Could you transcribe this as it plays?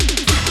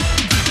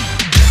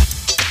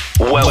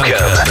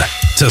Welcome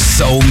to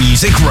Soul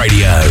Music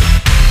Radio.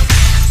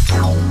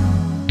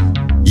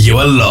 You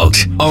are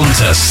logged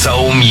onto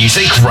Soul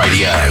Music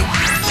Radio.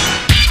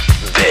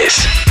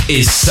 This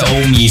is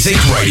Soul Music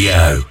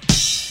Radio.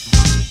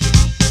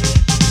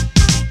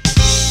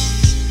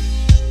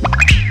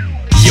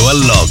 You are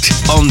logged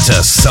onto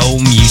Soul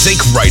Music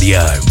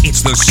Radio.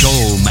 It's the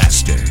Soul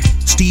Master,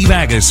 Steve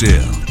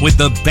Aggasild, with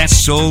the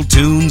best soul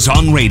tunes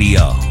on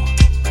radio.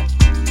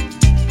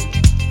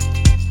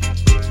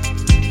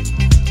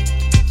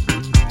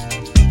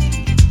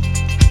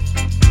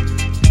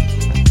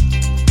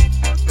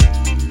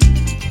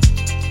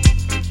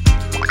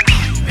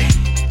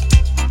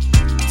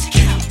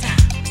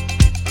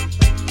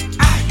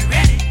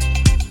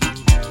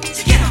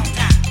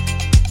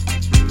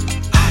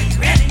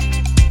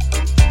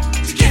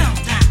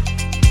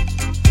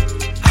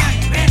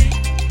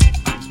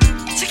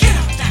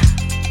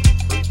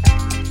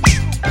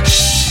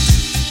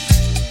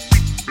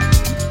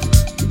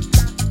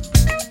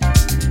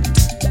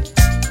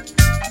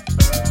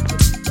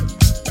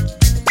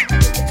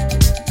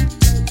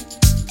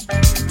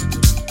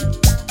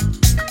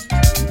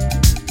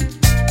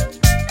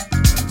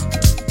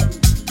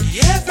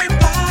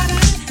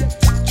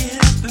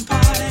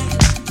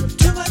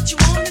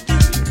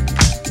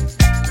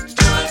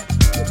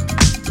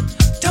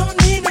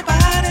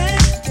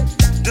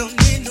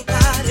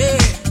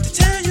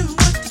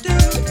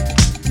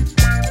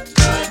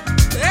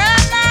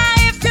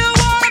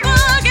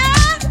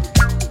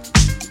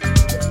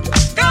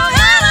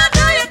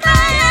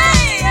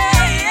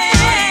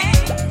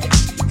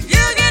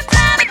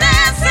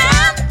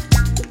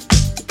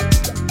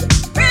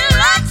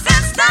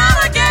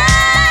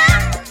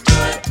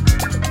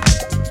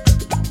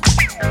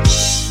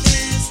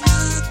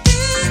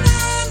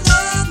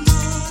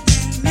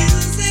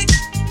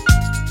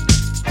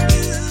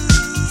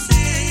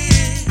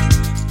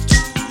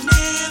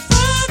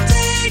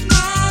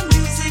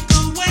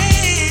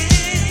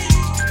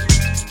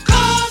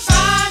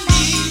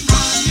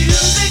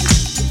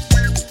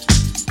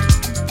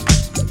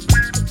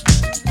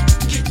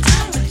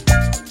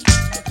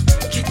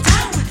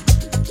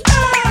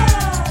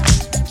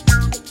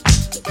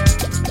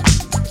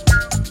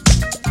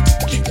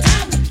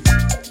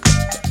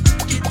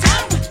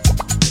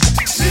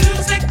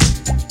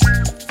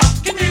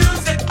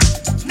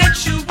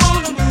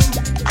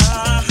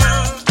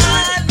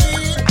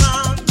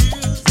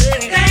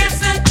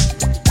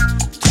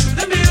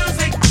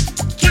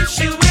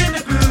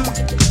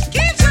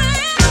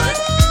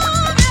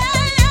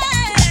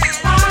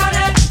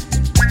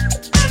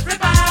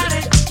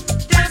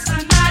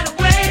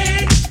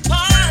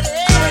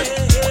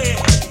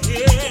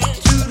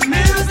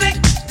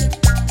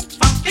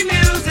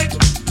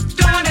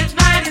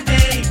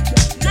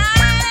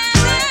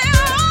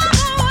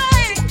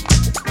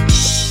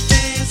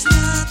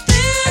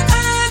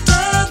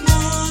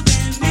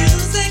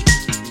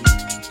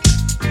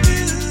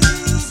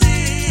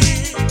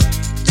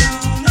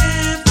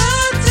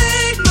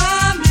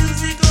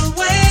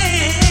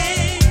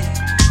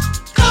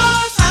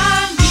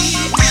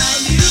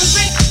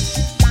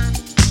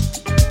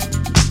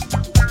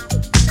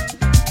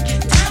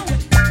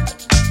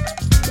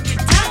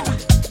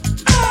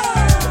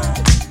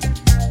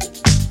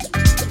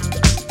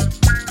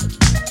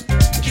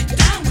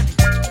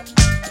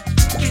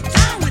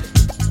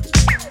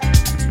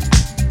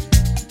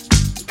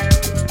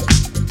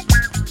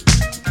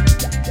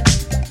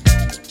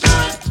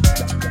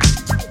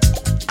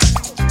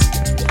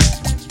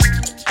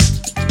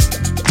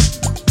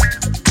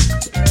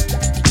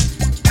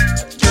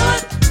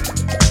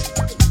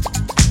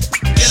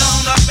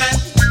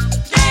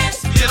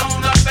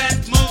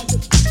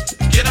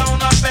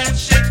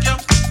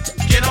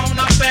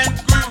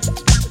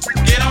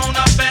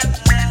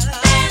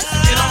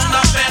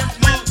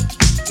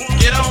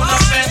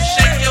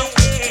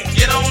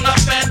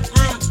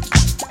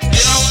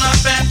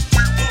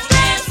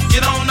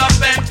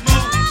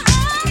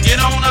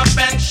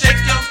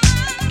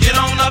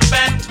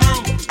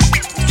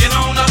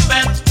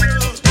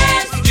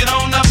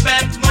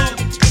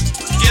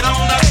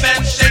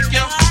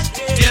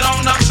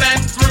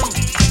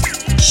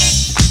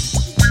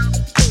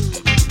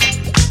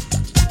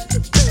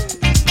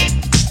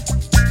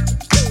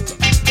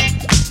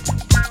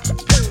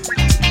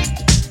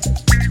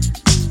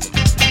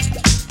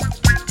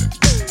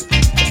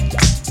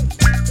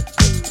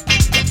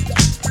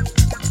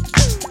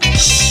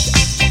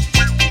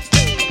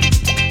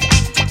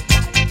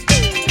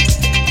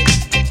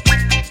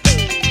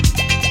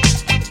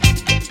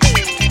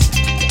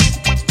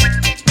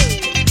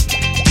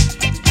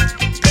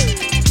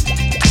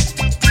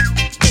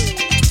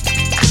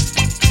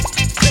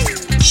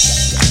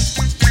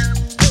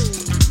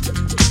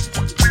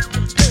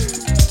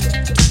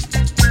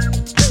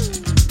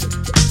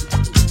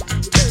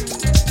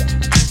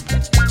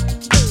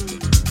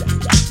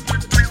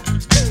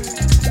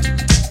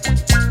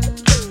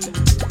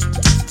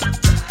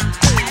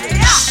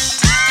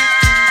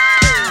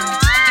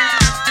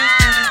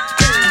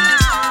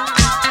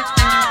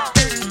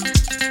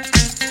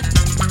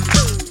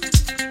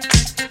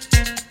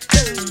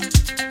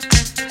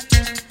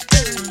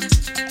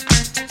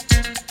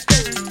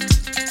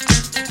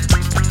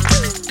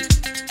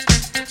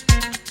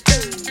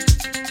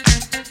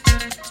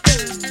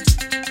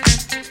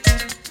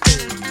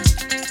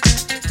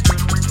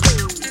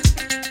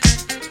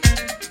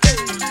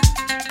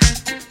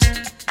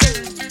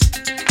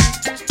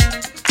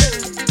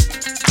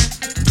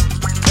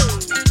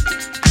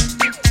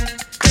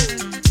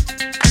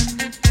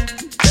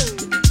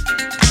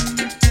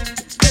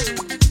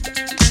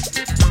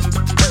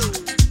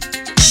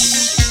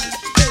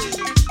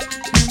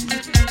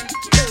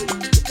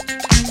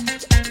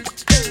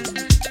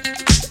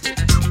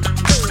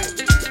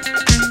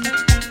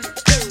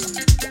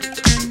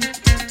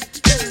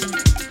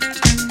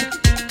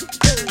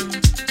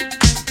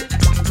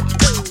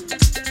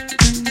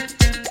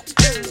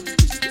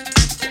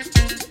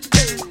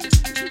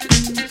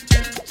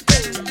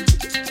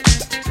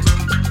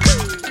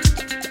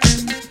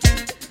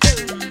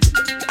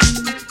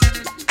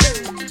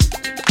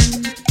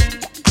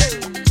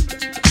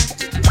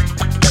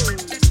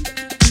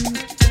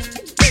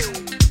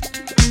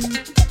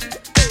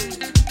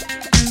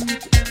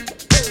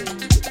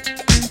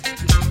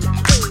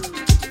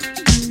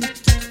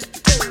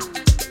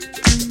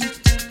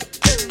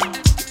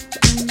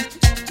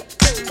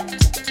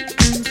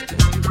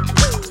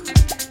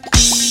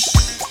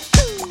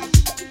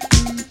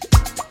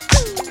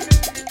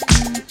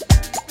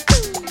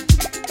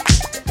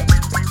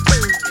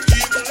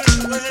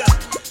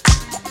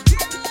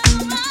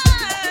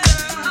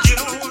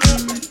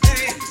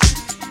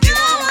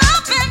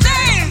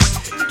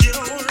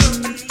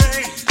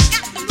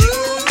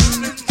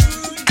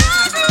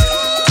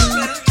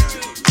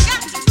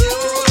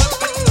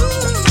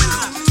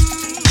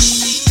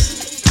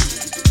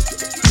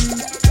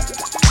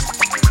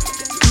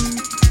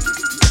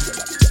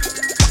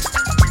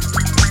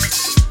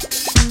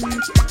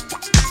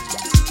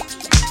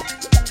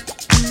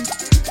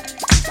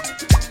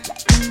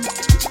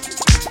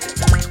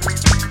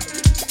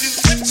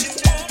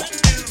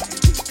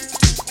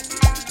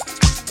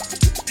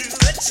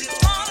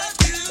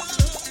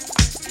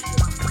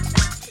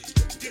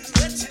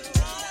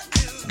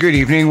 Good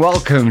evening,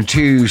 welcome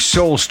to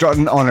Soul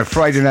Struttin on a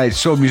Friday night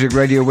Soul Music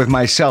Radio with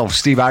myself,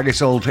 Steve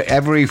Aggasild,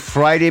 every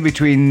Friday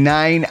between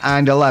 9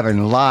 and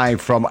 11,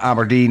 live from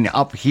Aberdeen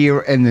up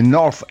here in the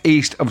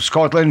northeast of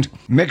Scotland,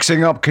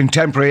 mixing up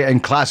contemporary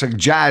and classic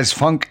jazz,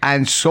 funk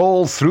and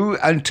soul through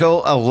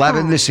until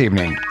 11 this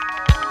evening.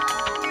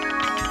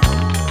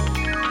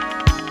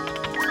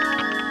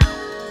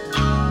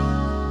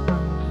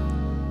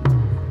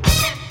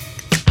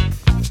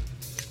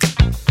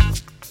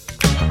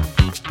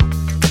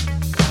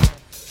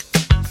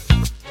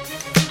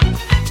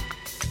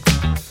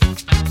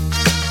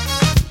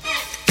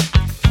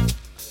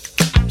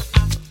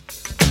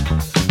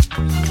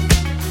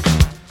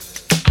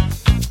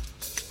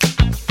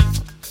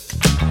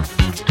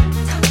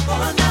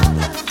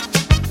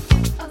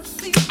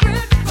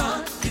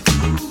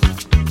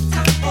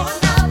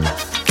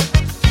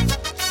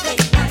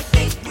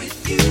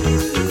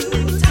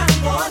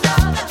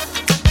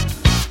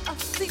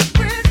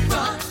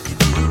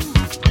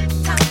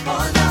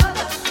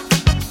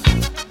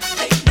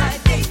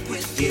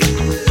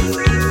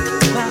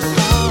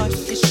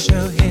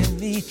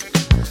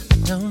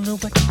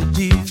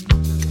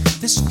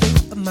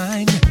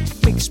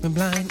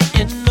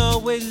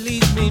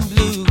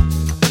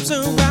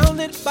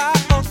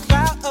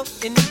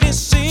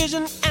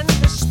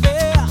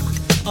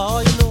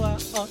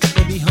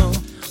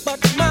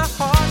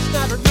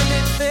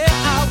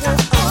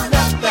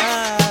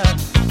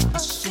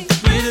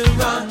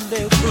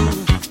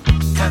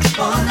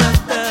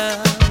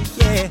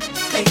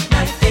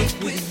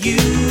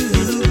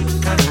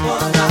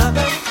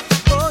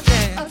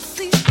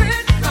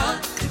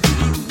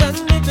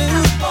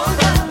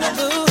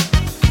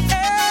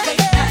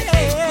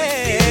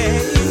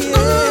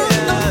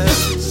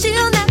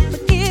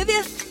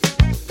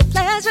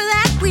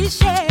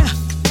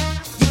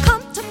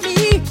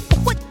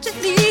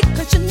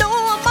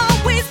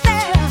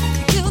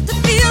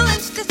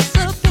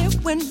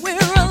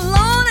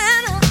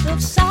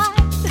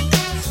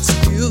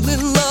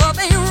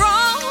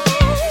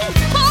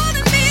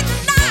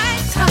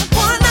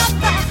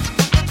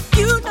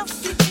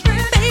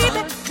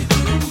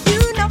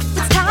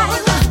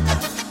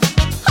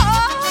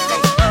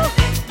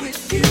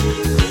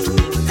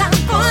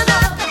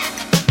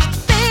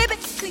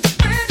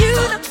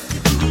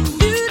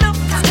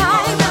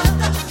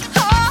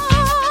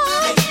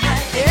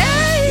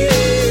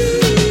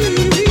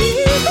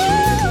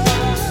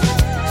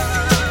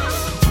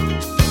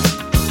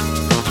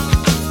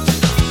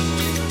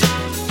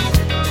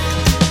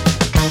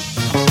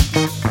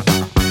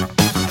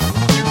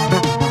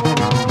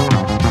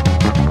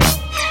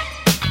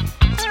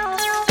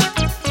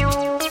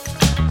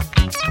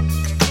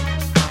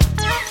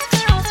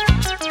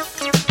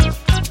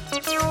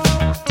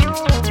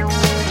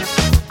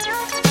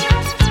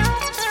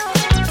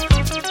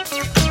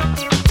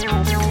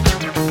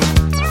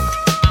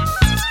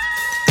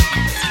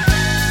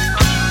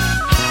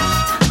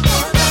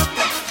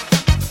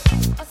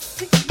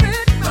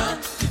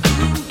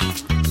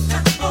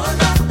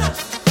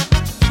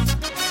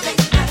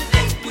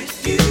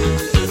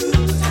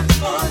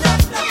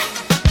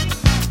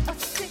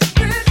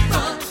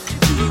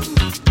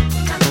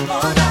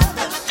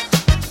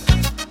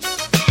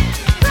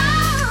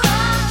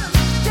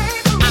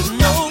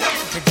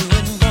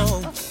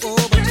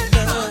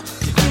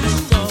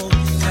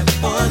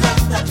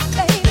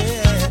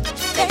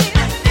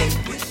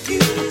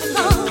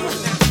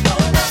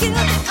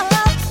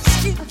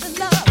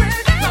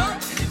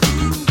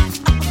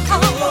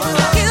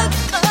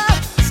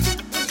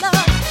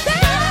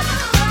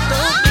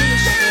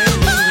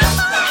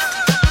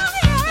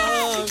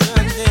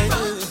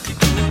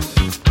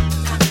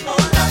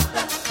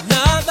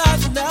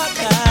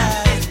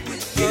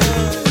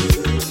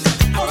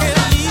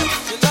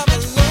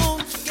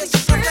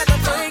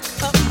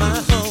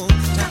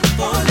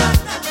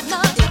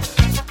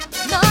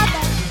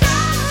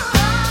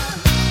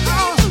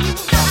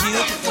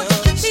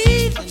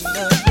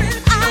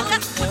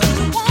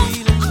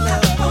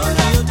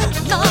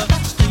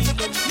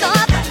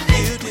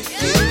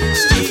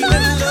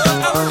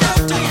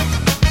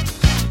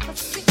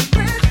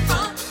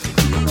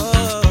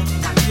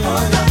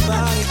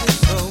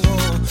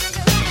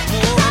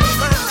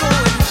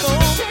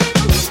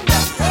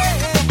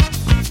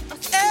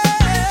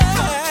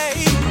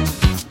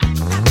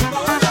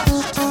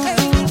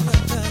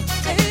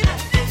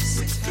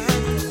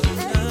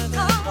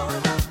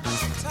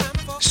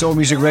 Soul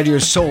Music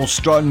Radio's Soul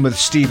Struttin with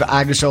Steve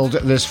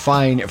Aggasild this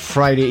fine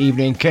Friday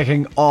evening,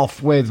 kicking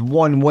off with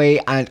One Way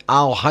and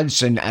Al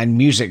Hudson and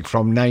music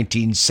from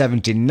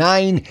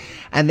 1979,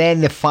 and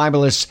then the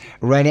fabulous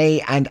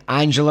Renee and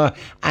Angela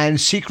and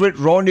Secret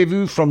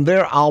Rendezvous from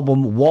their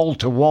album Wall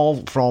to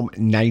Wall from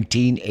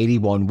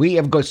 1981. We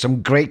have got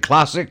some great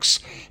classics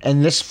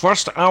in this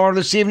first hour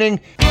this evening.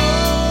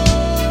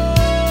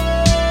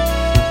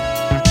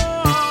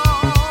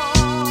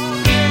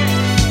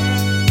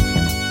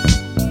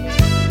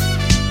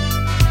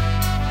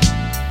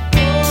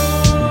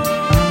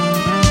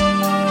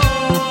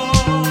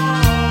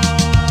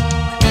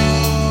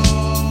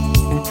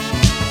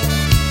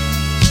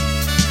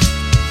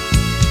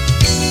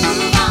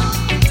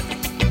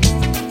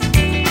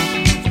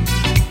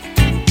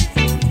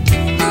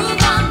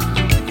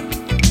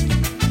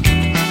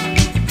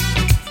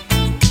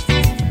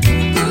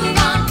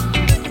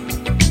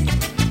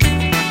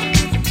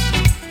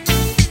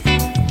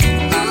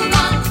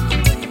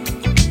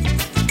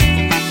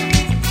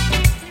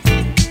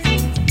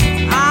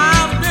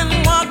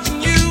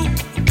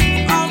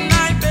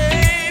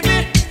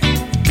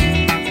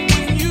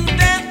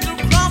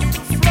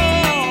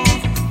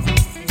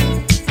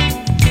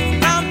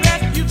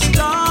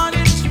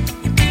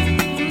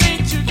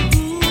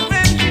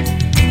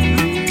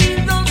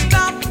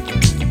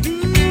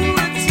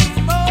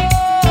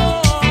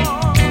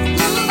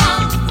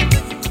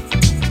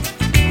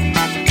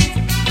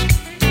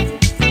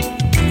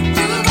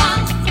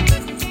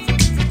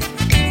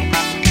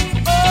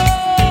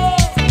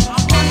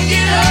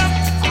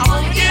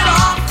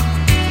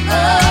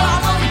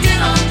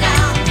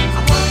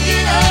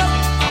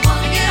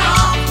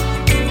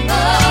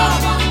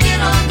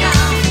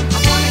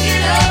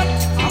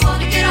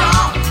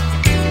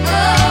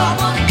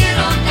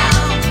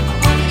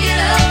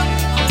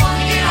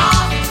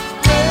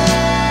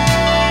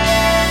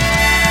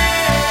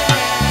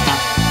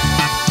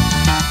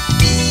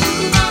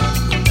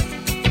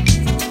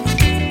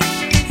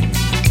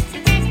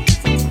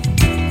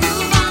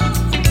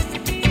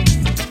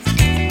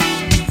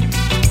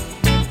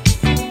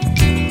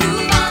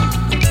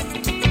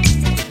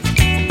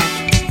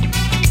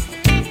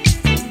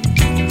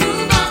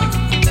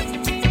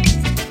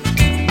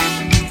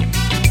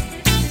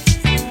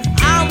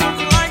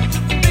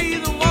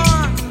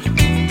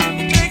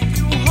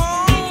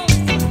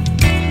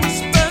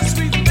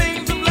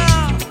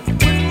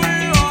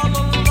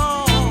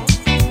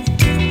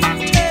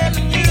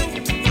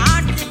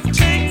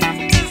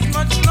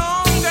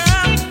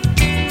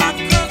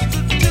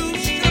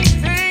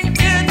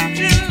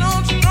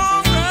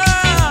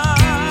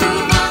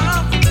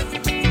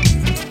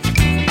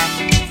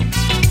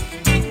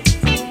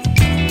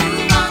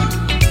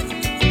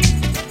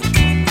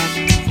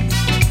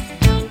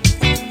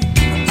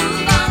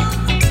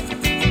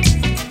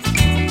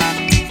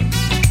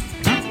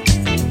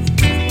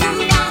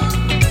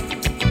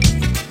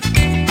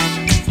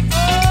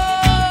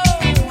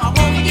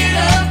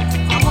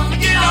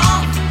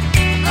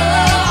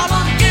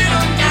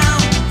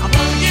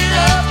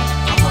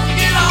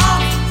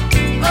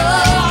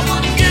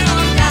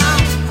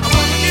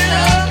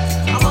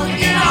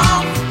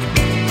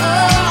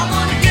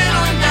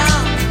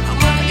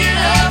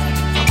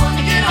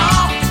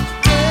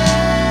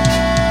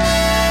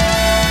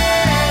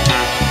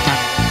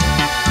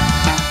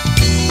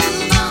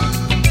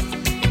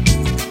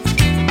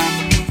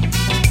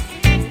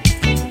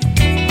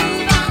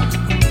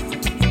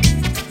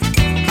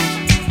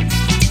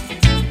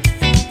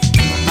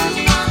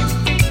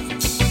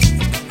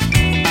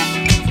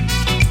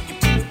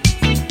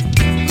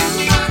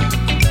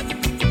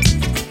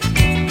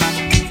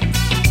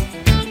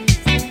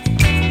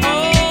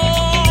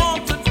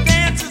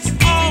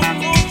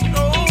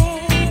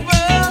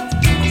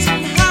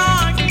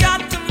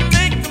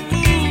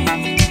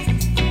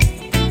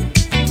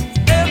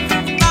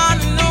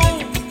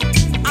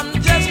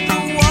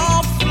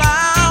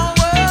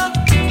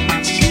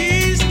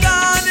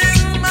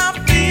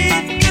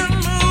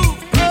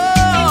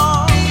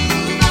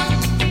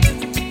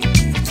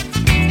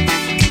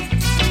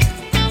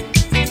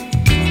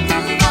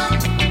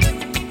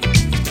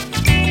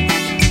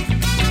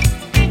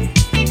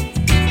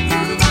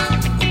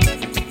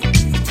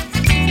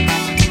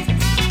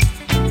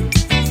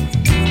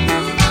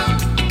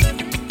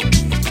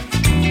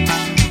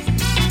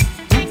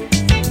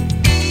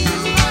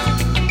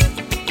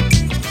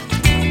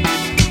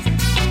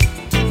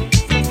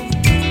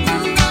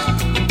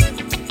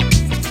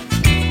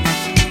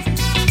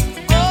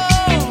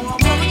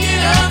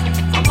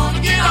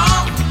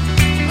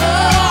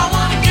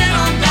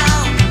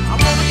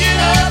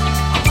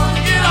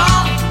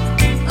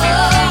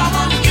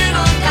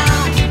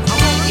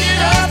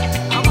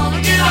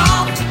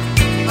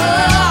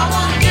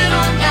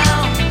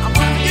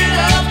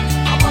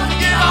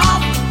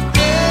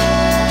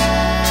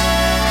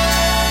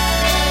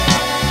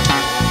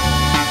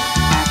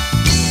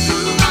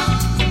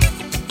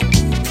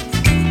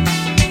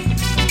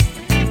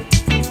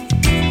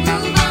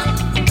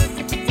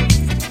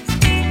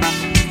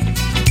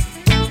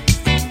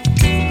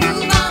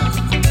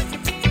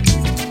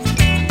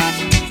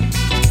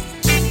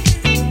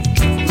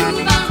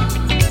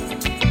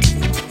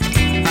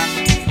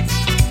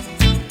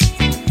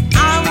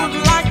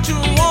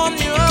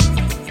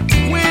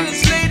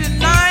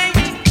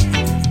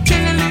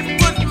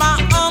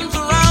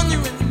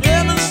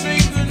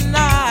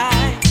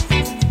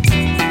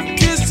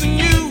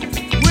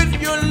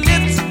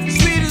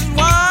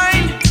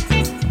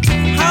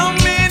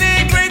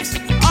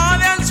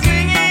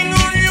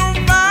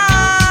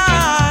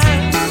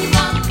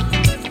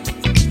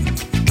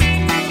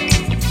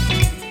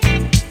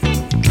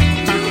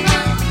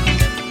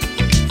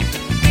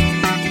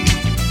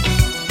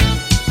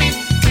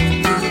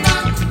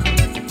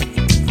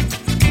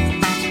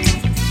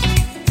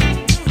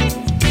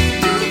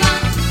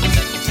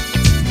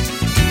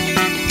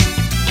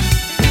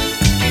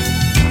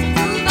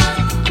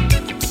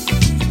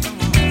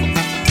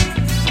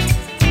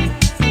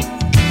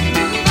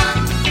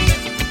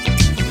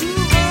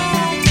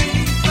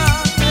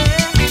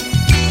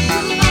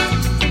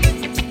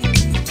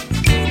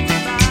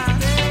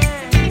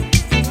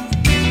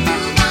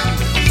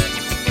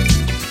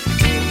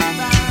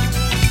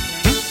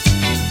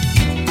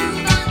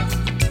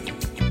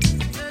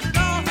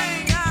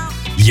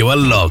 are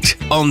locked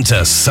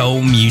onto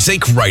Soul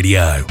Music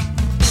Radio.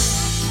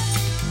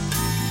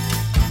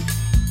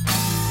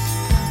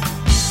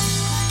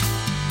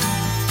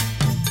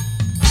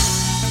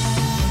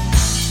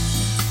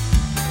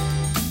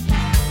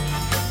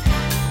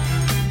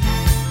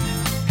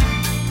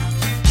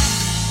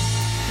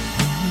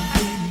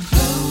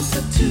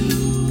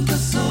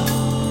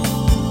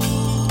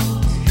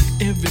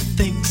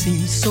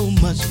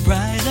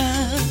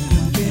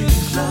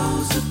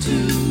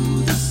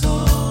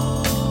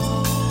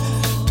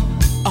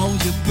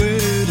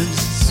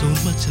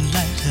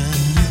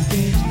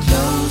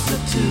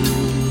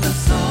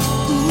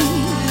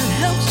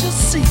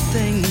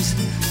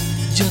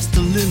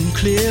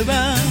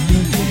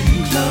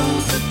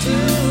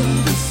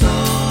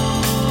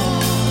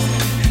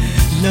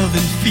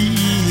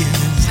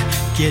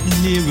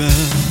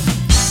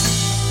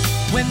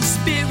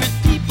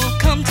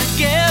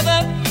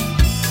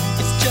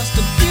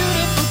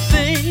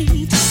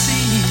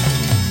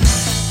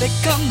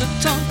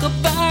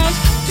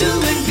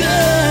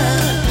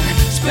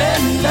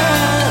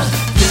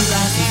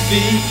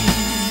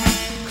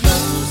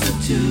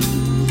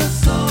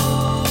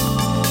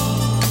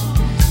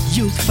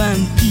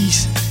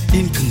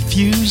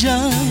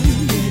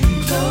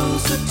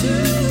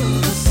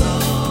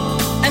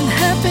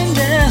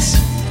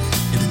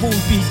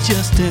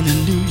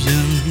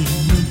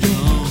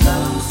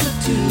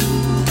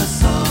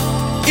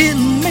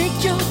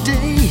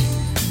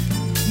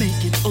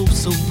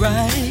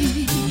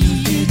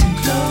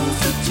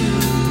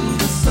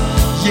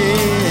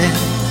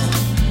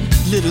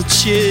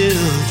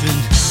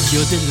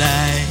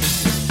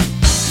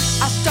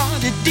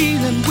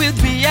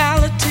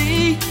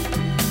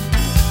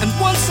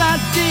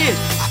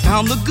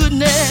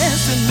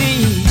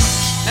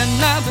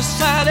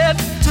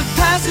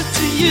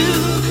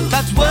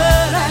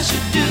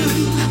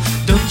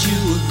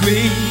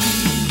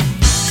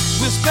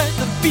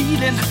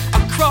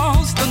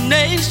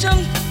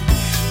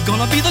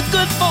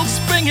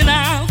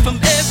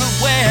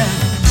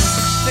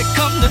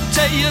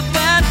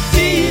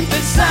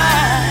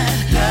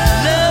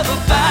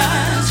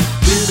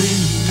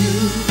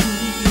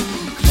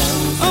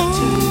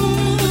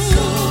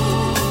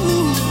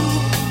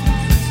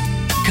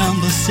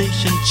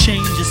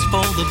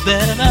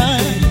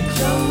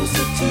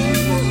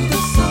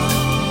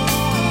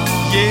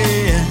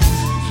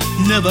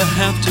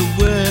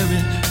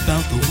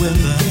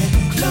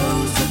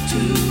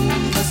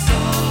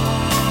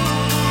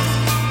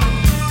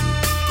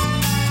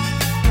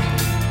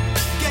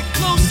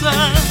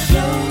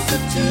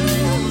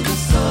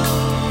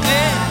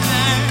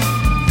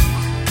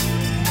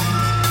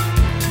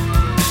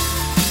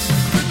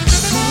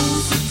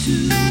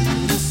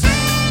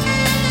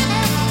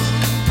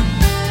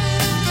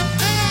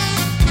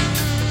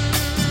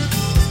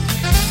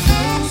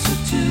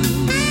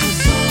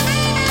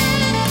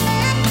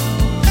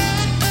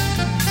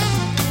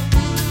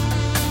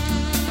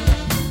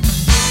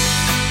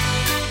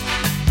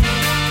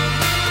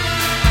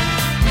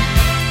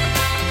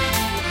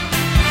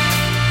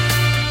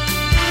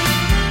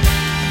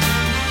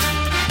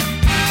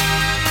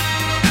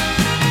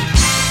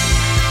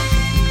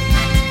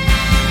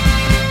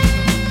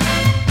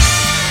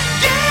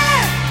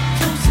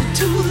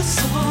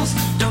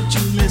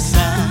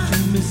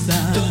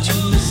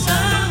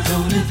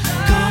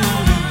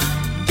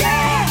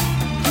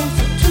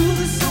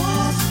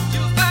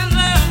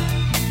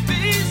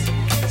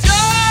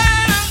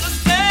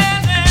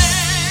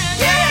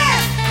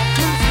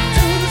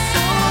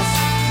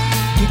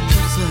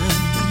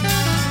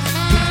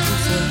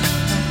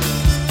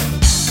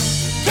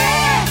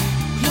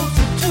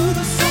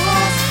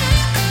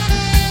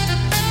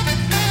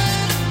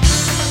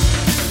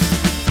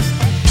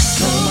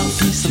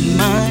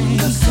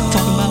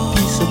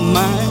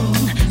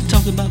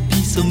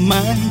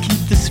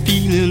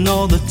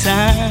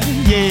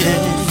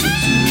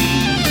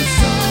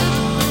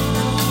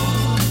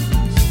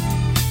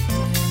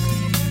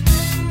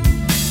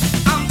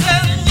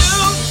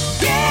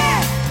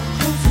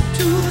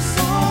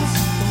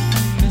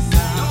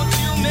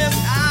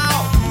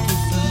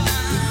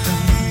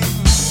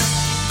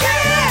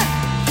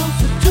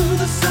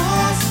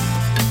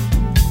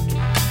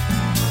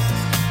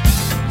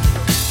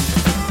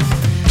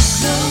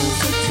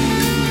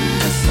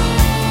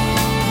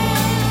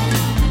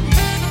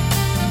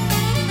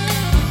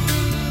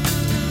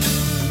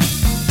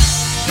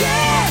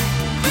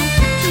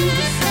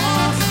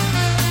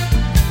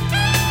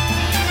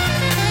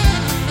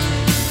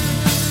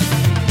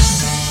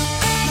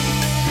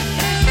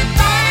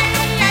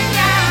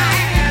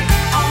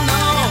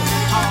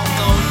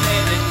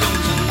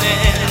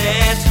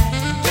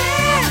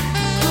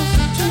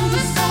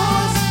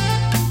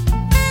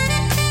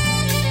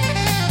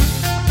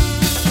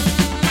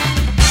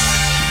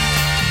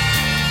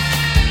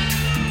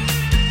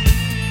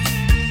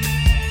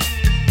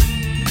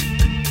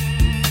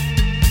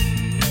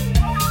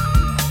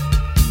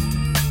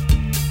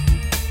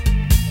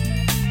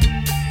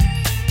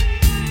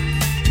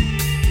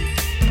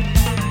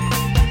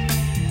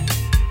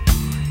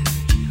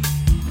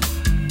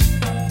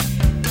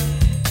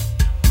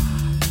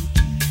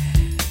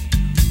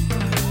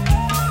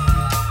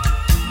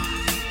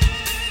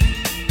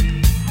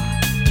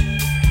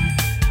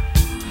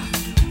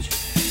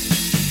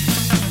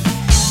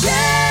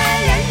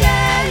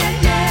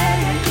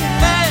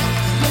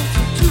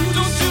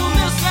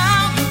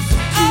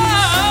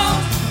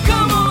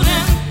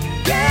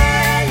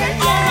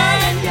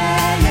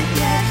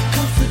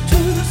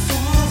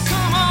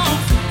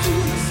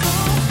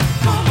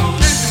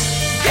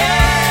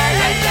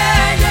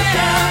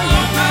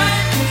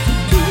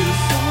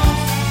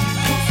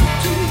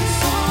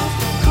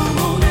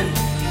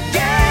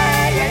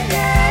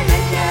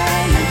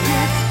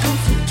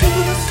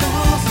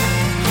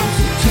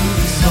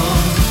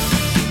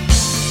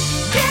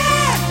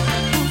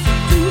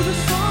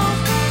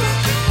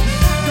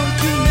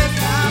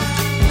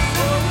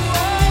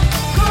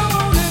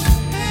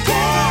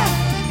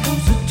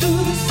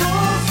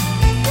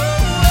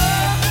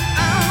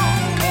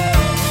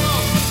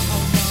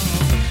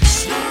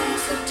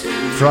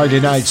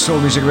 Friday night,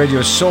 Soul Music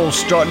Radio, Soul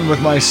Struttin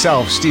with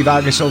myself, Steve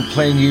Aggasild,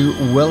 playing you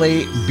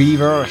Willie,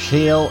 Beaver,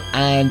 Hail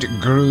and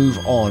Groove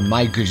On.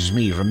 My goodness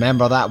me,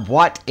 remember that?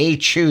 What a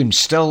tune.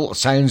 Still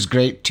sounds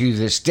great to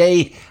this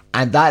day,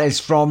 and that is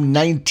from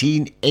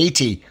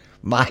 1980.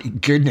 My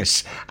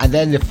goodness. And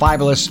then the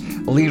fabulous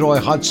Leroy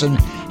Hudson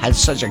had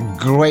such a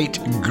great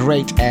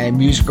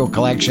musical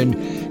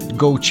collection.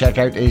 Go check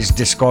out his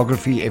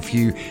discography if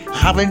you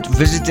haven't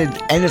visited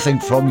anything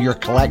from your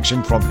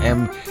collection from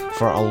him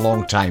for a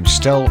long time.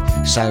 Still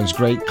sounds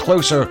great.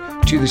 Closer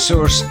to the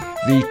Source,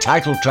 the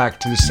title track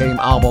to the same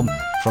album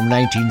from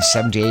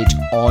 1978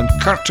 on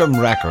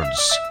Curtum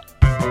Records.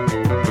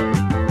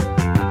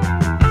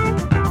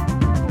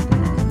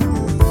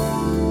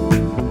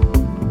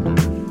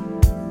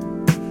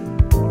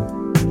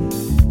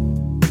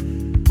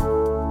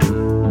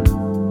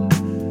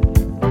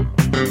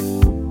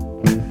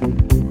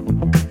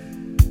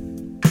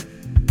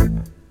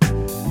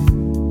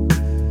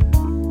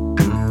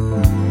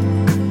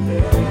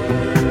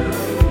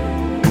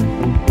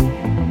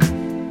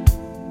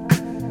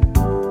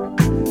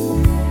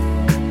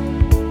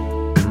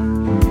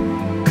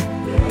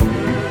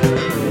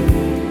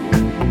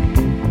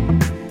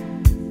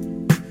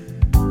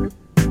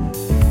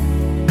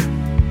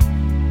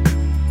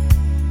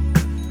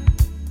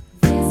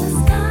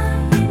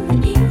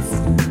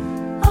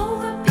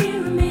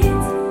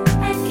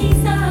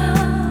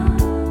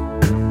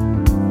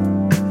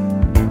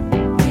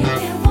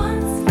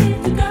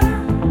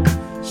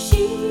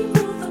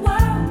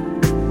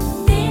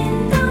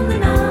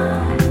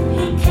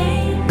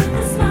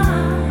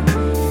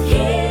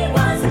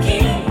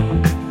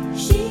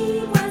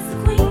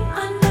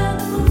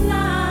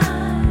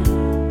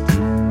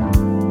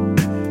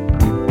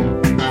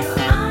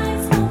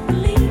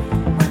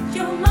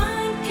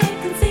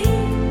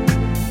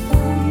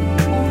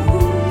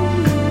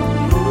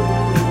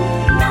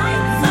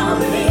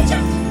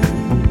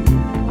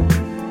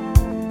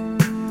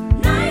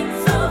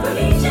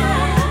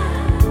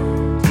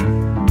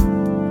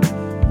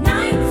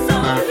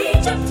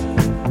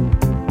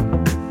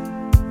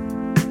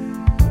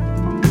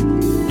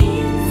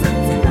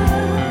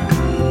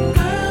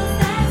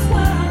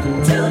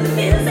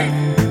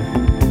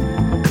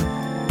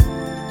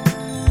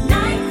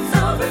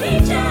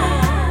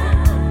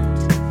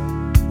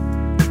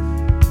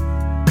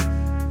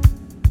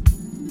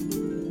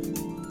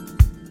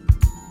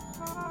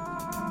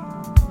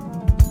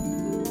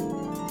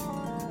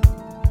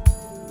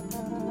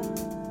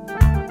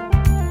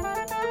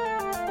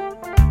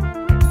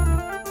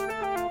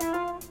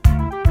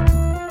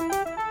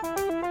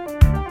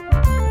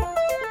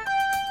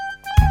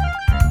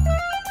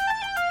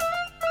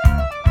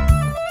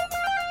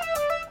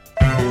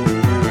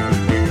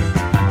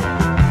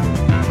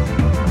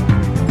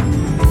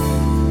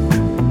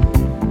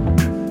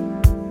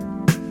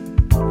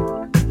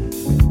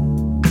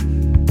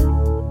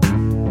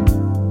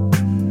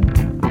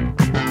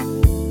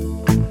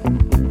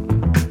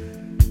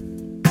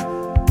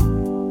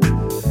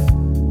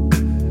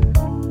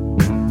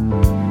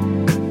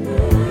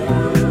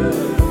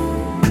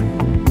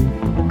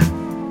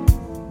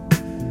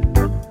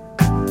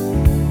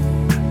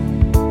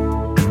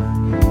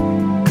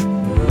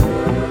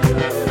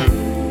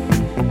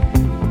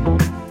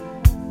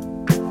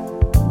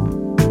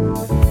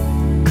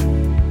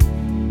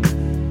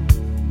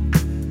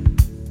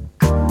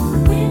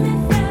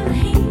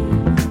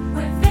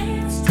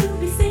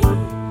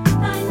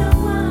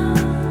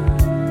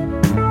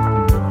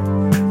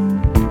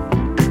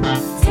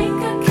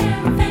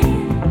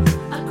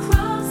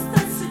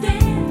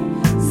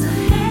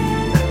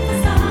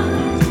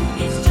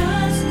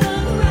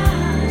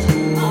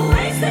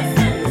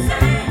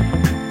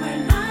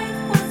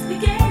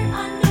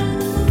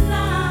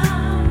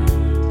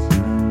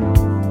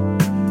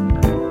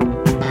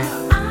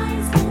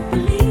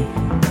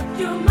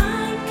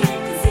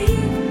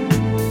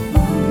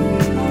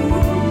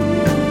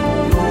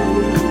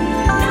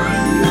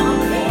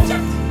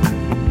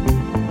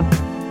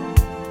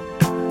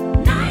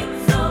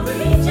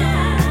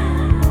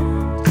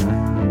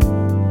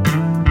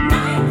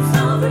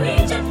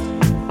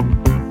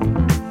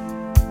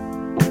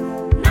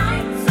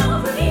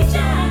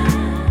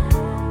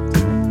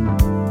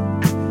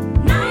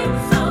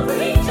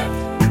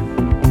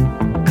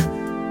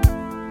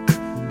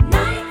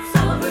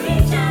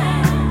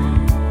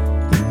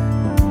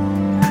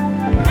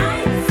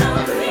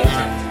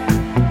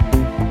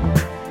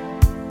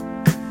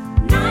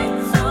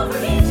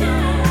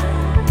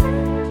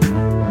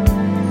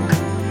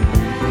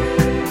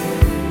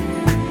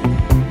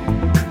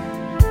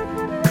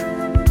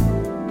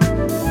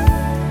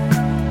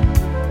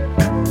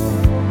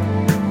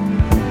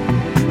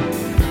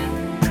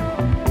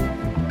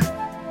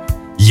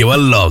 You are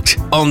locked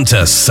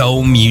onto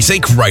Soul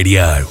Music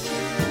Radio.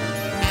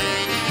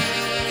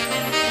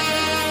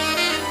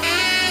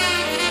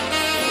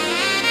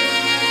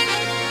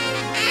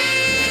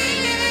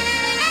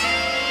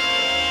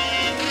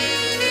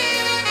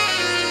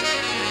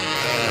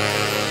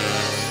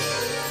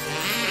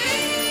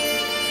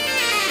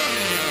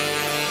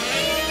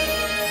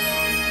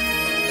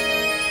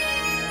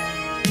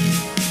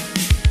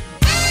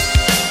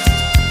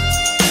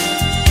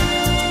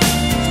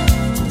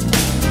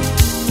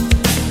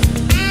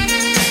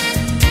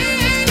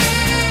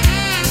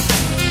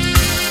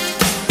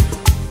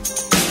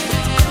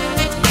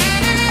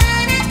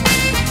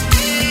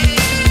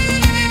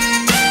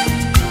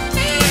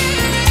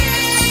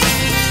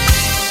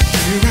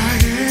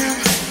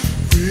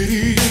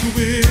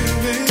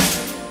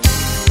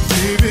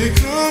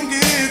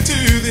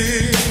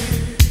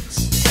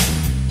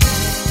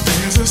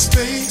 the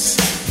space,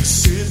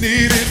 the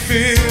needed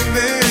feeling.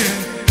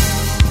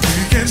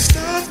 We can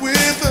start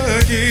with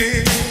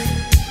again.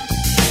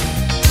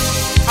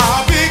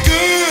 I'll be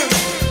good,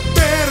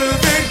 better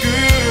than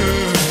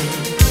good,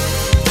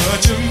 but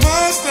you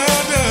must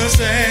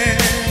understand.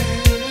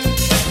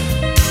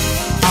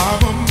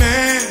 I'm a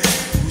man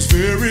who's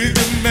very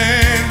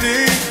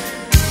demanding.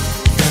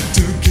 Got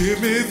to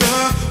give me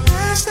the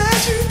best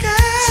that you can.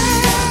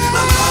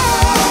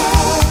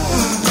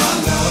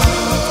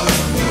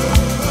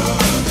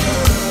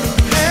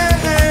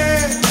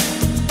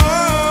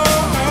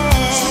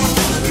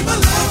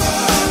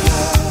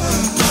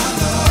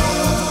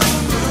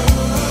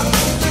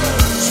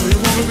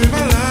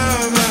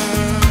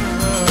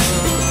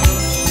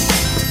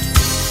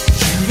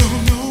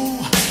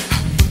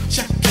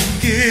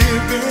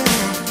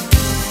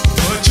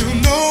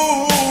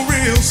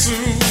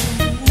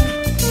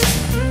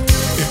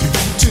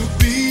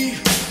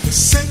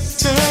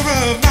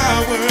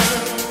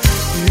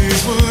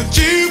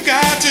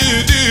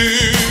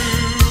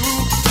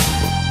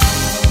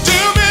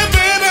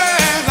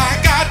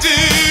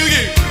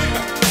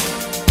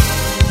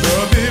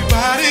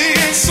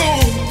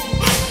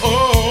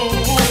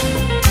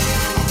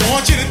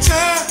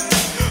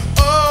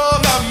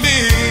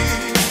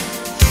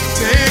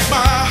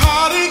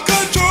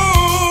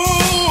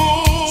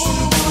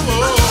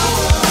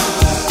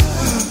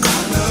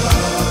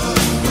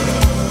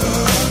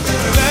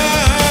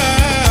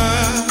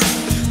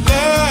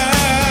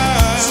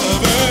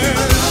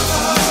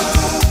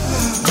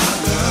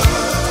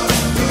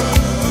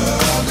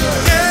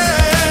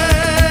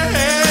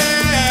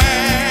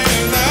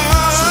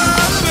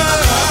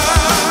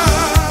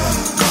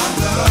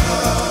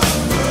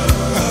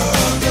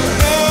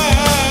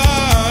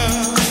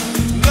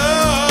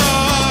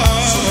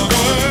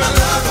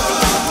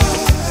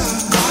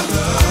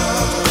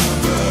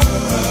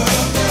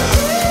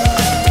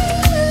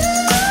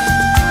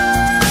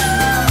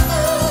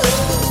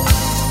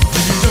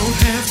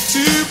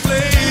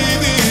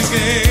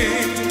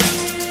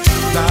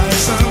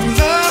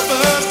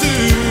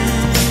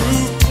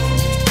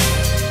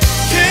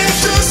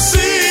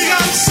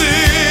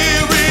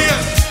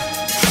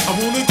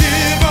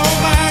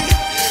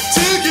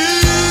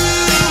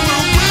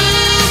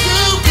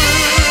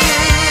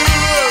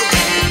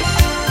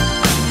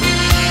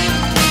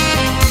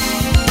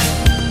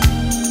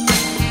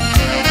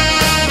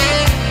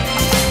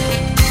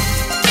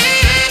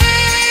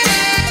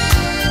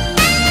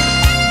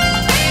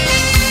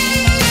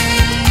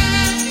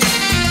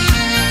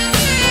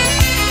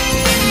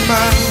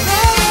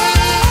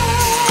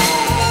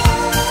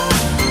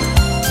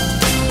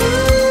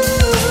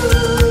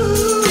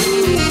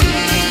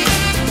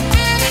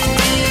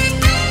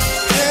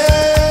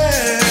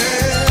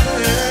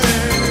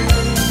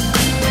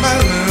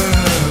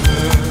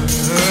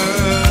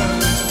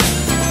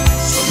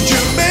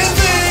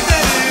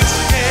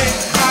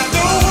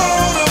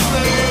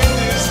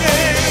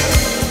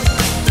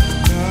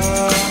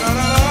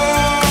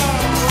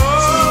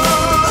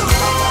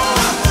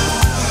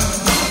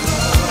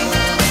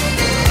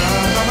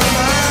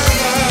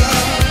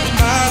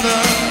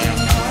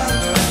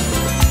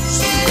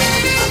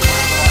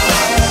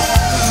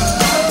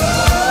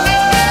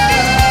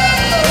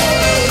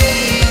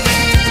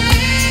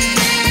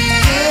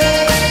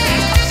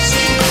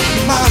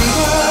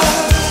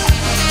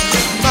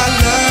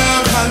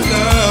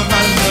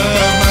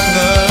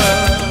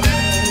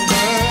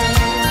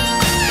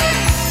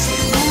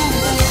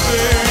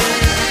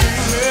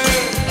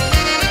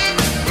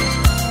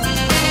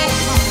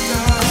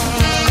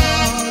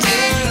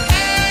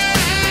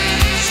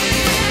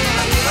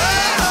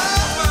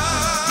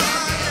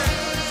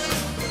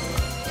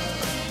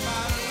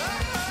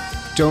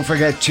 Don't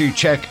forget to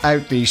check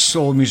out the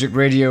Soul Music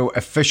Radio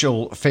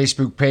official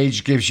Facebook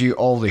page. Gives you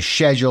all the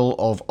schedule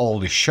of all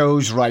the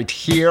shows right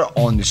here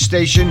on the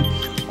station.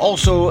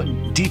 Also,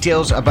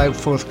 details about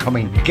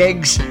forthcoming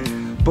gigs,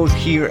 both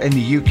here in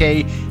the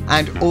UK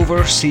and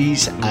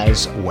overseas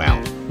as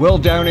well. Will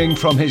Downing,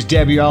 from his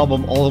debut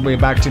album all the way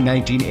back to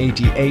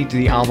 1988.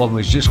 The album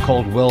was just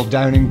called Will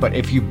Downing, but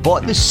if you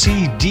bought the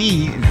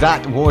CD,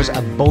 that was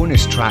a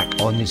bonus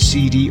track on the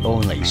CD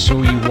only.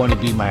 So You Want to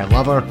Be My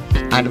Lover.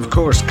 And of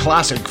course,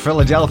 classic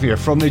Philadelphia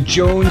from the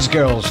Jones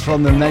Girls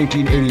from the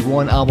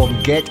 1981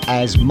 album Get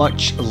As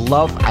Much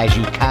Love As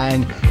You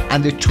Can,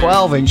 and the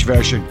 12-inch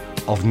version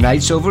of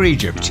Nights Over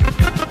Egypt.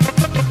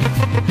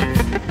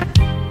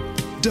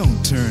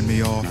 Don't turn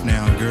me off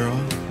now, girl.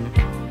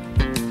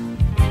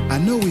 I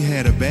know we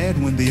had a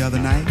bad one the other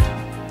night,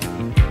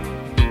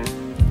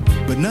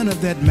 but none of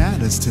that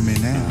matters to me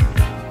now.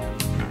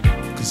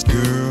 'Cause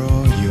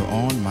girl, you're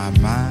on my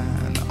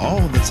mind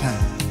all the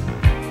time.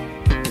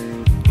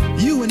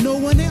 You and no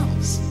one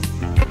else.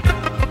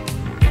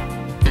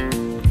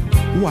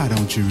 Why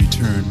don't you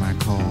return my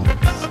calls?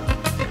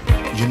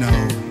 You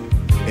know,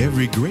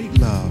 every great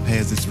love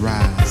has its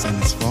rise and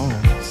its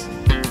falls.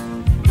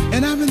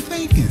 And I've been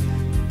thinking,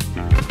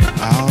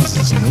 ours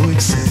is no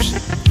exception.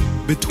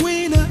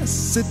 Between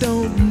us, it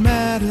don't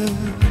matter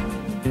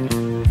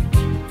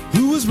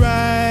who was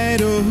right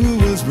right or who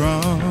was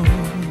wrong.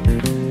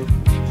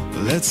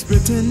 Let's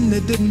pretend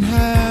it didn't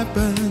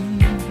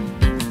happen.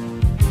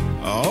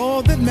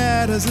 All that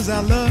matters is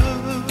our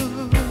love.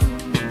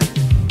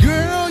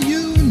 Girl,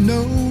 you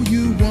know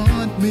you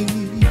want me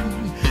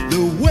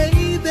the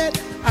way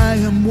that I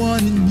am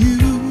wanting you.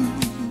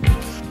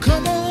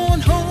 Come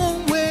on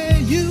home where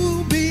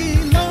you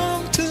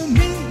belong to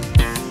me.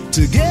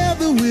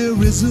 Together we'll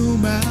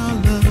resume our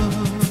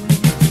love.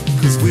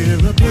 'Cause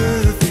we're a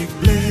perfect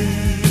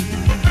blend.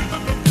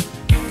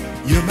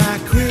 You're my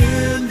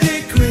creme de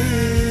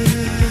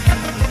creme.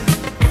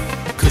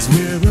 'Cause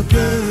we're a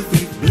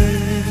perfect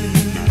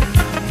blend.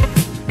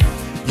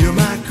 You're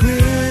my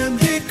creme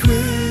de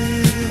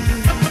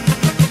creme.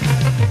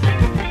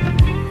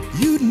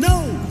 You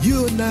know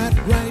you're not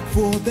right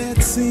for that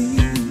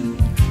scene,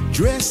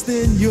 dressed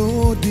in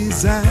your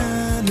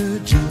designer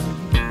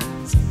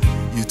jeans.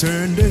 You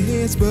turned the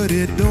heads, but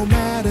it don't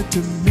matter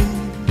to me.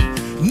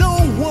 No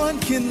one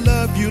can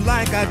love you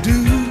like I do.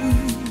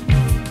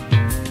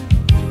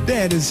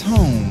 Dad is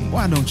home,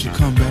 why don't you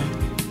come back?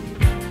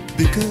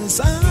 Because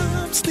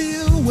I'm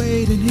still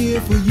waiting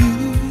here for you.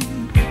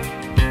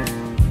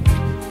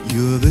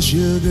 You're the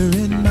sugar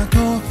in my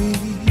coffee.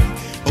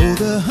 Oh,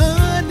 the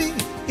honey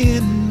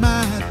in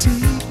my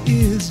tea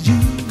is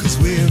you. 'Cause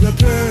we're a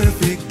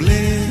perfect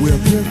blend. We're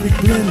a perfect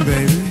blend,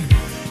 baby.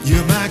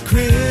 You're my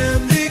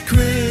creme de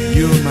creme.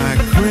 You're my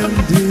creme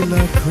de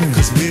la creme.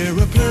 'Cause we're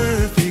a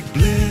perfect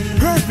blend.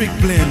 Perfect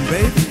blend,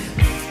 baby.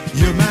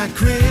 You're my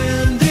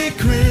creme de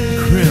creme.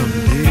 Creme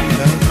de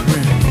la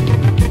creme.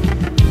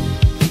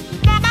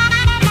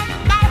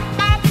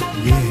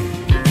 Yeah.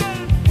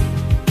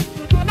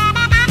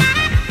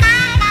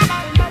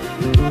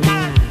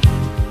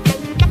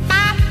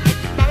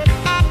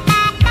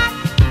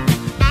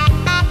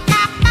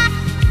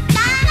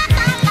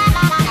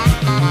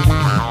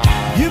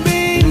 You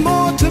mean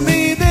more to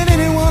me than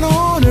anyone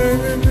on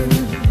earth.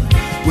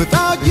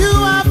 Without you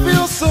I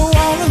feel so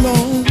all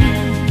alone.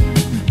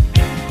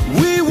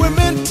 We were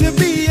meant to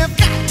be, I've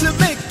got to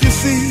make you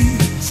see.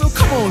 So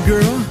come on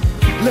girl,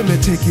 let me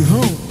take you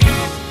home.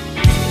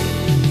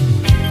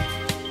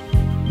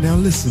 Now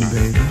listen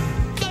baby,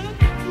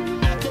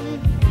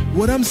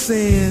 what I'm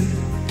saying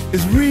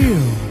is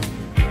real.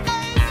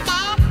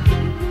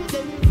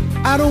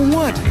 I don't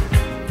want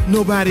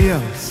nobody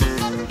else,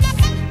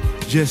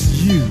 just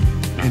you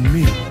and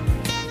me.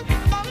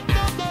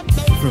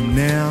 From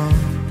now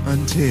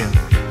until,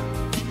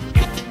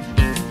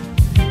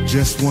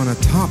 just want a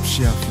top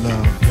shelf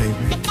love,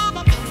 baby.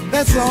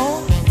 That's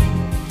all.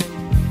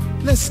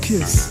 Let's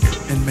kiss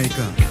and make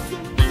up.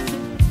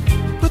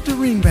 Put the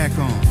ring back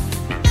on.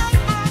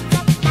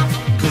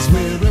 'Cause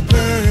we're a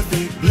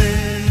perfect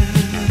blend.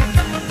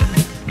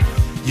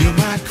 You're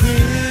my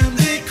creme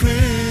de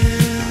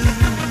creme.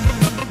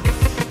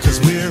 'Cause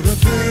we're a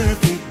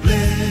perfect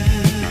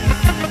blend.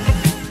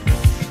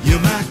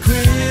 You're my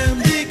creme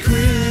de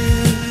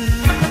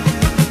creme.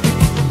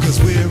 'Cause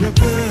we're a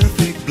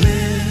perfect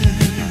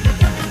blend.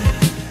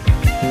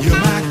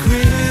 You're my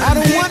creme. I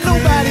don't want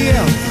nobody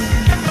else.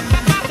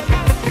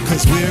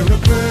 'Cause we're a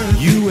perfect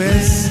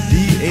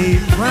USDA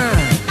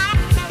prime.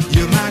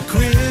 You're my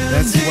creme.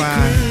 That's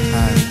why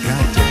I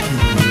got to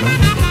keep my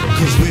love.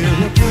 'Cause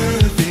we're a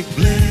perfect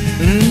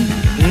blend.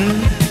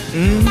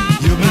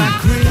 You're my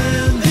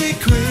creme de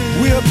creme.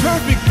 We're a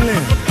perfect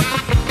blend.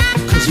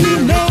 'Cause you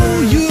know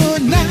you're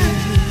not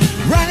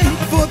right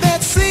for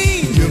that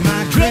scene. You're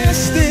my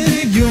dressed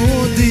in your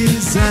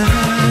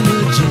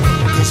designer jeans.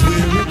 'Cause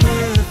we're a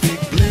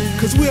perfect blend.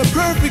 'Cause we're a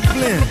perfect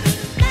blend.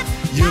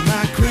 You're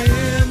my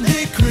creme de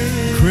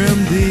creme.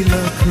 Creme de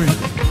la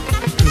creme.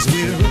 'Cause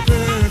we're a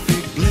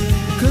perfect blend.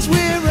 'Cause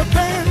we're a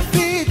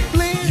perfect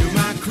blend. You're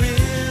my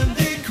creme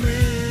de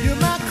creme.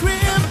 You're my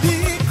creme de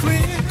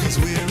creme. 'Cause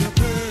we're a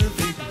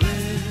perfect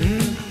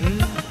blend.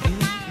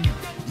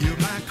 You're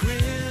my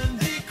creme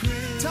de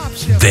creme. Top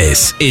shelf. This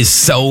is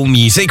Soul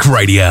Music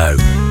Radio.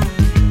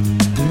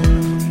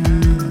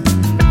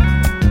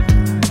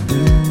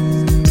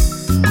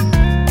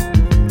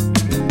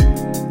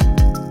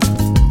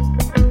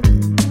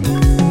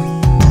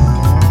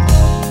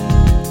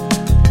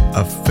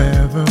 A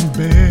feather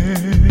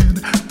bed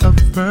of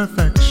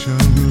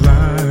perfection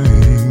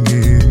lying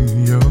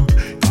in your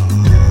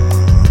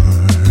arms,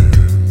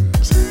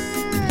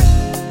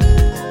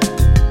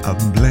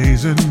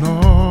 ablazing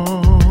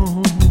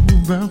all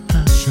the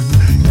passion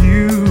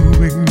you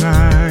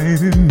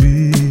ignite in me.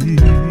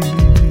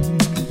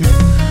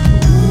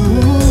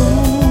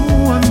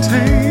 Ooh,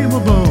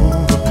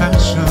 untamable the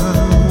passion,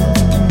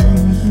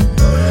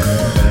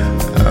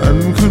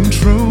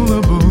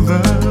 uncontrollable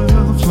the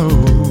flow.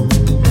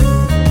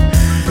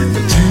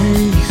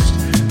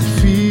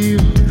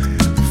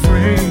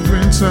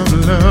 Of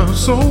love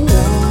so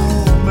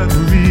warm and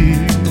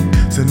real,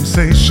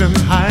 sensation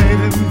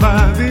hiding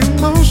by the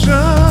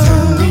emotion.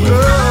 Tell me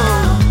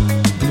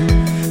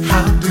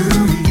how do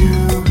you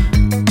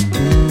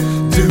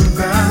do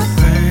that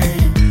thing?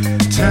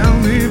 Tell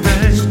me,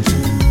 babe,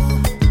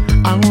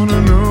 I wanna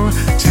know.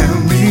 Tell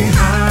me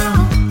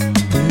how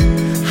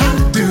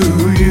do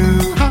you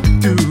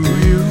do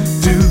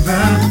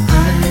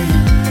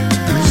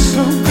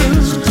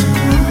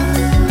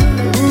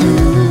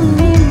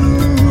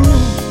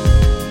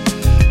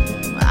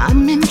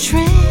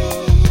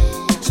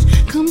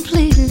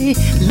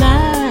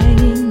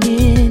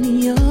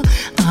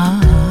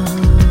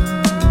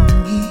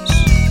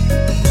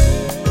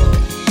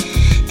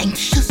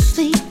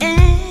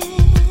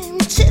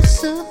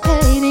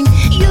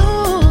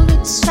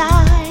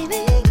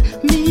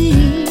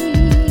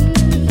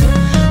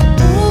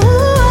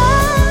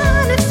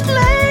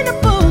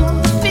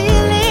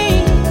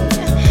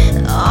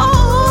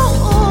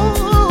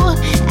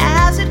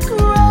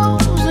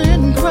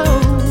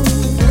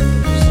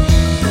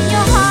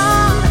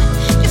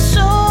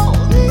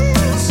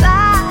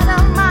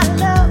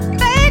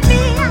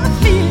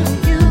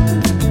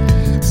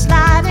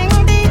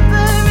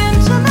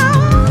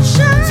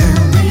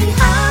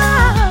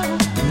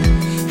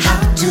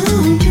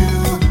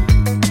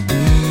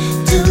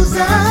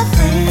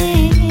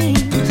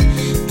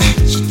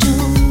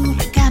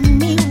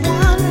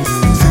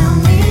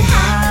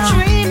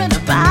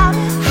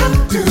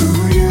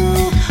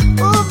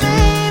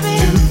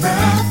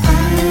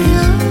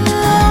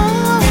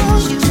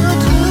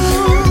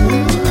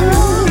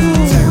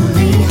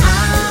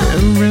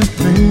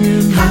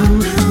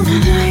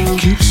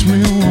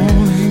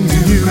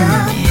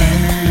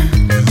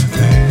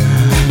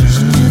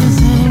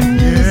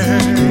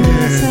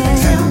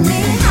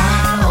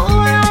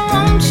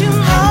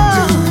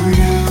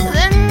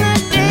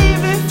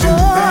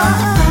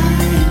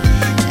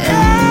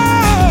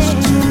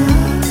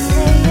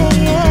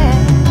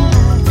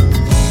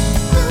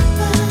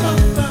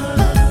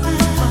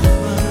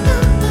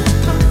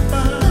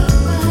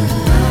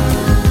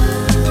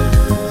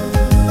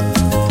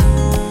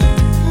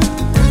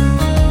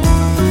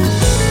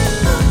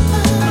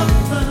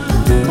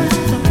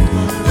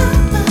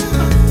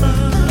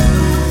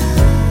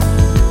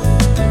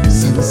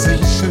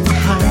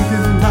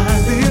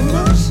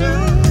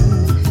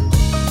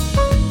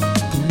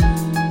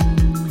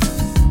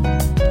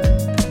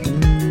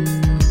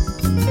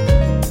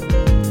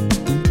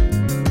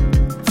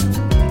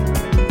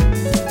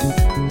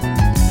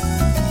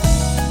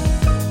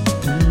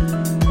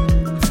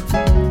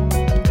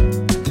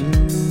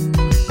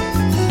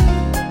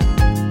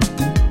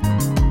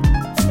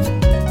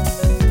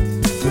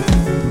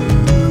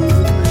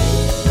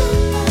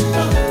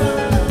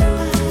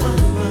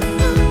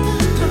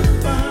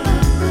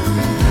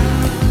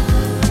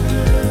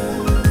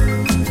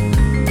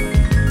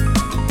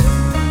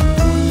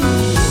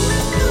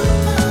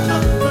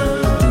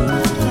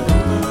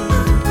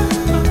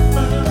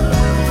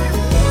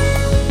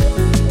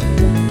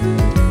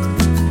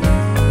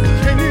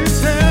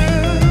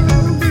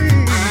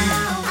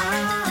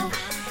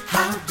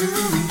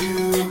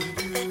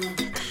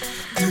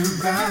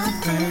that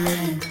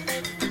thing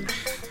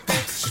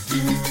that you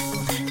do.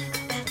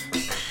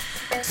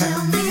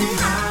 Tell me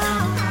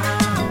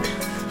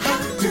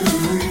how do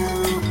you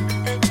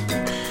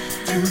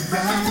do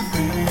that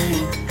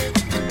thing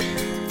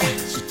that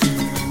you do?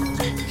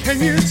 Can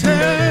you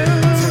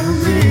tell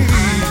me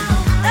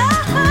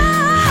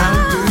how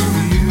do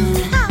you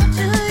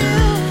do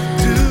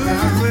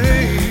that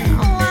thing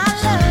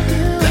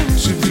that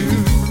you do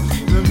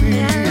to me?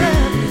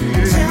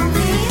 Tell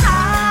me how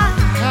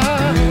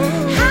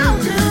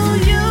do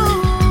you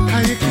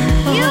keep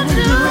on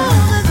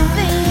doing the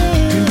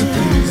things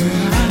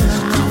that I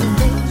love.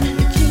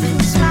 Keep me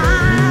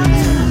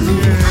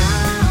smiling.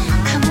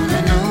 I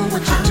wanna know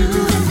what you do.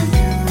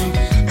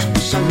 I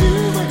wish I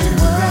knew what it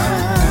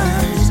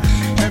was.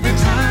 Every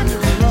time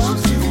you're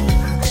close to me,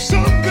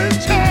 something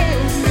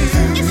tells me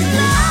it's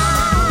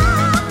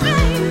love,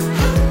 baby.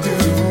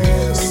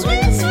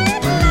 Sweet,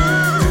 sweet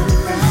love.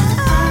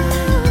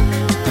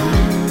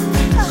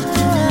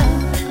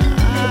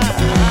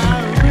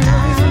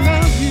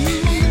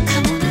 I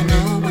wanna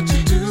know what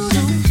you do.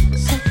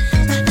 So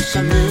I wish I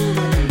knew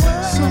what it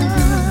was.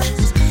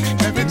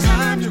 Every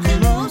time you're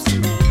close to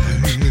me,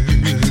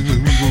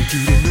 won't you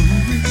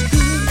know it's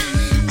good?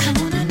 I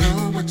wanna know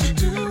what you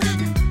do.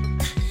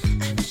 I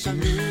wish I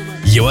knew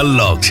what You are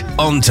logged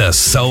onto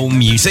Soul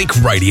Music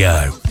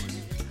Radio.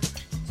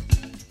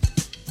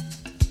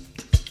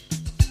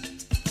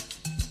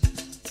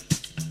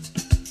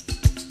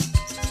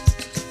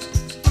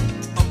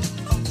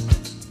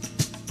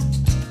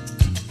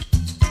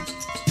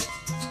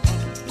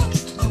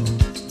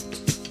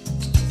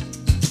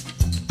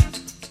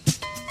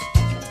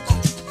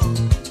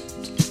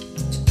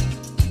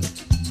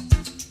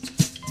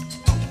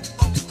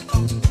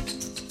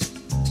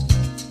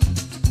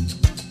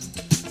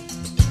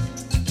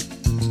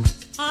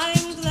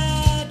 I'm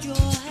glad you're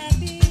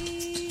happy.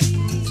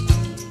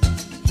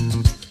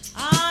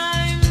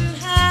 I'm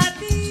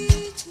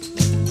happy too.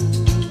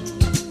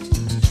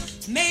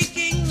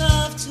 Making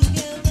love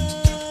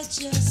together,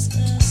 just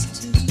us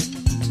two.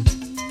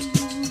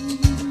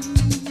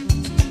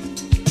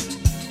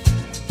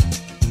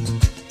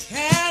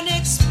 Can't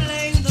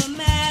explain the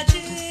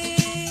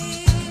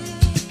magic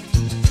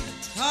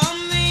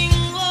coming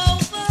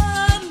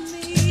over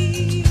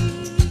me.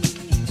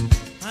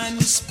 I'm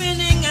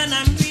spinning and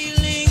I'm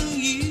reeling,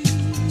 you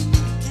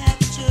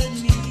captured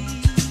me.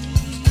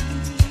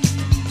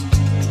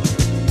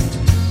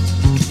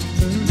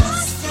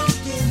 Must have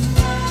been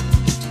love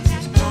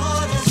that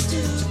brought us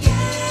together.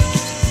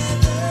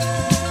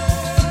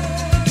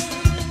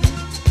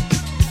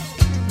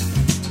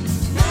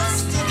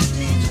 Must have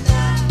been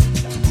love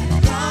that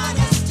brought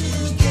us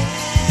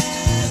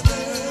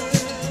together.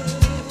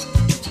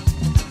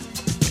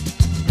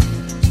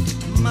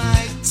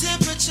 My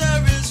temperature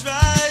is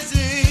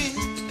rising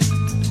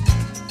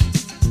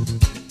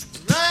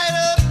right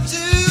up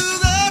to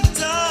the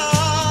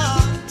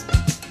top.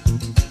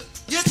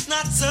 It's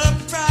not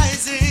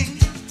surprising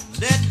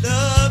that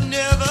love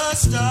never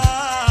stops.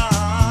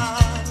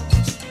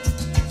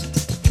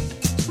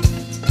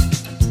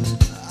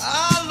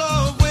 I'll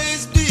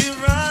always be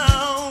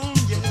around,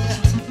 yeah,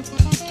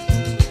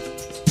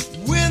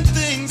 when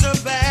things are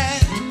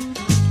bad.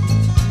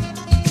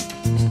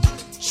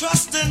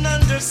 Trust and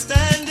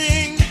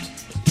understanding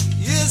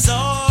is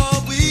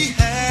all we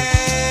have.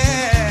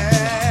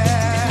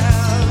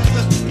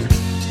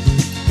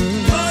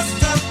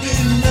 Must have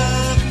been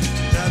love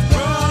that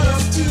brought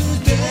us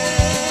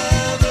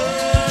together.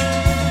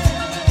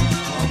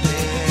 Oh,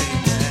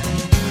 baby.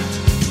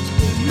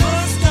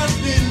 Must have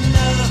been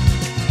love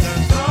that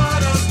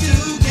brought us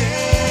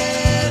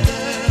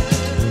together.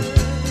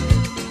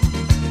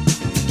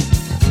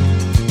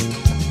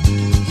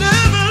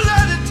 Never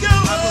let it go.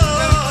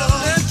 Never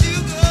let you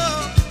go.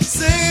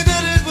 Say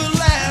that it will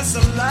last a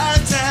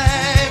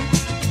lifetime.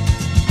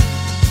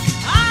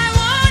 I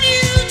want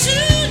you to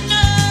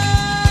know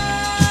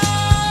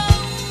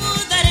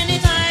that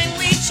anything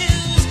we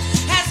choose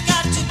has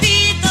got to be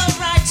the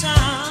right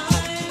time.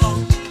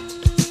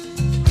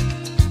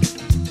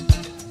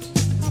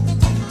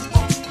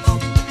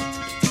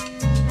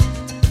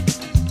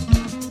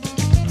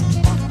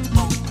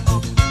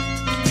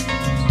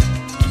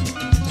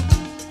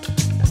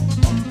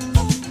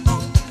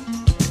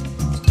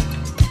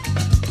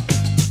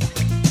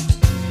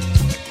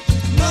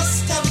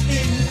 Must have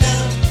been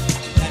love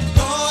that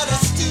brought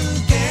us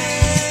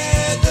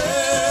together.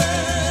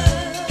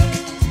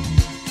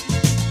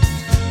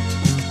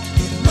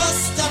 It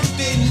must have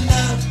been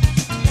love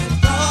that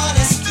brought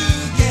us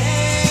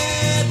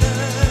together.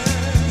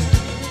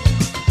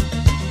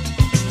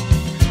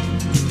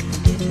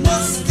 It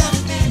must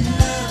have been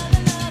love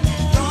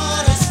that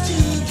brought us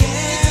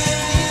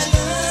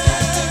together.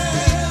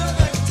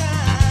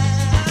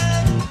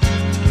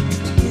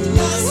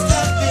 Must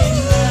have been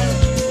love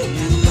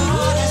that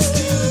brought us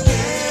together.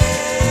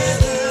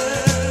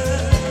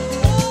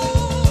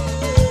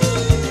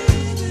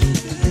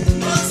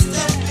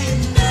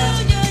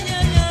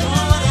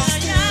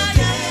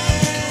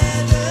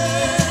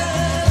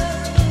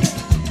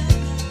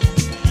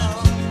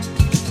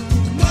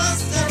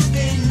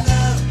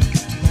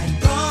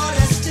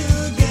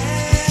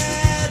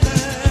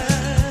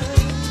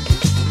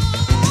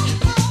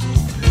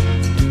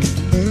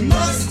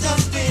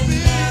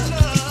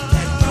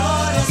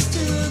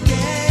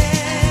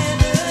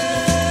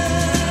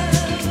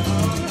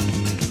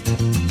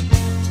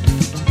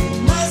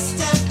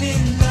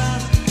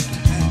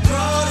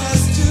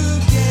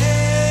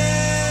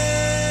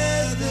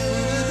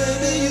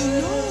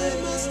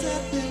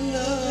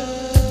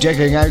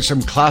 digging out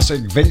some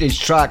classic vintage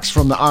tracks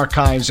from the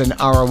archives in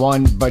hour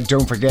one, but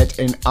don't forget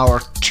in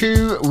hour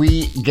two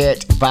we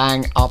get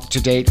bang up to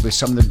date with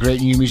some of the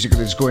great new music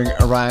that's going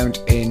around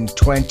in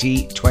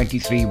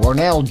 2023.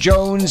 Warnell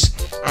Jones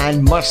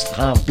and Must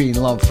Have Been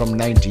Love from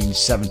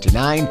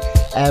 1979,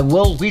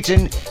 Will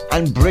Wheaton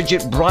and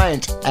Bridget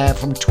Bryant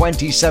from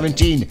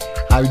 2017,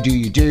 How Do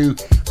You Do,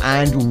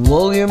 and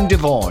William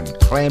Devon,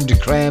 Creme de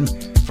Creme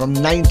from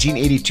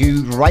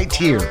 1982, right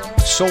here,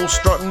 Soul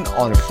Struttin'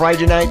 on a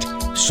Friday night,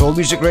 Soul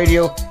Music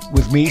Radio,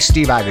 with me,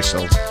 Steve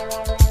Aggasild.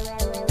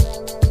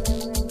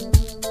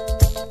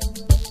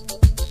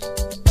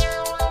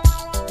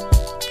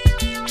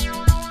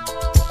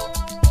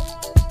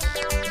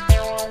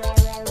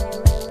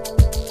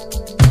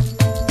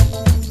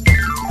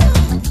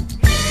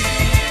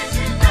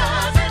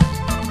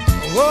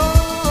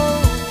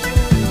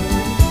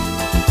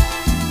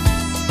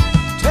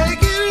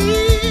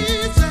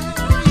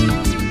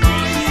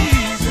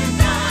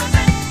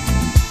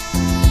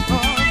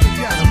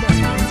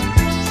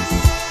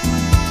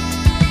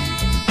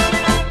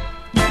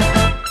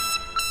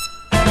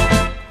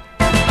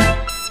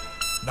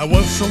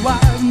 Once a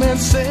wise man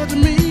said to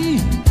me,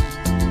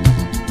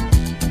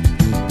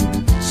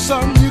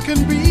 son, you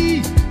can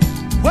be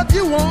what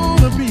you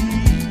want to be.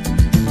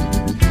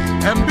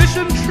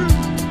 Ambition true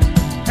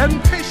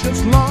and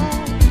patience long,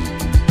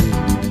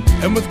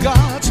 and with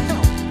God's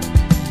help,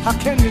 how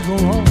can you go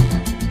wrong?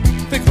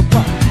 Think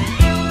about it.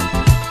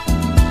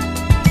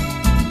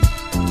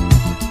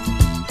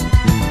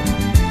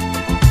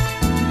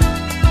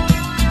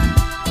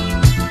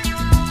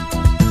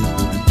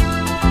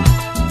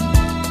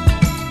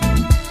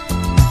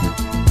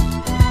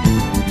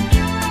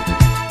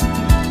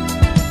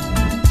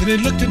 Then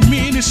he looked at me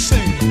and he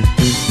said,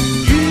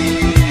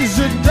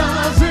 easy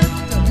does it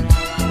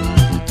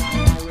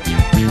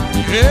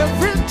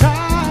every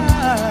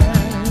time.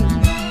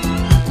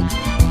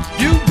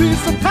 You'll be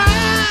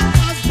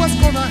surprised what's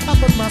gonna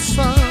happen, my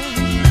son,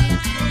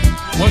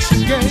 once you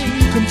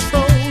gain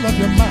control of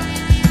your mind.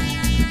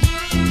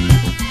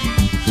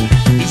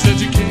 He said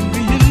you can't be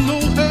in no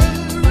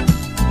hurry.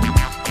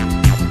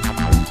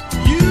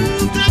 You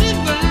gotta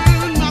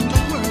learn not to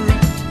worry.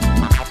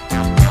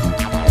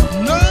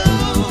 No,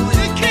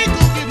 you can't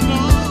go getting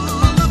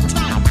all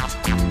uptight.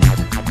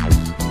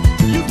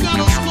 You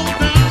gotta slow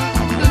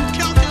down and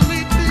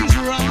calculate things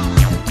right.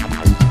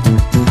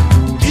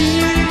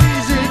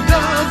 Easy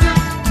does it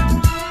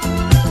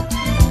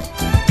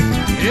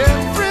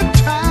every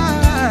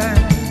time.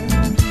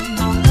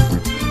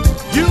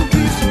 You'll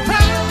be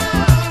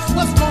surprised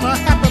what's gonna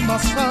happen, my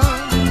son,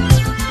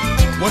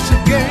 once you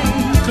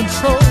gain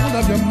control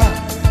of your mind.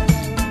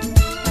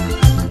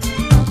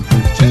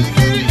 Take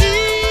it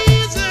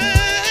easy.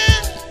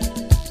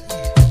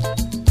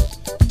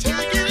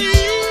 Take it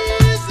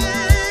easy.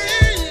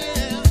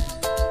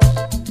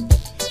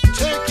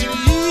 Take it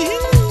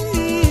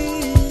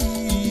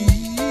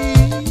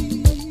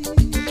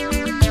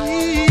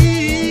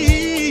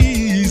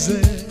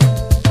easy.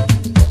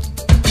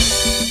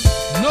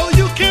 No,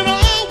 you can't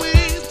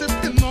always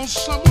depend on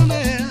someone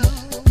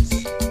else.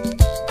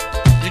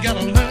 You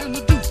gotta learn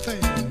to do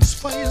things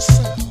for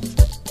yourself.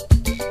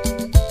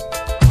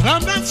 But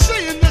I'm not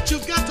saying that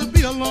you've got to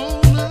be a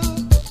loner.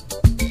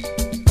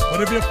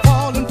 But if you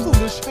fall in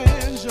foolish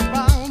hands, you're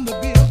bound to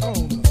be a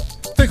loner.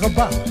 Think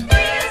about it.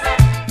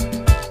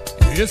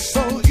 It's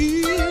so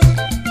easy.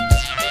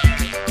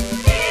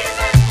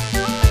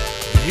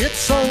 It's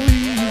so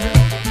easy.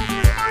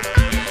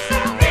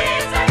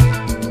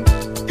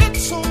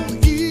 It's so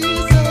easy.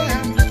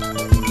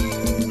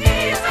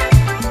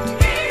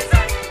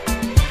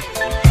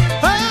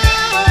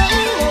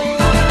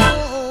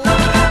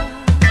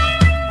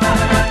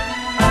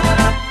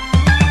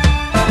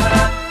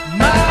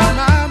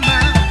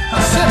 I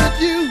said it,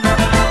 you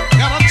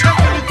gotta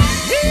take it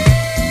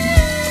easy.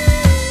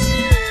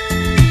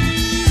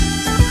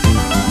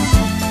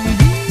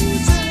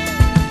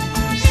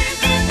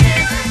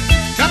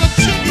 Gotta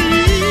take it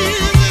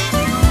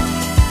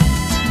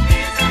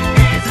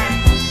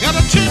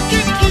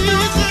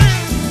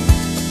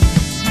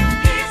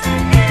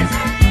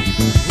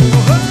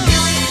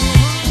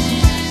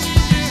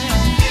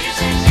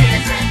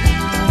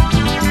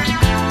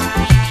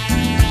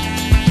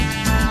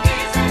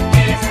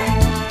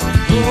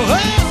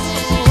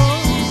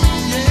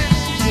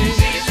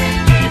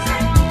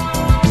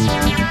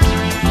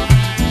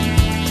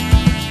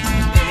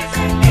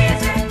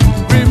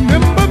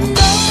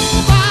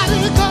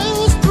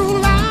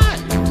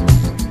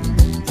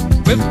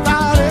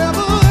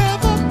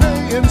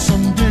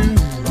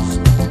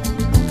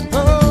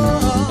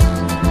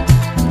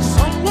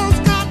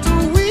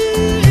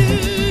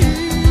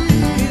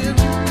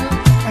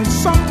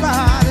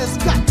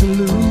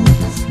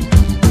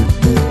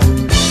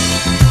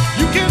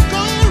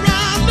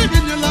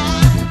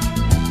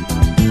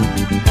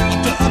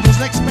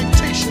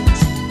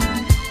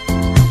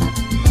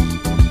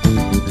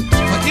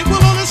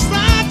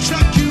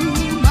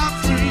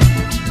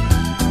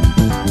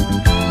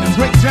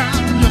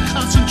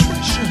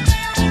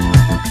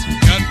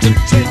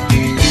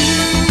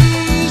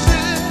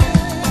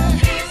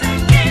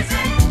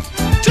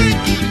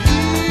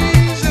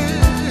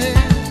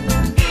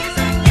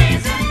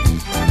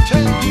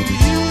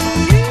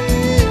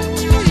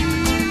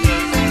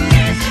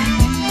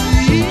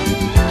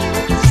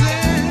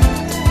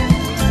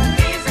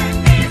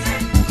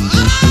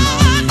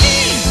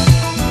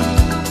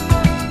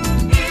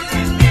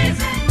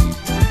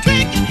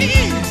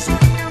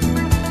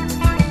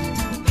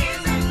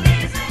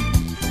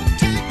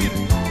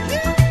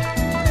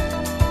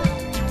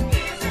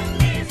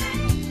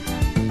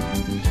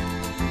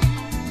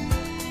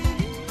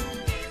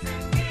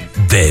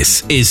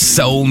This is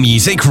Soul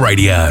Music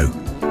Radio.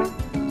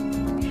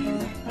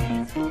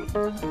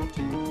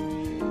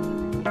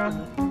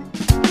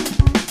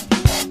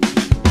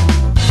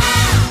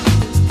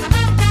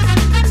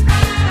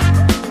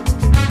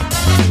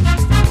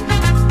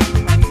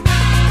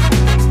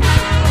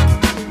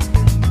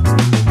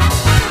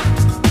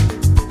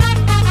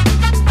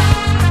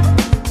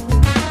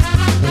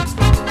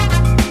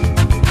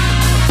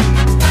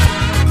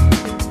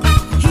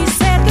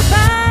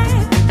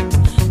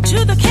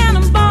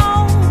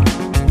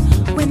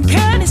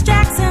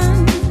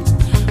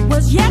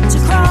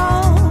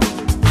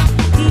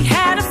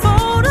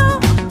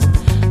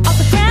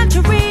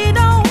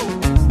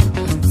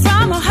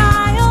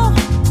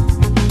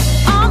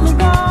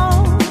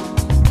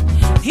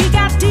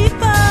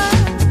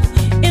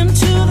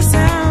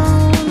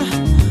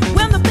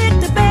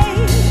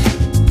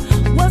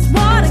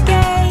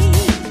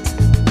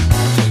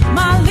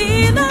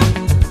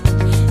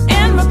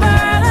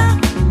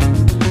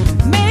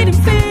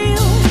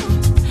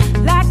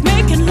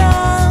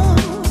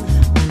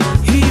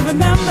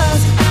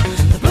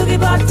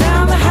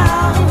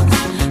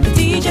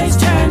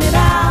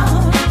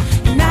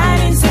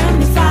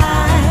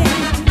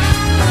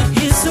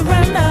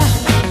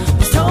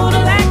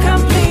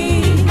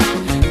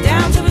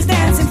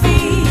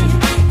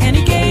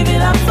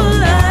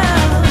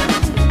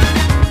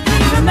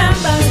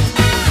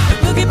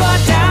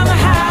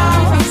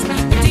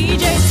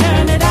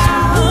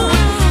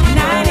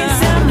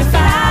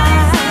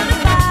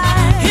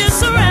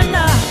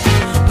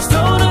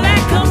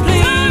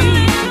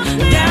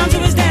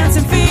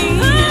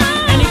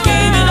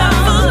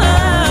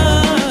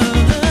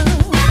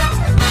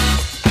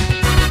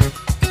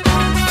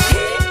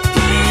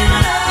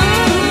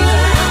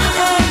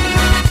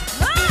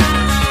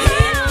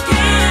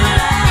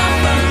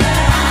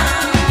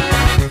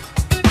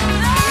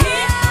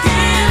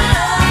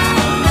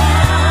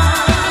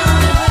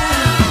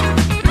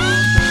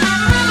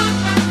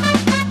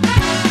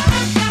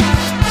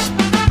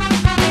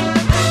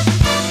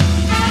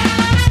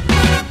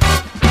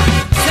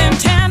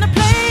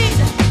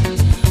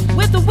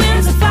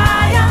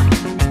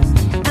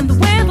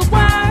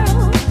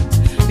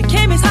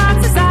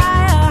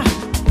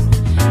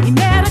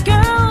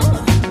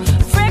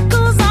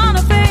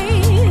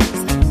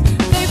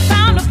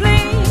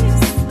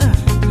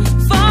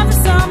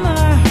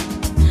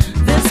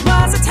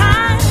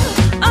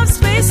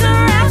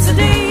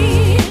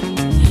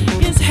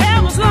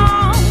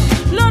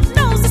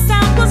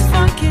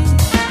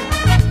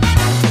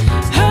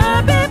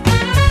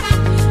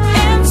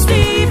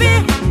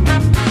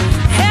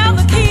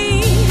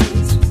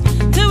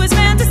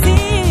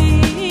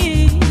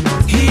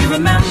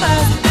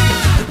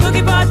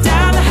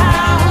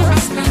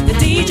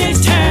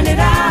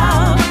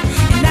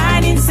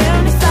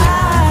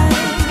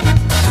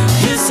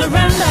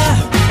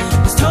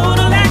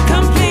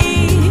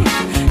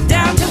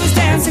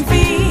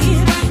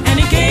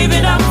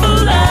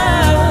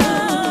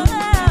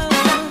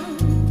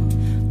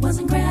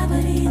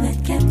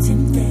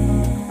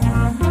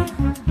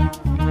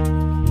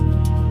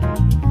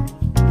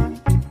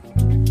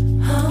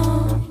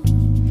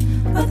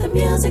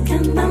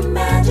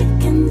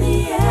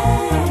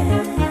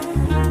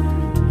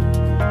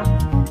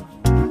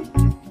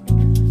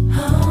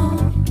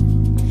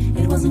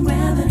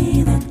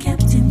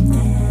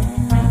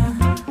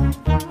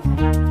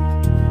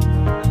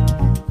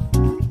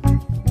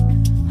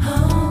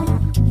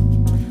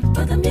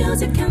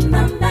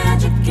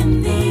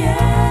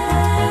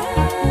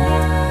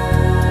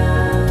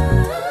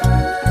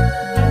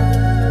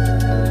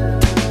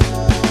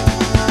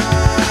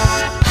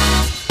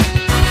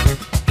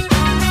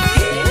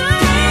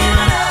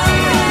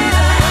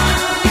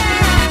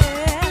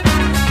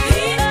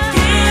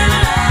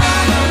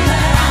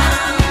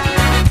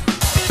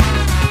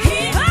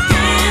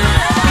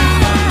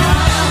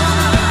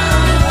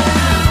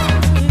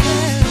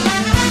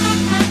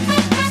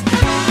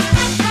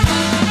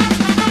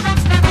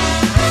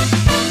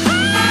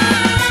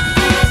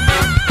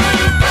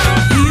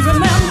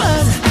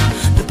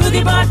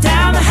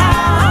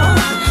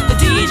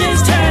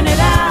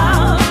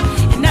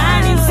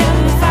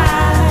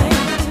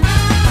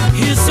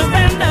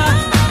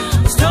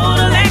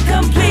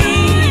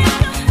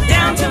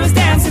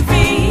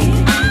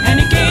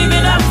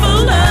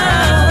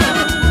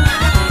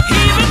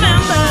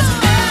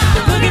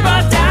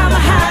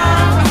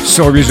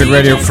 Soul Music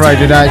Radio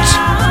Friday night.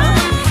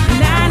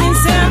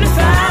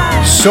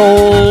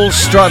 Soul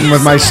Struttin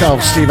with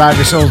myself, Steve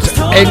Aggasild,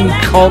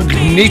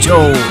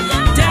 Incognito.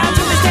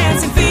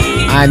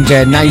 And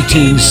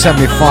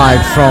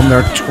 1975 from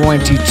their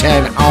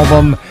 2010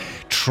 album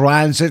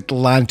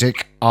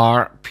Transatlantic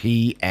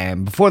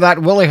RPM. Before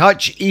that, Willie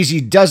Hutch,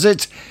 Easy Does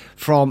It,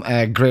 from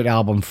a great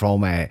album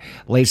from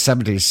late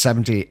 70s,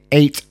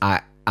 78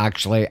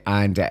 actually,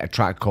 and a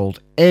track called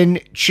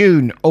In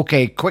Tune.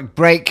 Okay, quick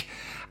break,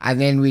 and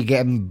then we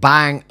get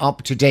bang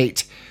up to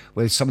date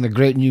with some of the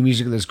great new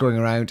music that's going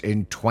around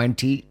in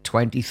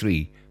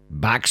 2023.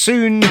 Back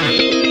soon.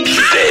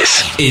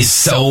 This is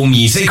Soul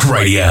Music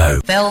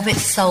Radio. Velvet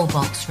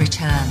Soulbox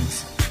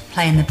returns,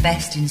 playing the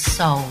best in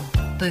soul,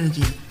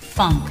 boogie,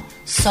 funk,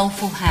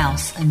 soulful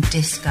house and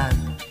disco.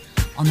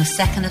 On the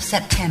 2nd of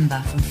September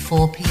from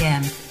 4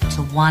 p.m.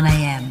 to 1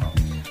 a.m.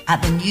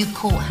 at the new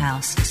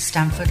courthouse,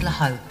 Stamford Le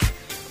Hope,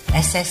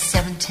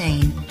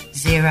 SS17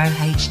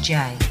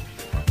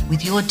 0HJ.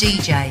 With your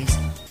DJs,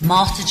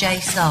 Master J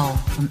Soul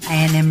from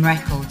A&M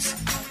Records,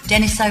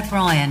 Dennis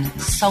O'Brien,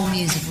 Soul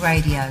Music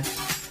Radio,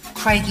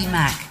 Craigie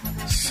Mack,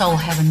 Soul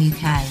Heaven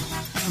UK,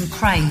 and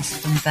Craze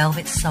from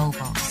Velvet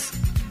Soulbox.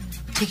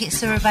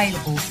 Tickets are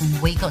available from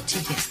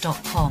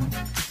wegottickets.com.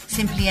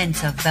 Simply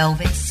enter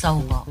Velvet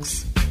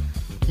Soulbox.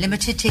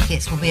 Limited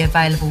tickets will be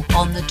available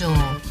on the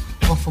door,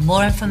 or for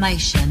more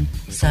information,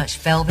 search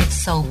Velvet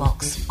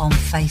Soulbox on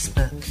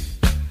Facebook.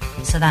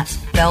 So that's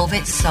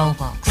Velvet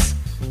Soulbox,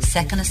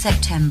 2nd of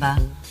September,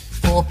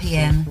 4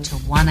 p.m. to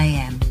 1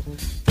 a.m.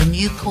 The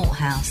new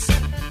courthouse,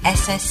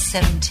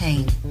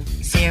 SS17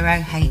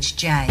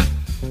 0HJ.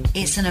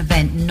 It's an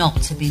event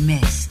not to be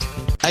missed.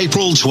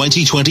 April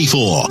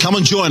 2024. Come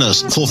and join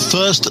us for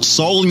first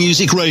Soul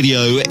Music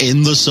Radio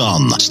in the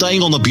sun.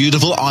 Staying on the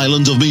beautiful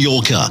island of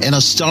Mallorca in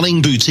a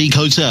stunning boutique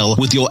hotel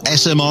with your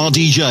SMR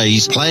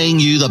DJs playing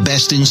you the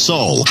best in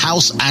soul,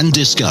 house and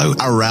disco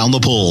around the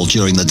pool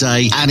during the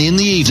day. And in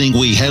the evening,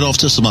 we head off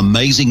to some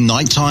amazing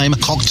nighttime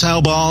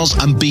cocktail bars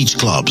and beach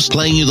clubs,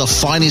 playing you the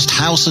finest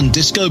house and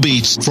disco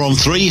beats from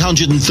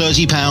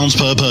 £330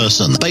 per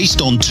person,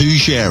 based on 2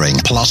 sharing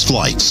plus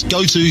flights.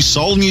 Go to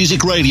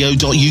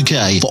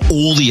soulmusicradio.uk for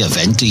all the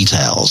event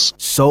details.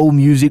 Soul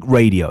Music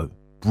Radio,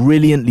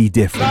 brilliantly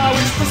different. Now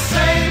it's the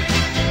same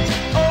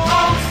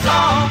old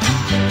song,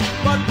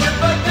 but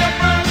with a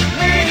different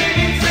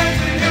meaning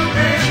since you've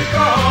been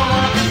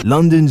gone.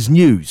 London's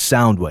new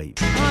Soundwave.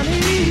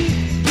 Honey,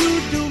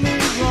 you do me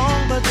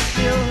wrong, but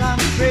still I'm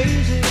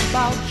crazy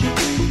about you.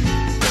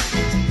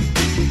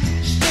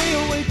 Stay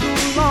away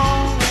too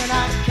long and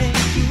I can't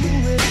do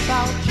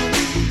without you.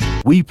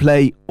 We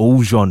play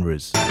all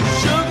genres.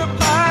 Sugar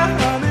pie,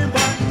 honey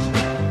buns,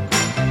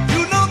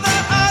 you know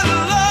that I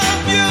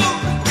love you.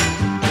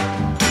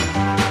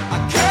 I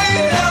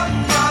can't help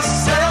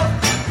myself,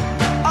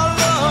 I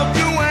love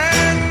you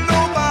and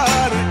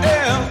nobody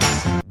else.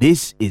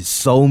 This is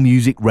Soul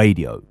Music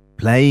Radio,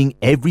 playing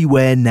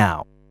everywhere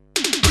now.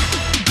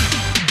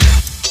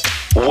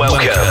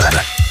 Welcome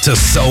to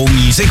Soul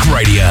Music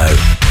Radio.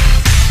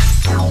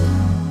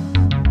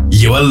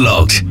 You are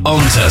logged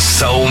onto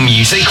Soul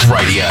Music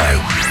Radio.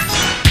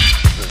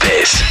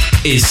 This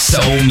is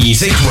Soul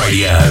Music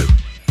Radio.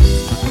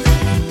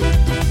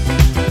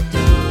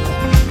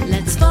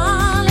 Let's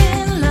fall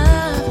in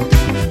love.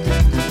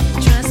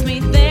 Trust me,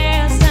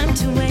 there's time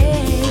to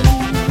waste.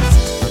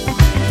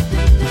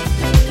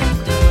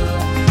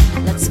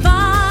 Let's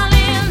fall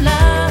in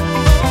love.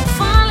 Oh,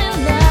 fall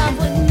in love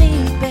with me,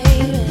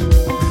 baby.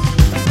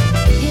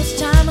 Each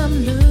time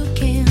I'm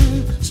looking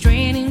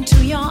straight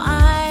into your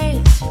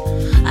eyes,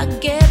 I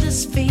get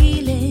this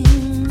feeling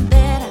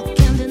that I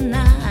can't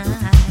deny.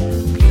 I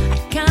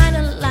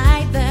kinda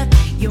like that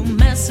you're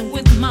messing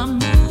with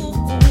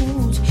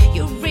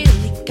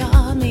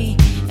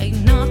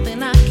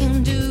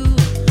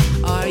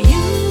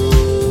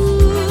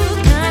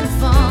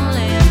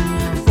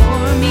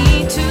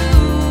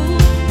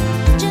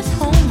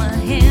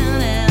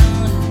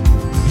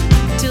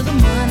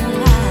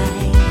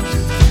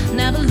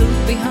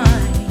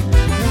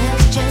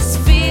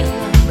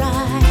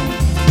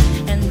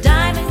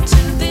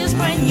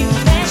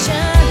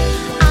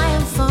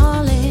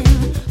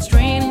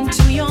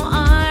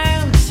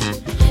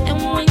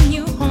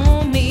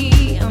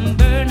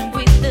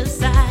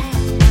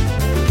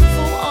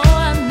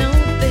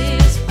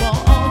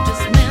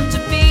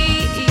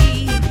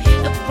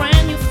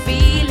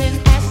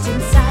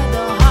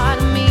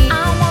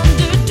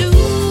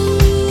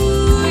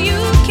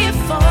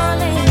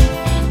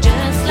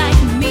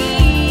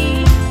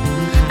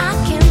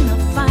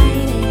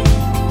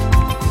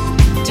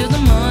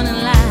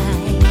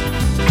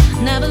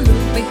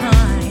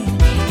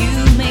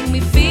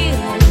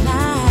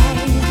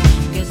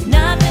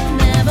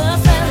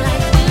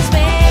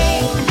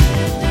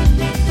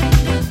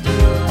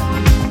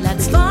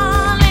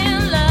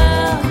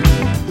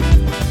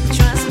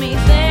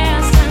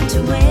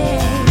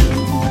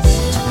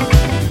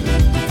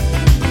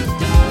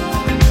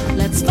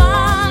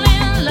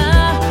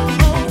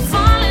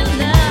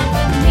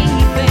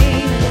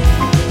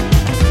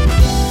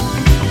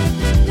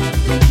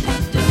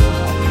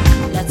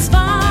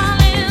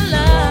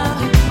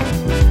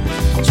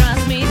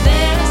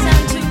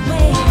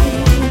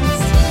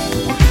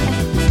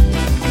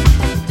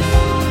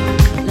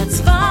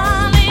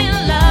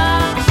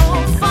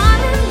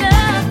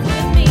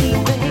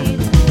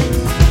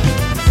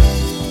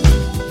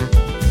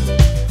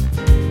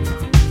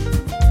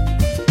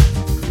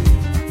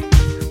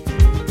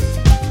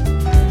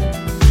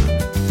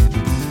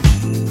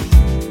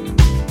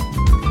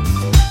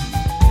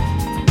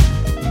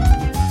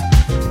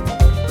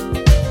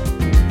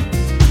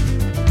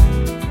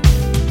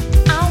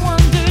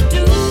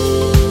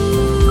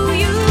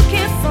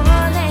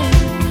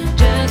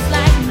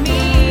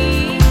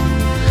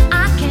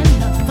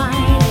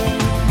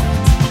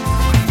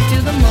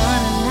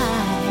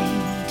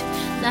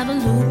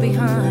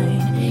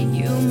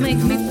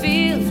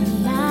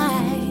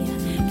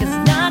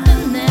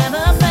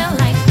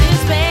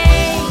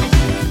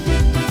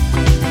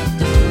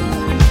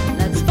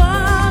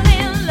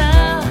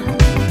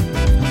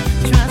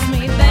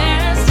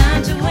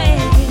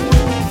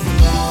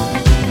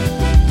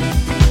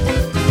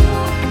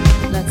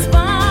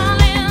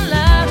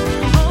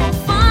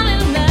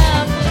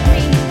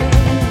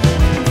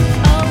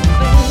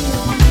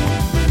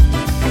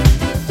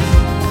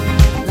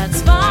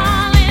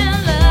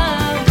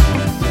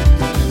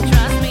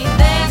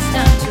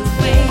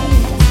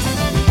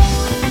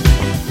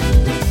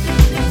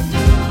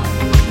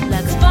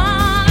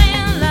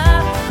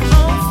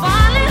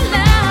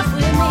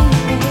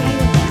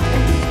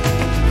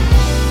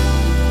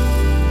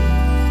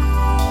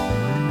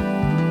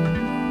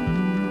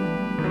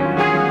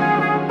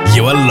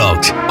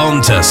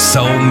onto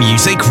Soul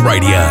Music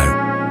Radio.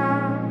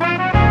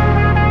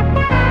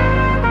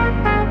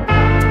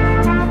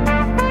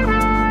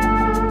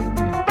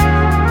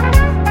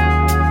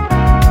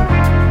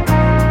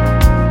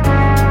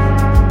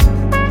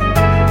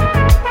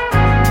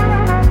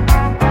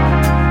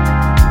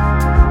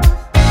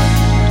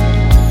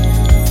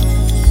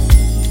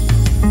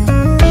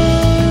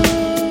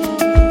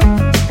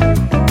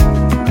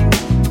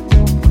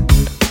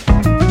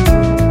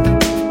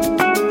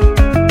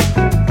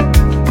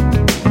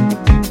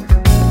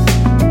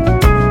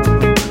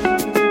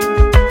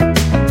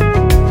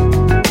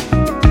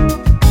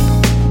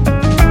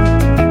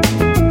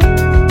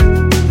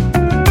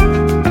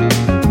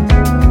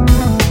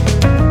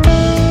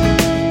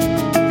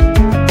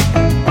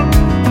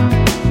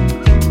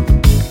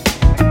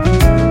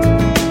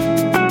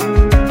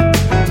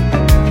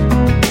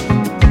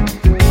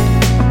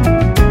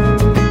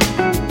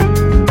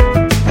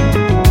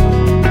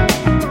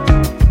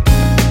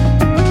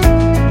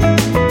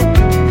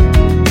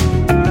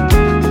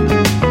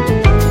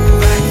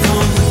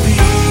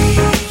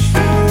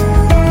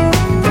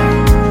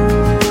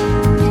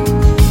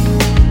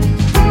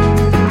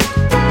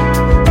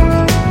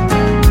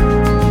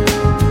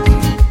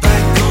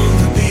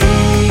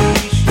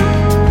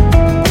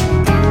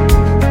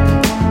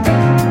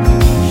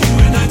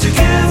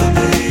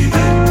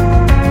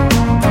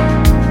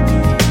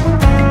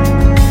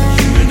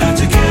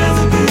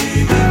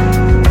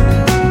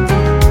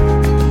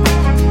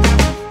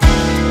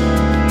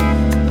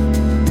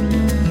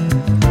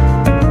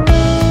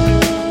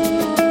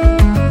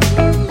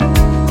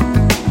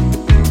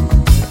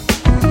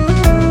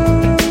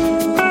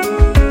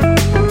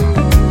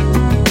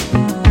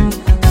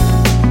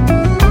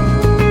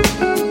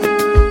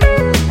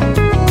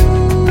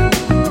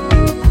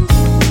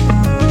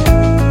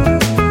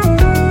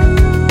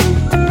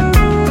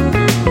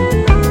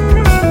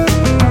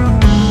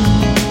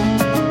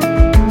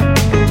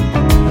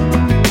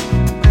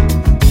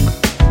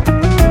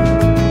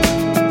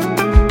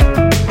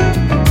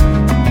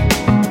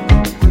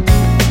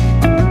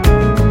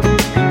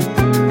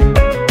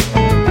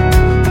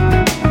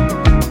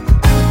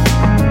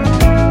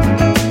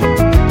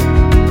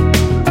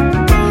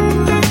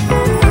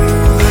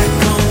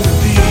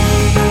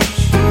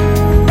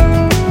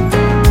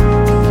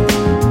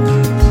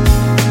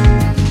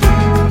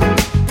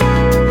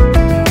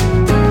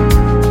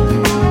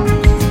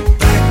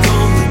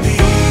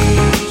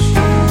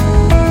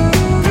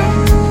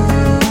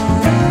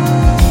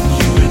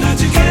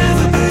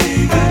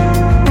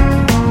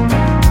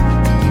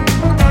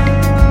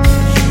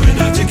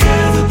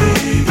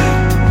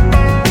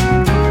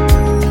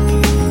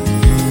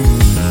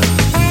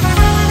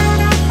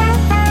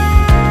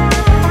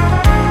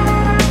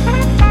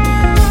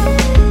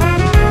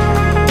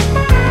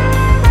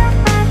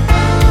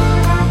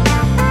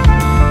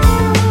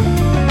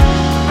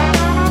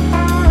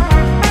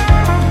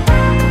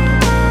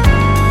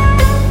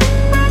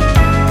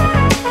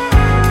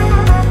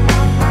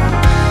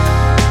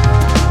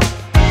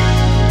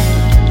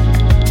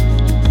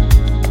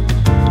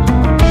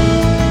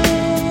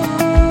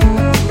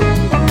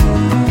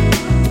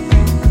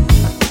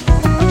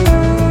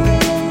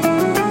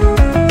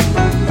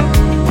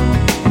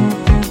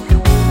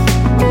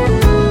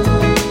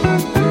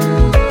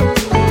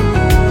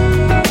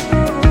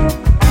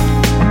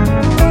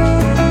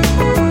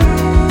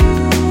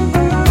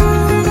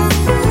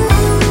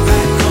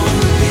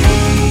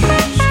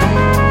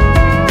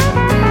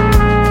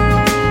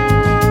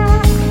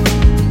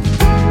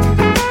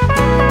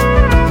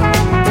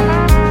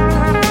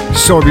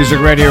 Soul Music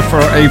Radio for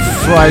a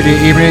Friday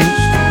evening.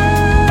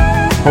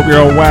 Hope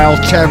you're all well.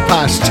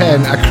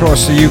 10:10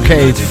 across the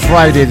UK.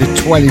 Friday the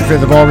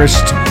 25th of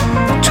August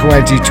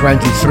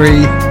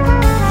 2023.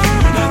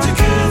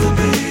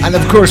 And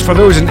of course for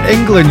those in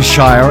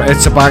Englandshire,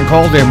 it's a bank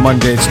holiday on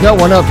Monday. It's not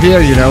one up here,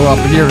 you know, up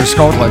here in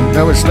Scotland.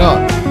 No, it's not.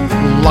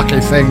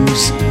 Lucky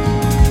things.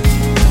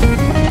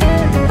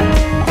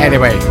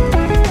 Anyway.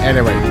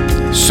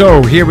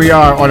 So here we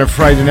are on a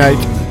Friday night.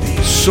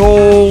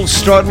 Soul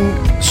Struttin,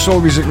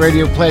 Soul Music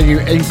Radio, playing you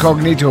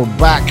incognito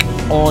back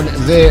on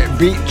the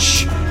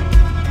beach.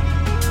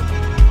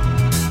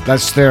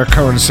 That's their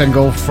current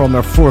single from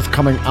their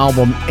forthcoming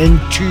album,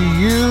 Into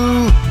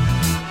You.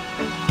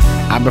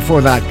 And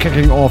before that,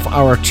 kicking off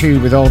hour 2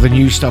 with all the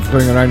new stuff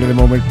going around at the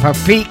moment,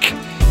 Papik,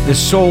 the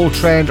Soul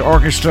Trend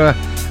Orchestra,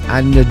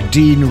 and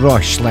Nadine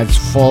Rush, Let's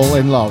Fall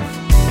in Love.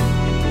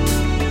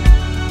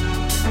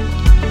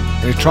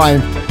 We'll try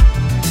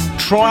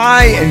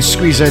and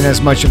squeeze in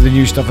as much of the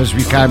new stuff as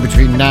we can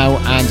between now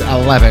and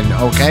 11,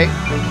 okay?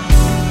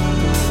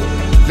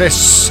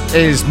 This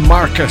is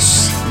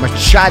Marcus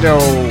Machado.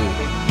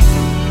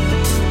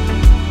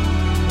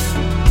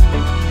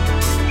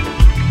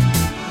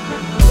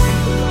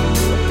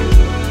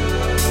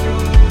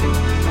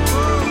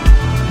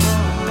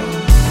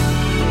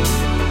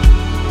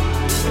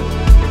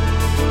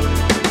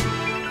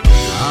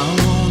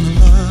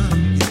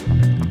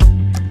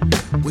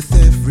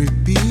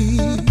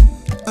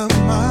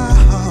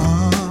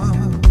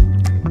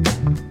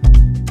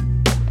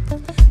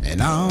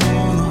 and I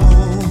wanna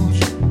hold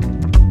you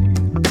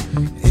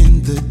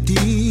in the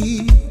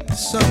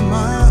deeps of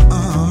my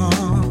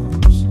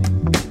arms.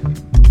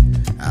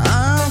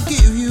 I'll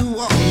give you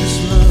all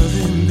this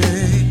loving,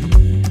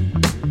 babe,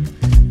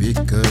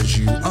 because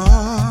you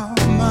are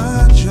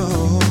my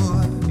joy.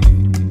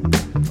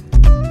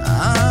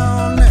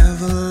 I'll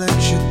never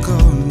let you go,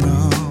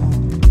 no.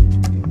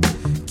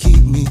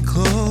 Keep me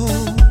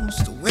close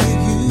the way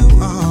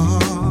you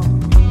are.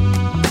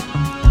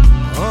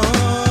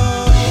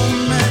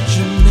 Oh,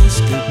 imagine this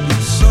could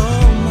be so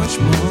much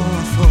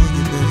more for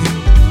you,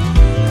 babe.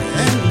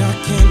 And I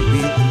can't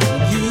be the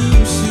one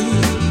you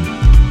see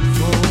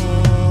for.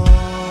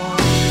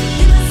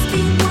 You must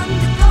be one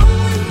to go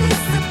and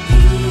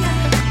disappear.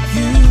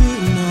 You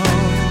know,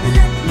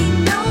 Let me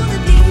know the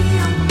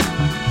deal.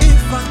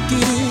 if I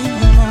give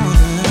you more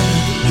than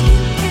If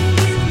you can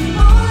give me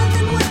more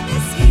than what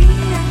is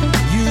here,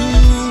 you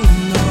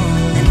know,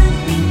 then let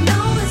me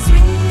know it's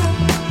real.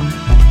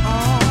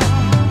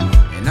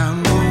 and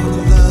I'm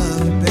gonna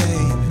love you,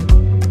 baby,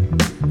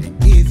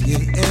 and give you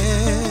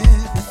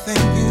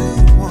everything you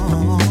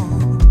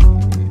want.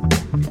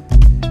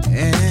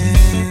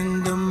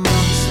 And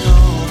amongst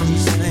all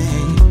these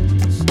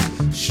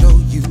things, show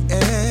you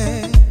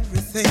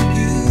everything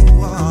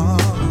you are.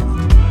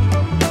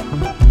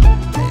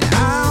 And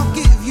I'll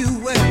give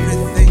you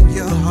everything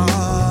your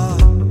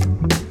heart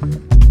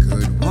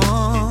could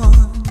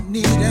want,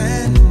 need,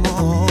 and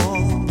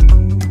more.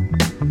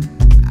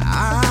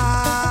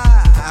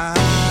 I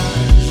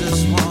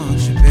just want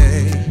you,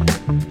 babe.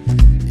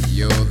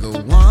 You're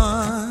the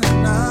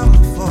one I'm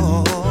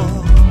for.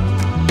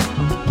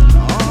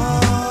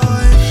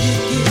 Oh, if you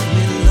give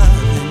me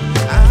loving,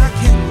 I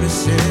can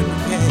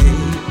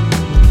reciprocate,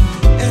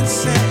 and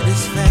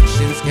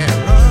satisfaction's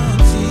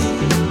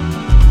guaranteed.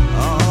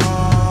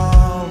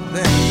 Oh,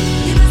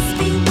 babe, You must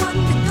be one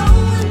to go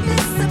and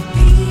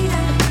disappear.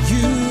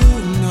 you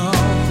know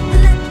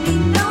Let me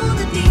know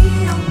the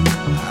deal.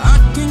 I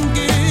can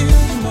give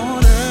you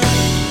more than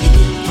If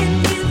you can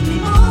give me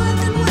more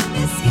than what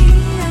is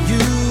here,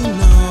 you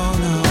know,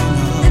 no,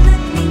 then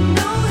let me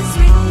know it's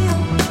real.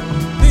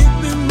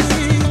 baby,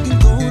 we can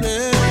go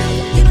there.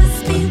 You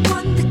must be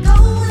one to go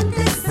and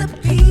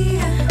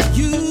disappear.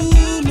 You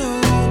know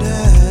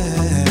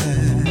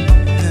that,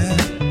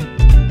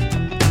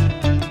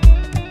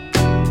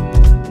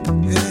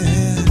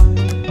 yeah,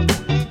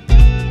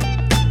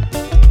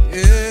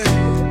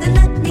 yeah. Then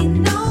let me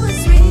know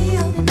it's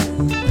real.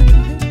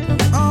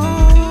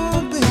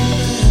 Oh,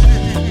 baby,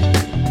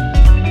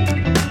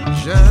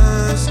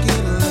 just get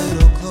a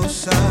little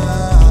closer.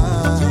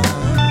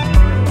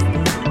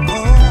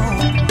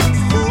 Oh,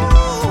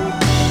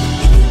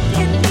 If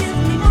you can give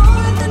me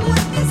more than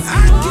what is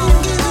I here,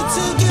 can give it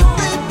to you,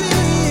 baby.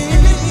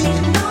 you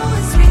know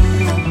it's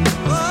real.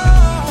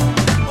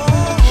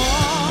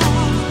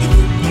 If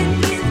you can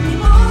give me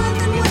more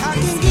than what I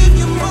is can here, give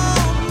you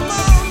more,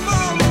 more,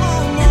 more,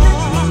 more, then let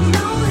more. me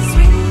know it's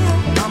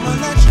real. I'ma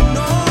let you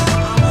know,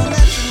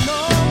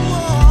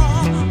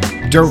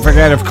 Don't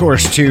forget, of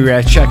course,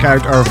 to check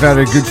out our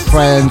very good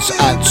friends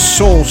at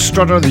Soul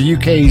Strutter, the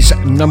UK's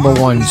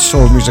 #1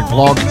 soul music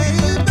blog,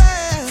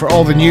 for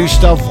all the new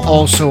stuff,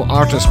 also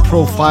artist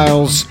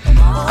profiles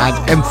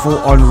and info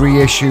on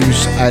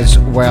reissues as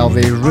well.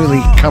 They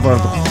really cover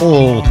the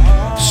whole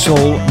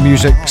soul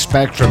music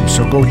spectrum,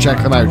 so go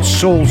check them out.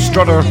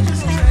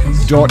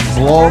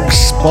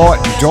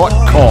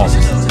 soulstrutter.blogspot.com.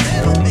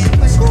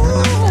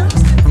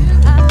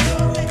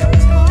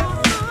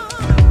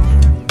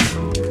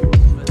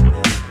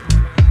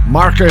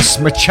 Marcus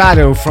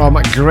Machado from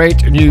a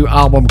great new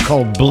album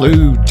called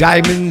Blue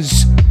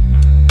Diamonds,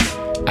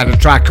 and a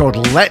track called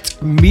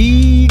Let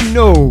Me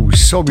Know.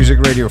 Soul Music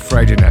Radio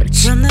Friday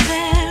nights. From the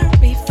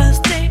very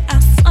first day I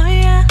saw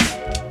ya,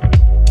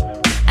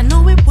 I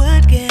know we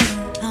would get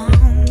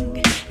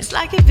along. It's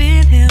like you've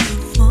been here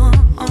before,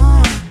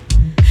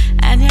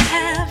 and you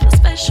have a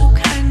special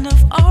kind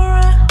of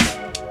aura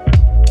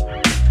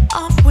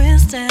of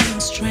wisdom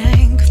and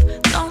strength.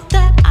 Not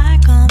that I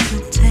can't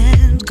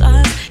pretend,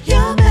 'cause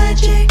you're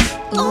magic,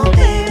 oh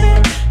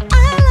baby.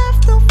 I love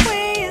the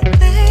way you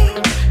think.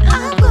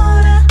 I'm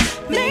gonna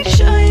make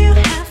sure you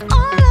have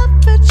all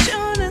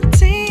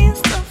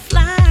opportunities to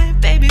fly,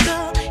 baby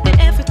girl. You're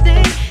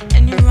everything,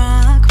 and you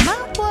rock my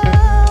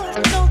world.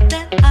 Know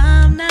that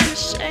I'm not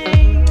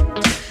ashamed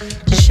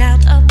to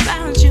shout about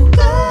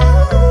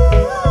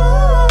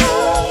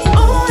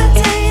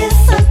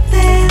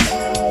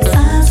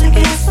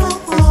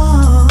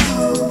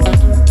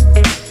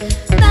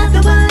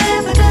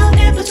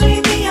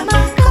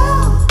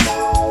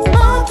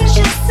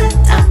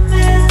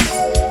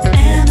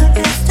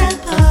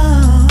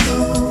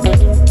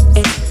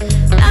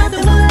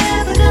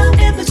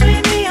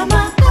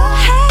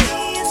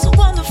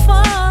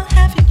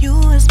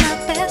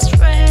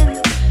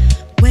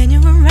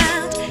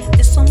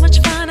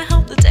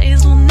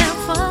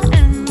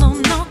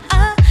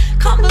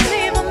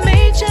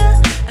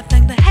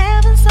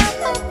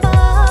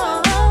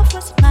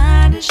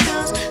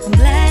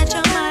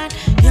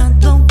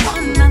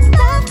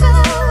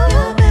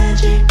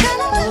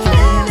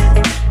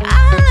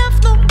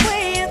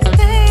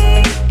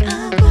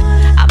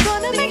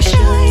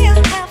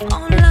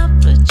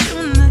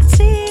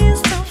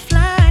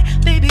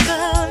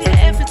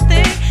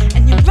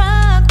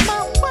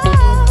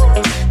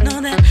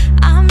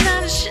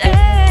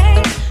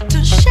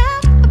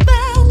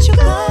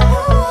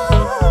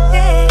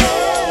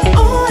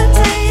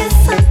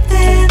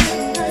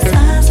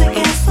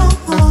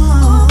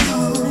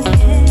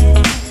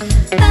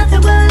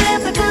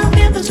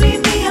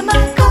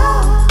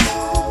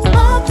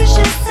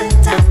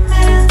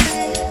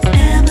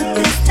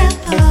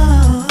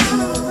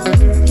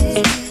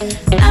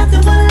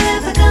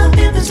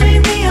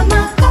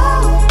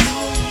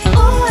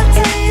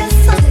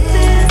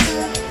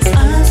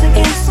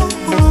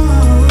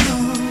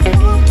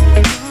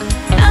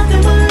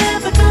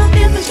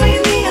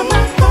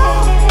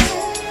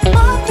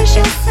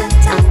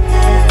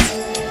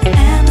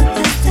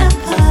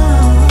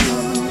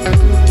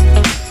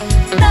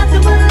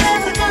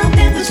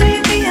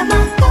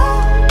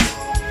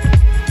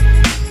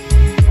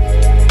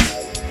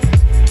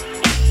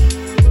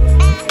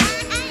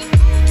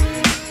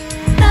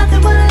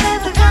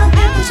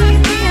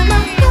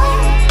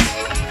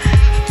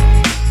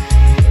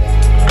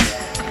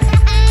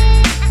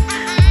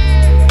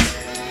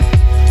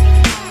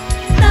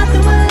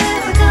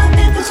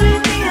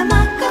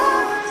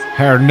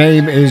Her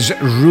name is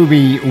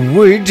Ruby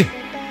Wood,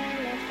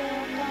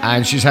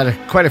 and she's had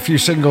quite a few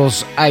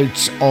singles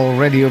out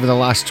already over the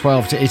last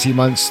 12 to 18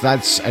 months.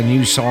 That's a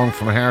new song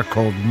from her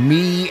called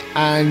Me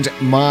and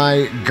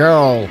My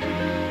Girl.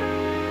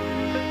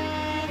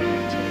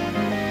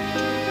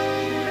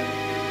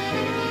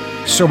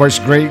 So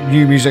much great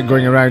new music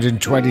going around in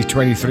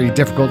 2023.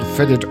 Difficult to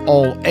fit it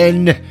all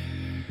in.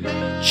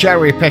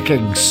 Cherry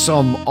picking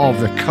some of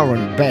the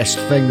current best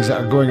things that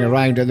are going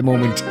around at the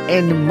moment,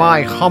 in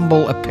my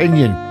humble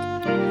opinion,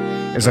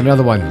 is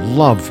another one,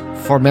 Love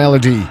for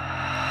Melody.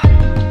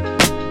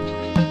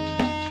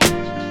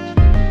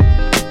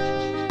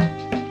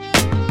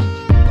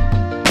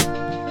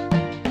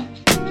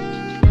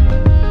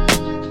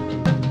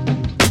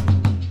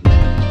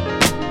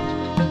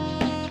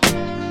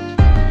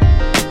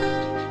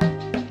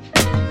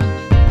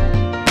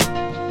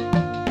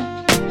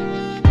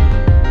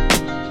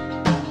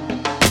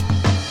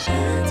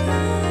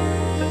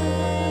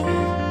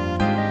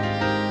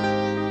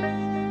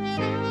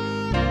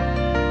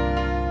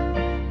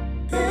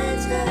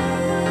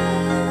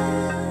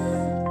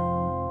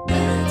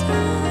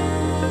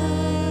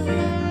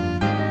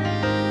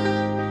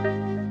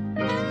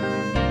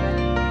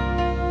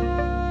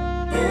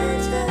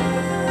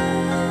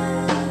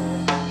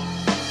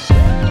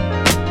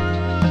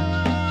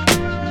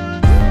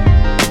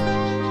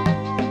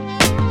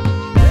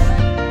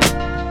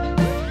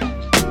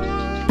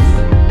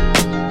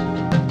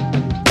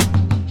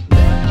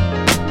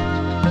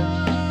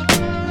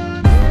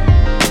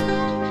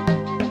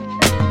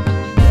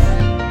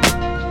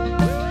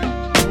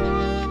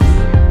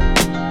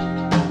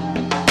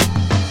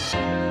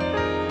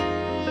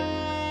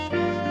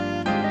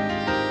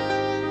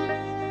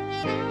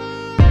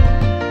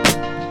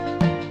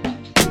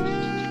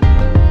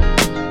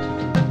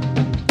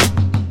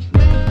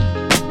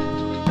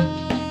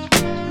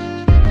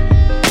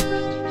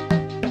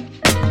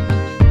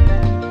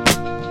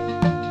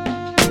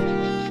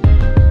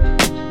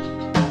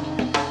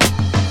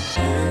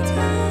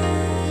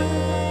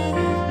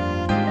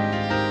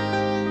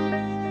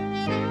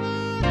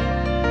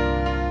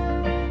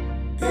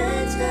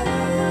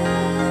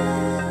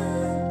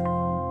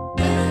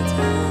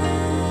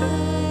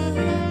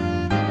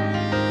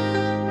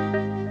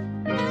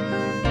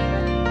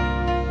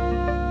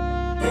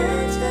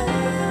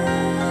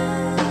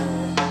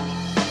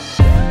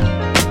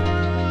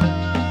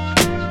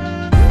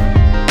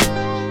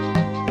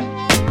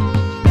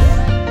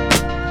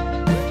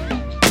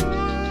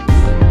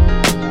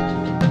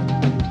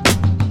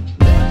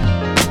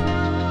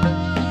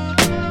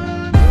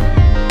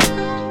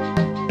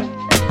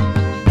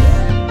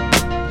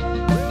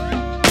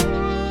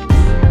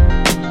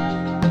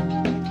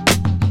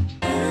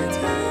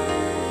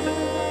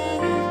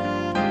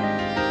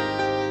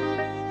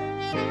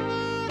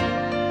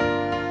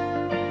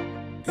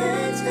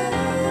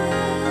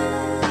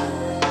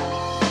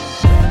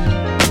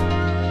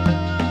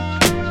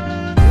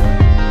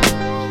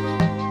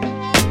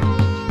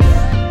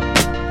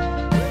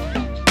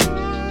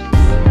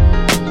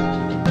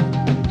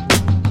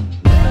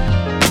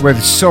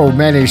 With so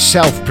many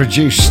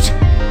self-produced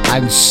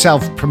and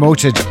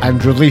self-promoted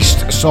and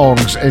released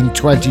songs in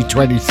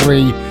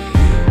 2023.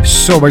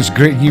 So much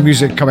great new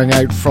music coming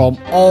out from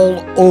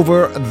all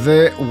over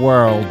the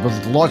world,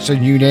 with lots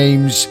of new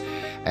names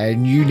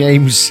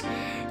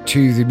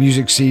to the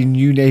music scene,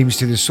 new names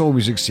to the soul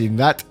music scene.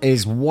 That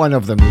is one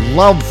of them.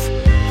 Love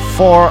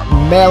for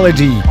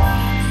Melody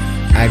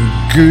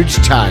and Good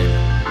Time.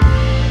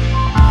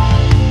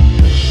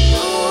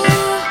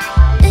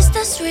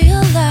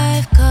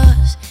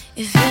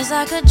 It feels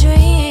like a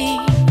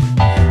dream.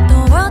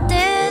 The world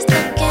is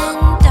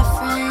looking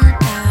different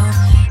now.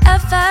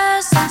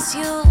 Ever since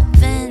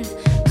you've been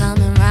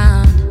coming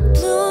round.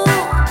 Blue,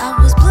 I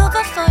was blue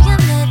before you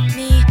met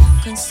me.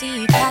 Couldn't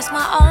see past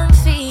my own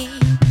feet.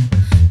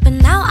 But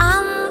now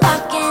I'm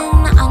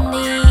walking on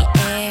the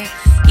air.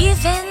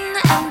 Even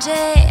MJ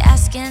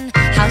asking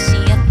how she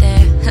up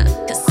there.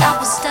 Cause I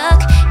was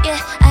stuck,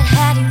 yeah, I'd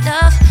had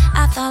enough.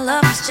 I thought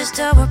love was just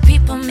a word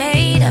people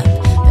made up.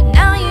 But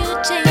now you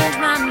changed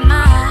my mind.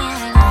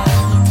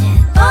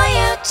 Boy,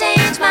 you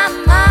changed my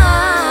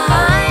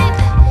mind.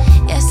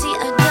 Yeah, see,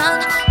 I've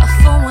done a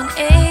full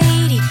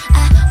 180.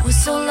 I was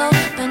so low,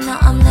 but now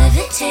I'm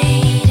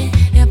levitating.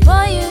 Yeah,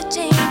 boy, you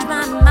changed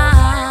my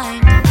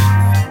mind.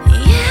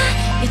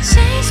 Yeah, you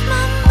changed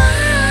my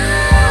mind.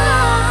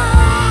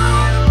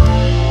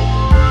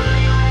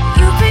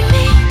 You bring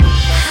me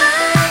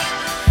high,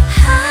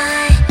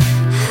 high,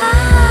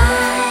 high.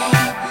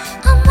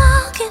 I'm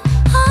walking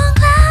on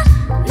cloud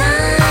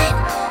nine,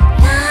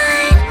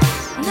 nine,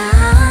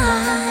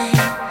 nine.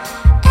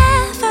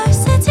 Ever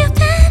since you've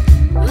been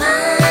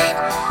mine,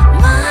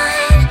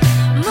 mine,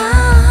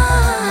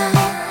 mine.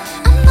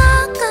 I'm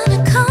not gonna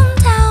come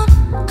down.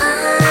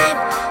 I'm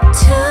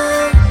too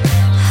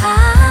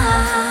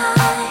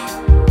high.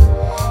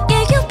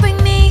 Yeah, you bring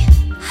me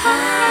high.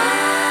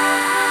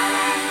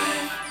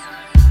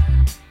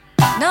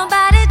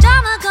 Nobody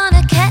drama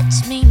gonna catch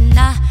me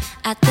now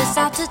at this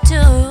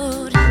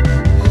altitude.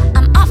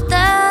 I'm off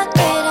the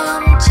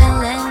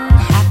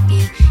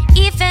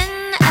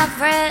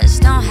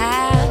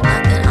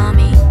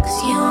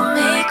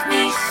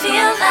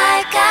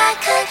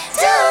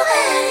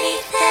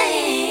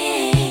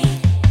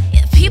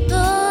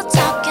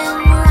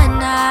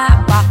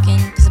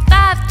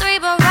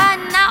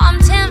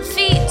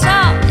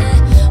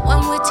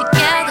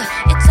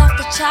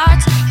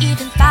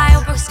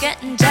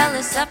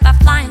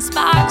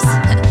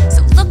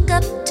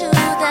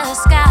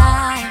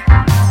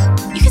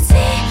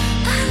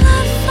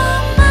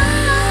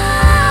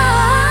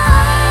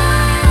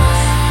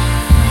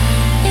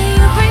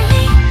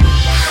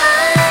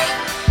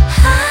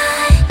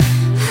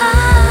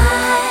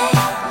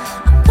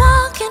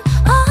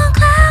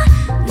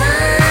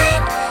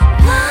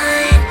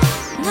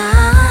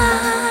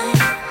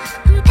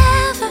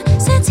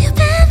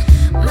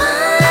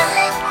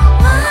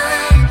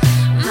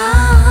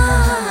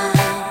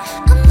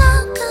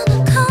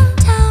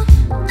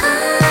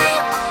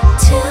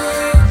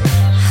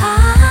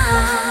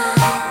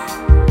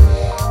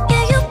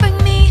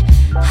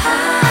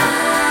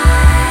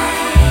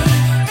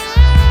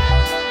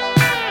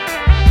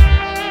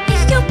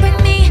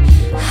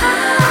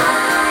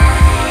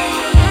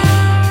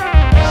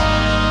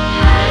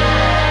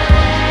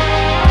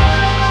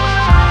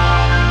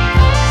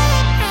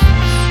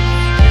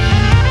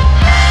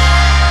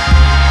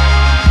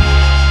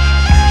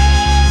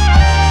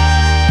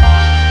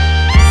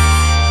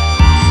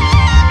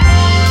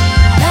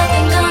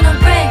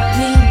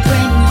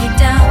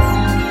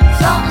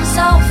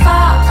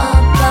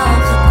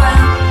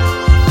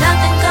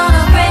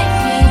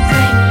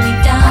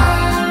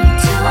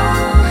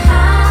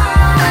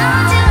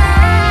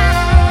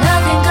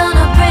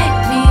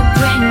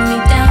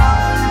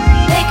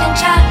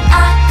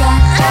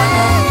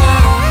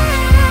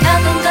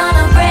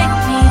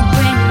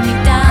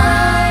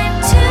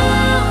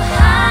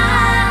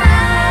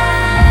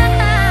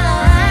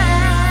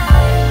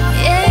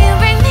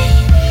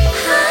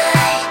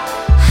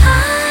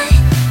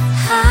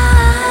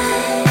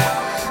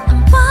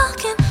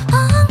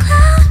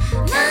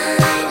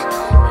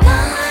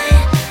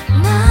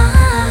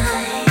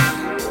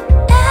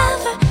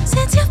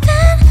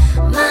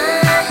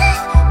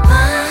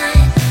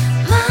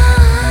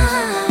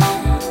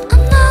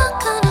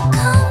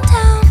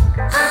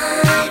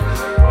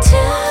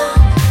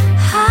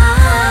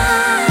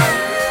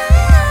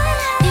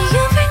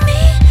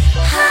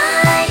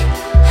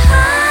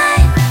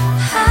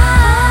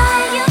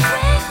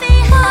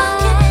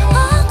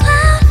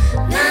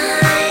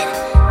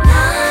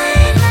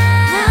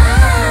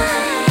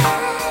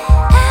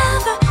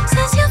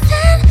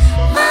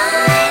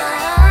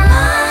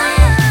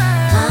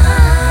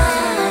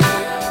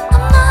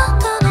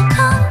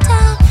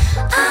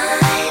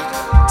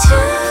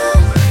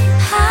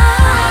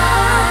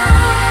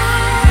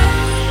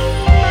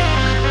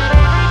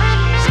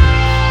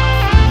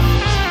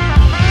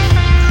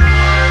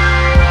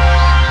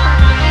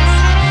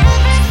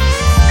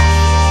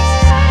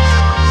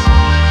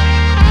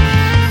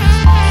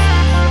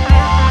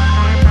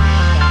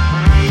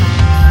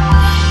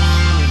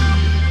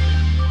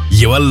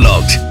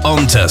locked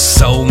onto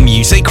Soul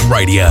Music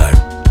Radio.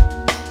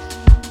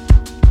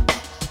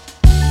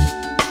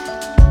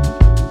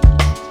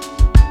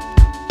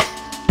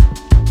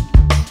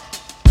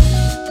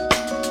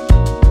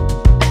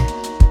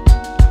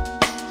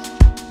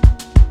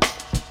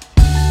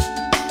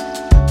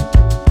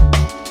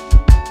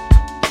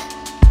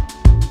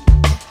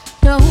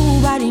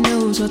 Nobody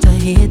knows what to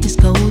hit this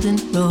golden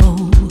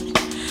road.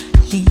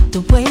 Lead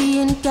the way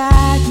and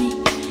guide me.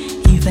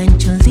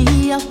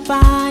 Eventually I'll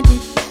find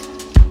it.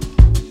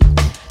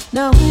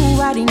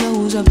 Nobody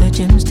knows of the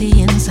gems the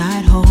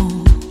inside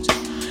holds.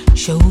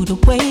 Show the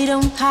way,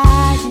 don't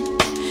hide it.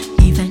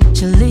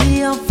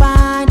 Eventually I'll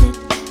find it.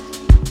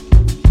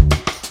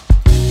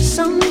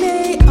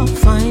 Someday I'll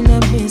find a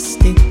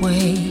mystic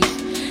way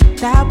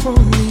that will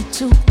lead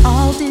to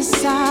all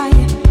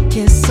desire.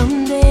 Yes,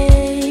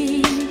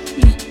 someday.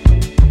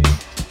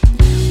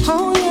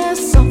 Oh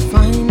yes, I'll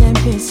find a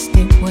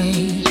mystic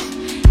way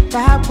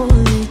that will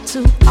lead to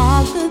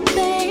all the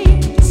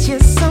things.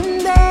 Yes,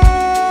 someday.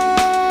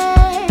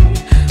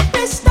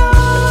 Restore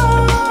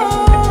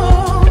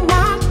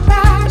my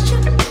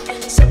passion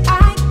so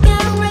I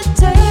can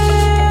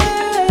return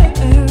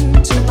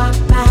to my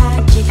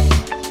magic.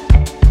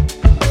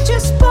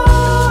 Just pour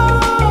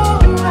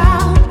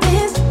out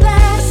this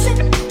blessing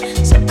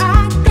so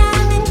I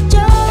can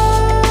enjoy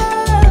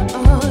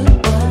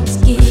what's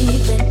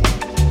given.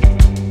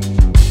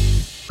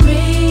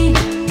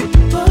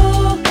 Rainbow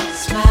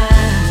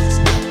smiles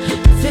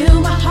fill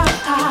my heart.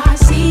 I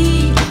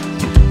see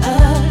a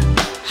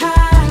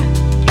high.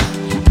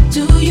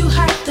 Do you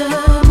hide the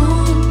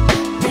moon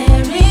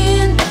there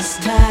in the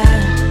sky?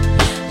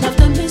 Love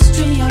the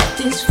mystery of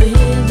this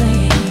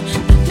feeling,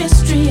 the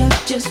mystery of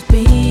just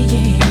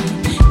being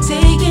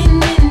taken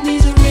in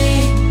these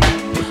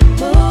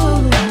rainbow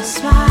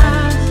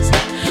smiles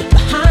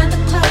behind the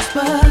clouds,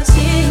 but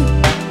still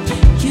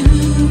you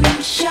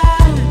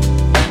shine.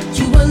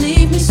 You will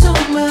leave me so,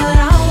 but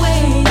I'll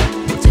wait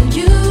till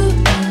you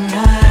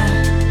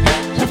arrive.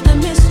 Love the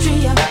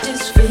mystery of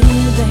this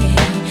feeling,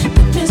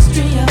 the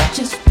mystery of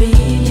just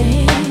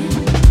being.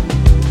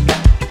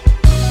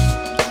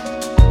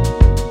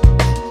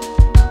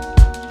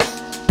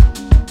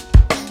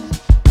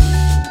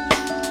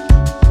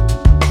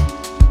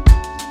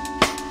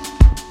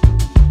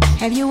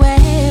 Have you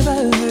ever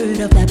heard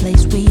of that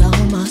place we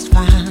all must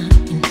find?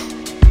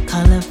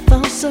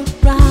 Colorful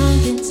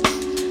surroundings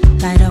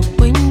light up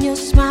when you're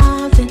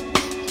smiling.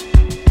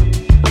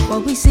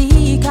 What we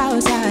seek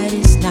outside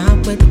is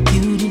not where the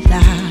beauty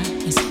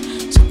lies.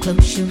 So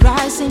close your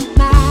eyes,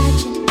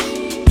 imagine.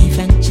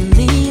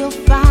 Eventually you'll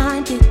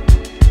find it.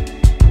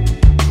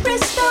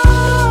 Restore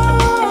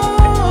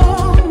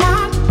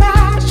my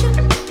passion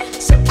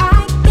so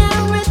I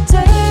can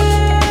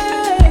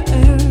return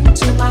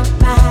to my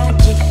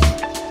magic.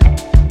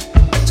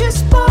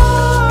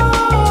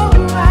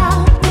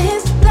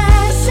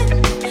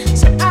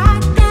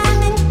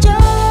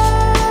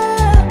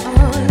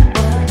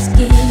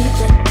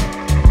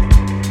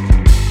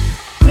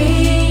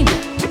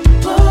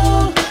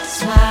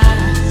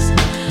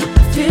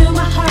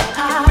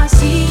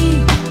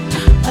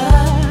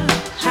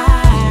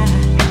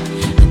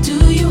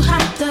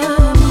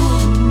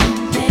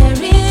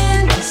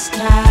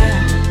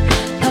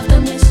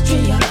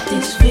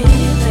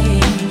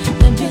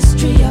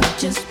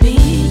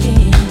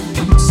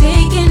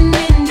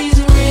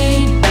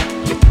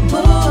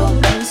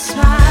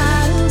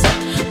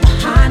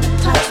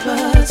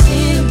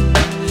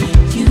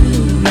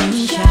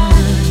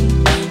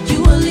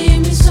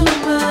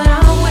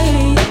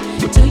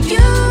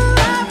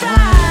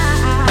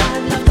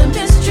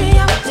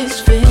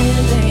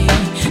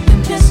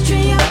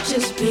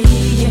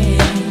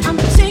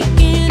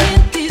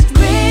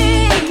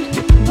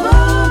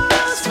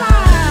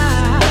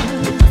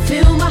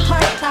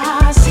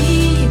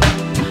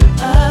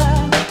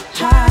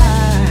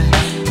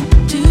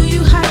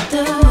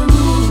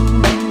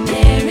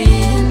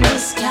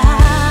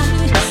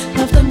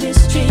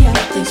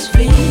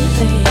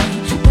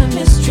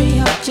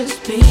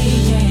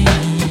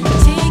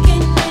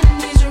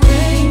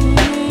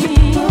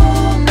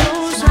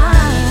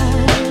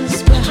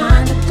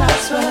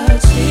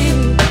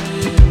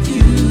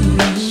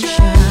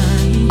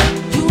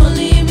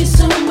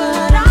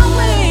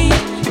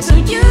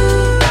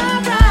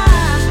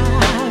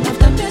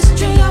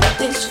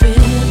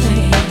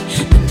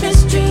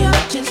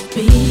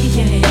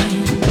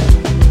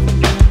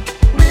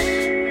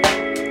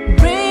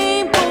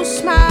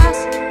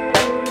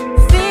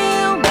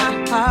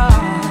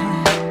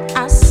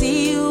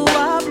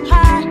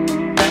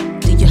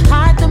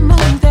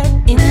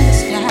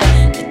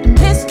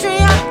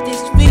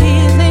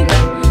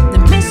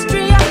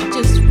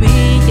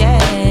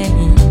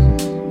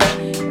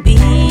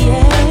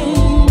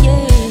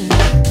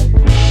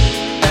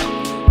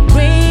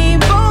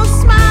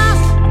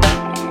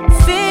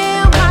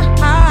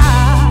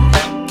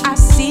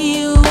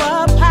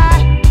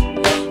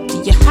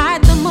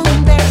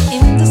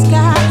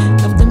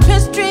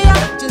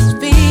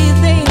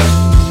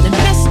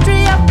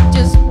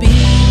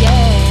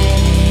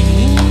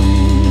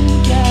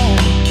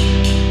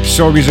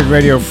 Soul Music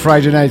Radio,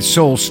 Friday Night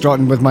Soul,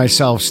 starting with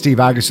myself, Steve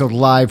Aggasild,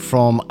 live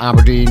from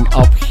Aberdeen,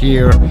 up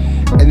here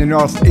in the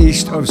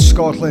northeast of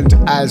Scotland,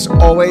 as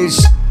always.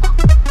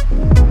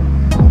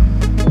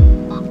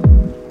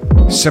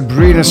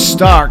 Sabrina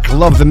Stark,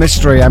 Love the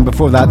Mystery, and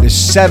before that, the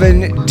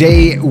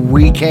 7-Day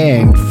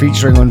Weekend,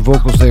 featuring on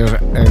vocals there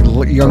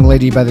a young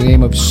lady by the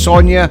name of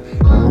Sonia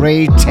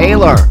Ray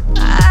Taylor.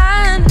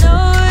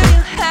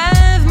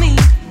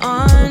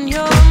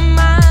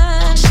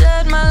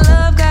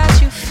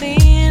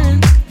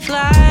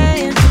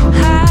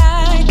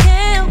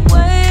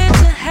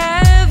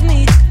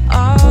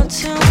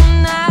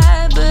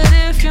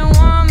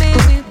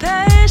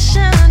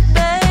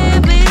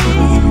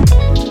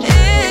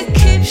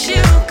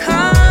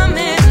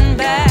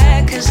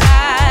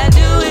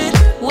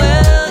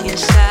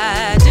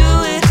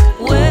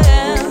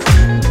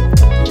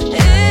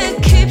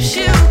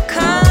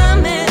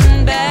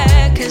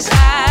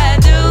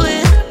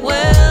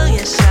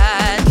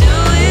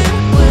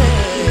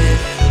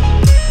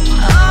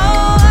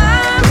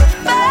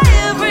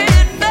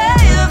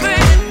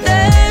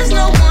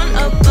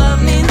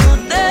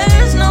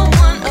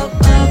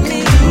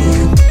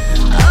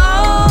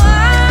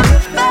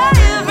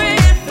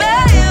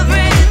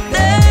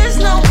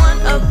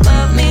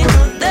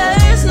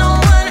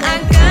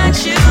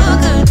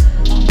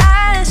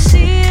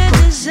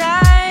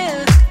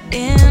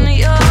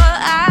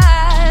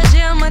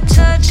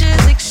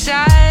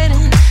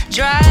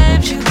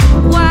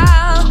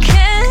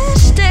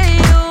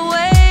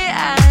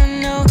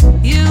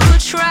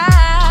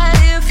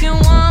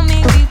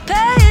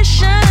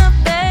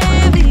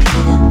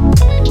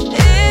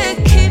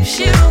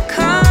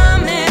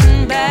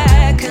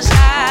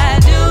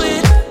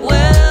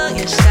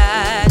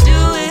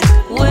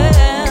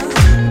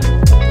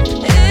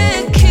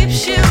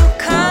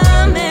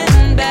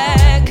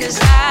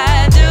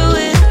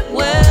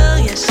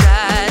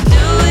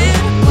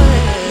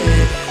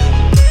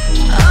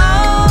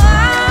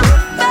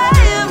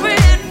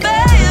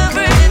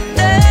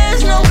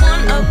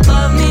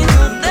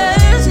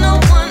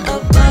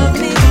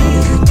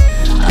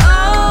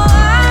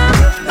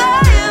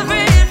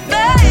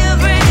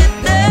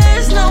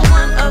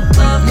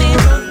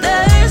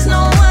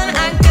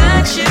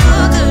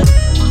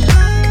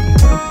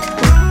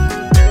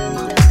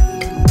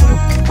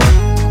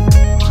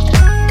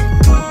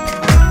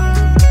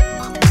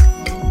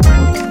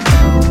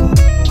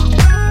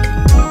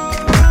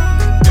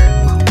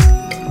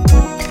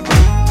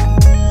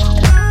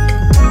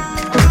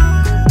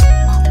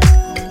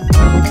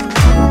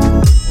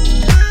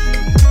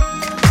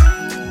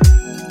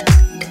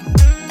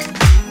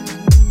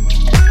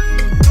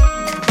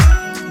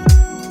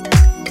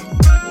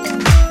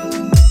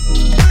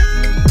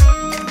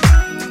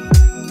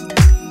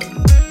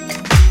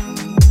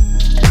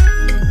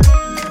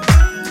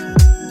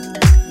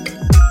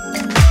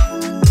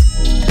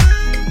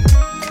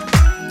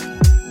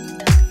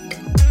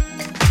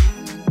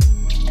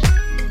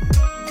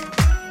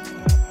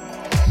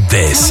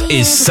 This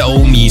is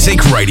Soul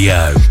Music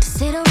Radio.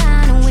 Sit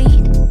around and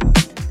wait,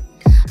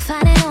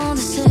 fighting on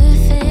the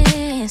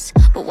surface,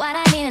 but what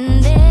I need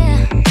in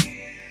there.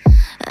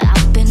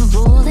 I've been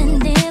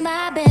rolling in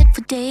my bed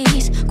for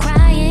days,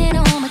 crying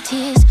all my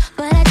tears,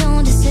 but I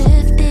don't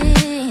deserve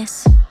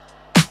this.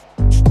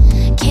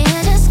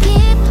 Can't just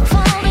keep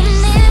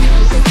falling in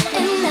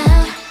and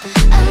out.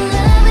 I'm in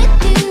love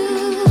with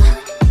you.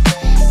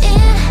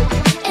 In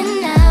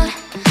and out.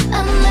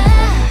 I'm in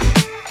love.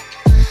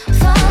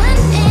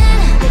 Falling in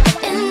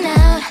and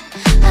out.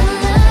 I'm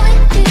in love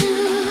with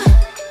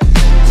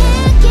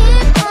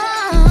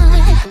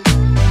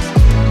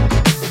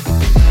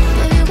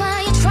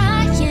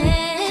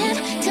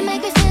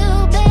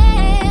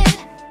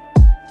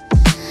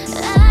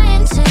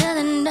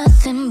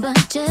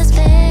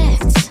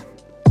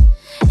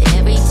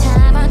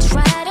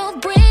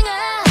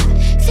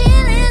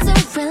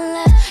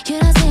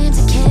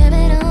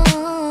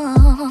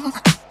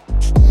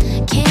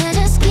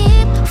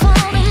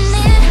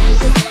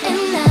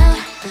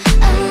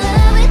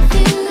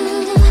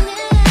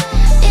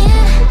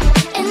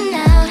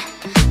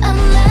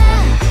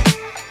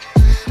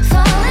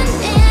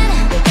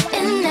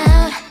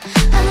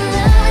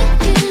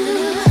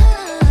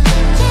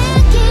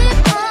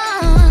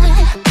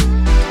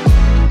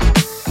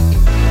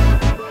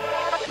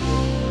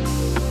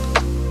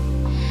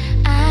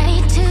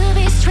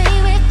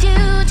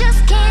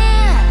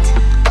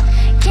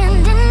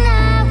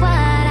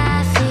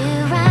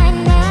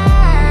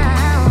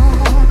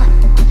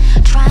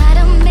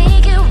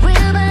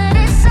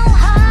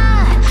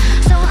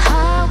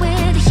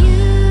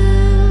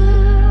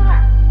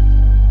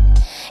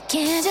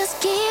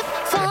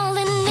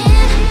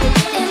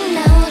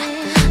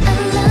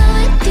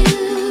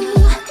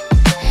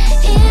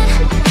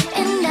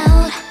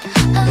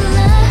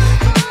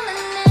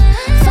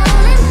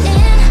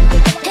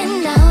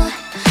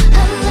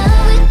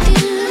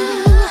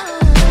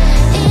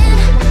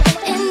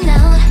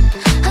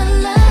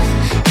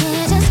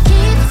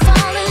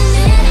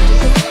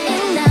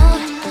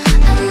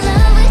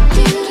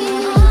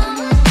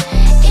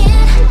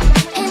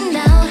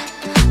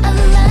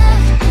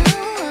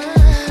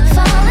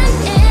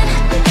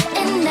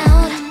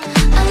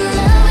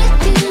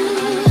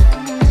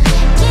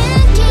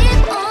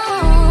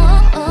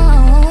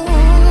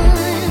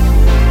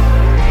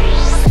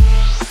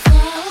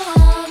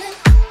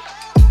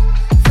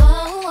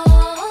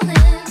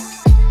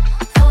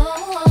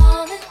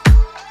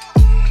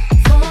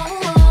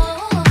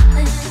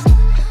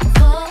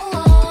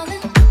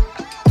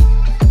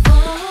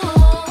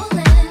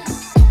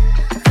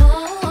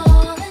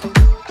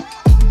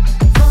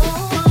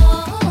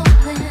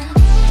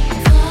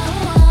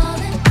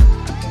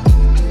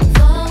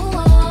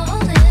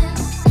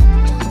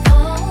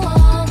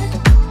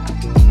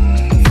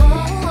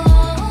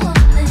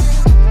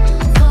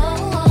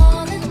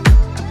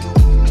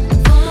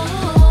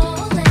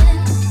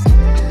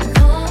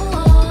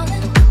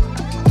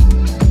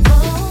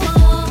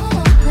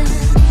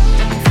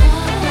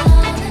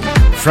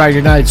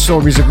Friday night,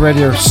 Soul Music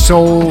Radio,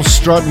 Soul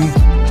Struttin.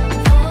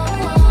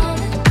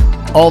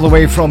 All the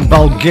way from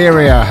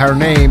Bulgaria, her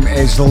name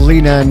is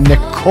Lena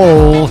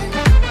Nicole.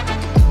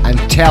 And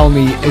Tell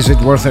Me, Is It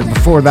Worth It?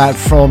 Before that,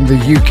 from the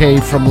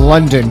UK, from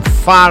London,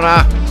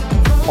 Farah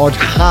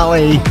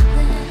Odhali,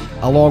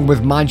 along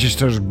with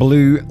Manchester's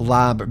Blue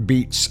Lab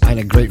Beats,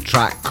 and a great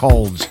track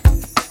called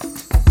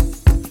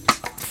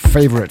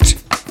Favourite.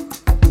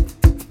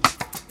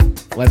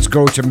 Let's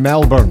go to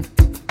Melbourne,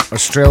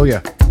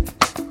 Australia.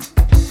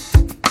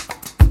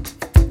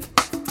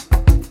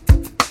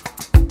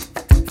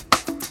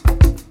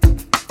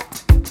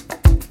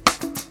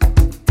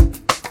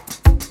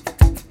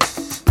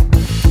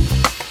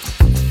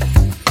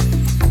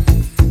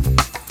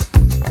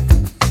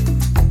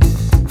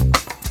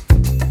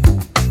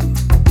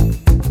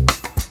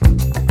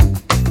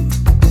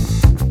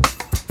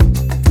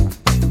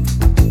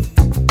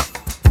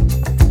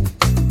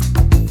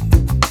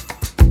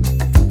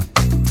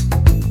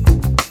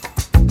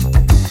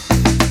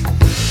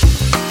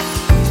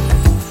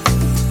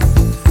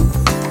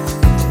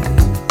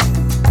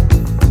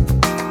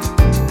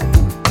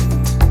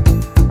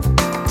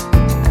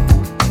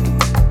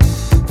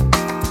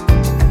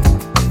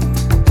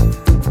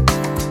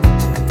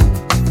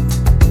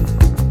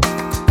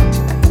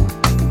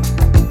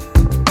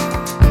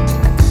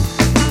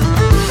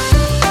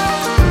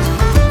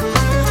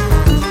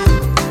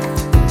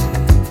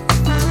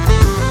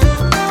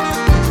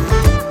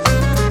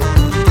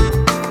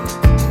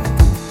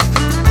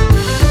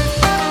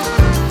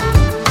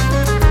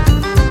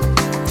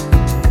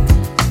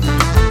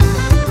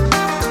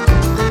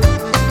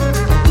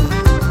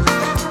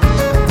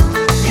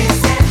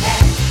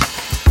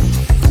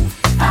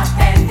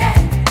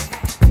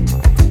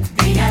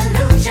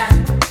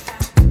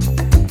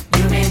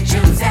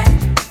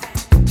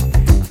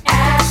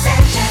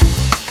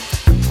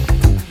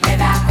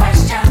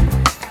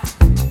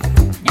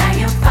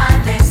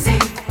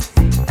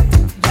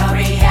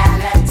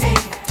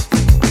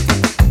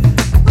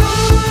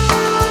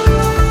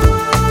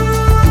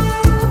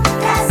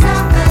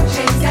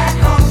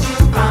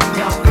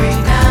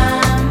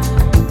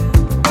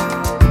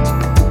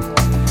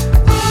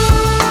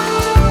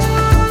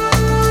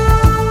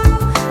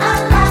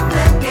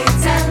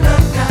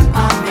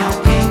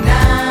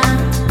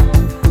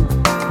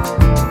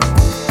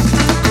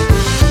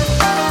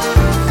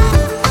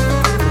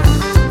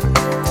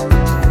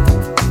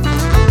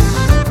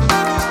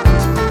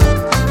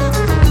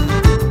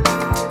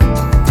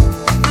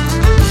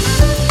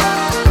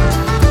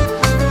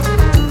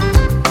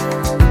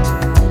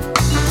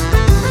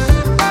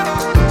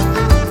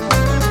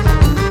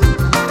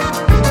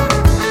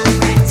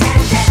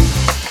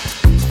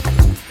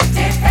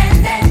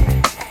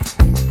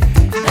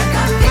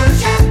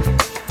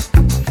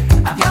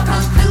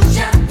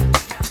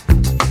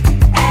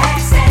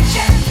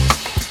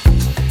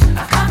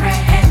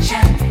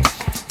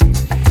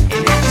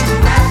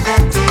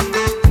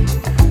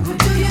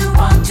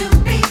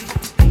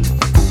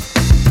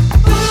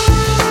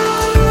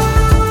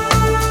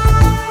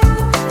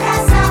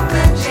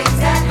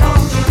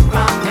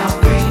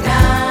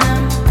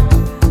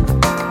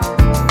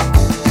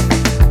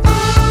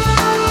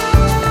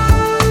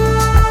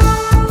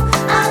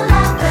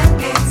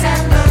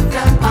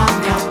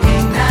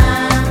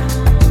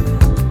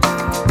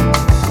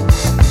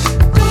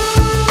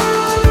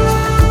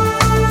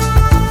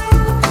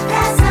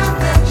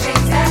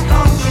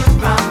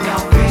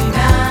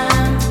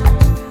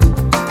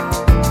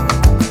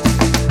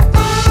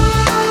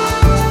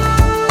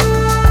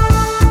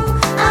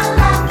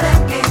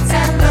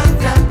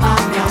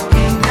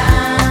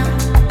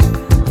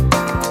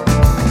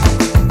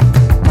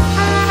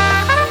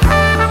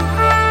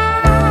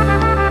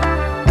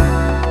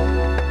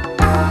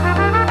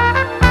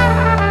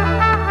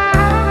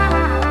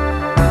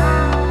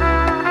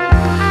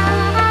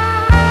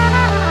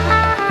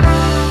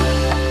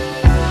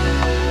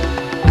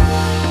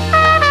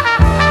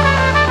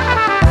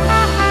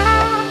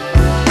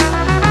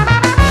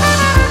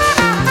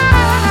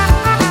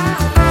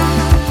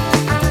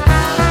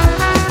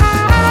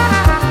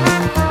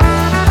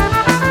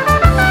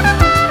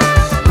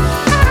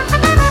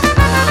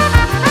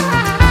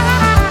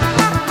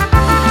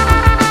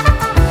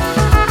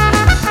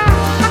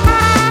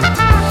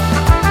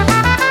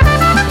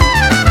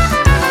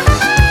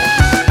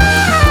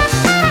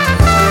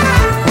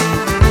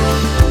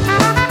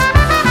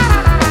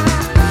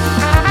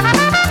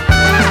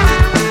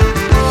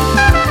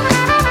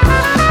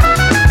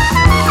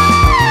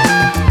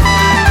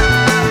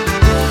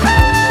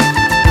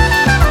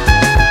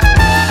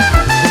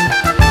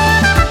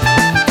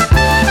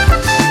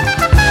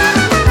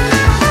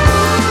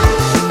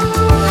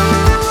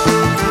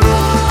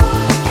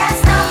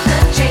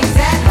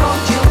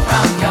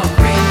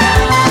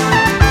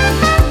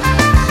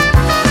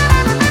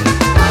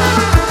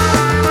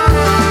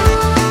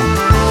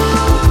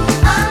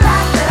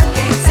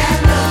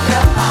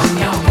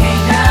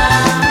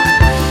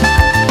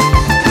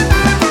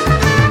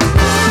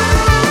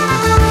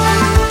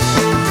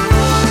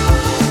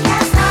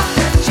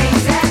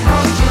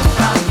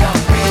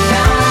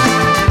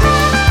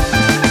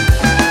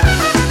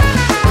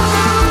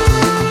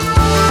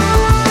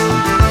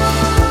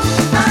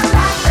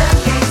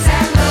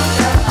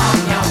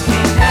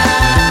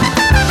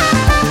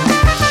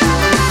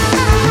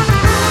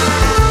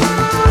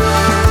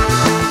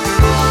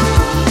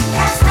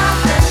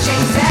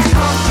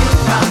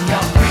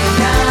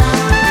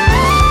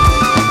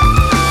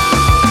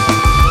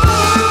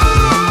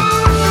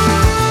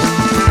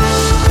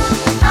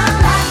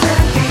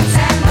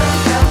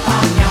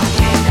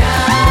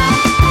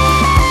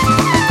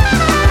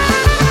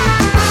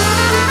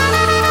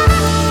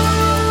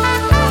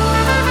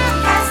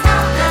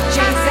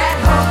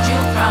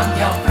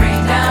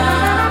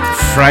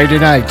 Friday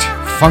night.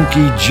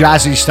 Funky,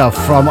 jazzy stuff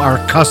from our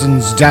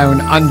cousins down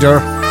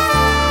under,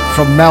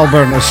 from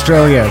Melbourne,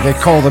 Australia. They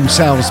call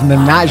themselves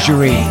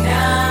Menagerie. And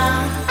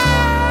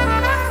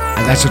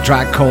that's a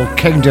track called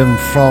Kingdom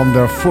from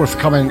their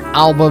forthcoming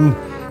album,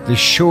 The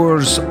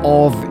Shores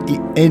of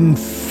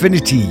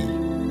Infinity.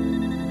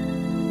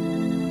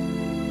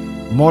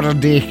 Modern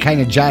day kind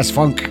of jazz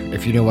funk,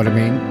 if you know what I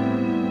mean.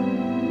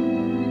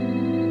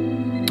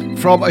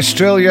 From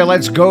Australia,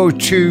 let's go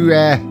to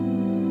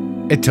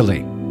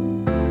Italy.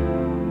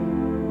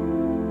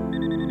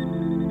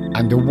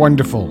 And the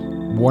wonderful,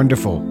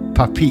 wonderful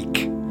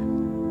Papik.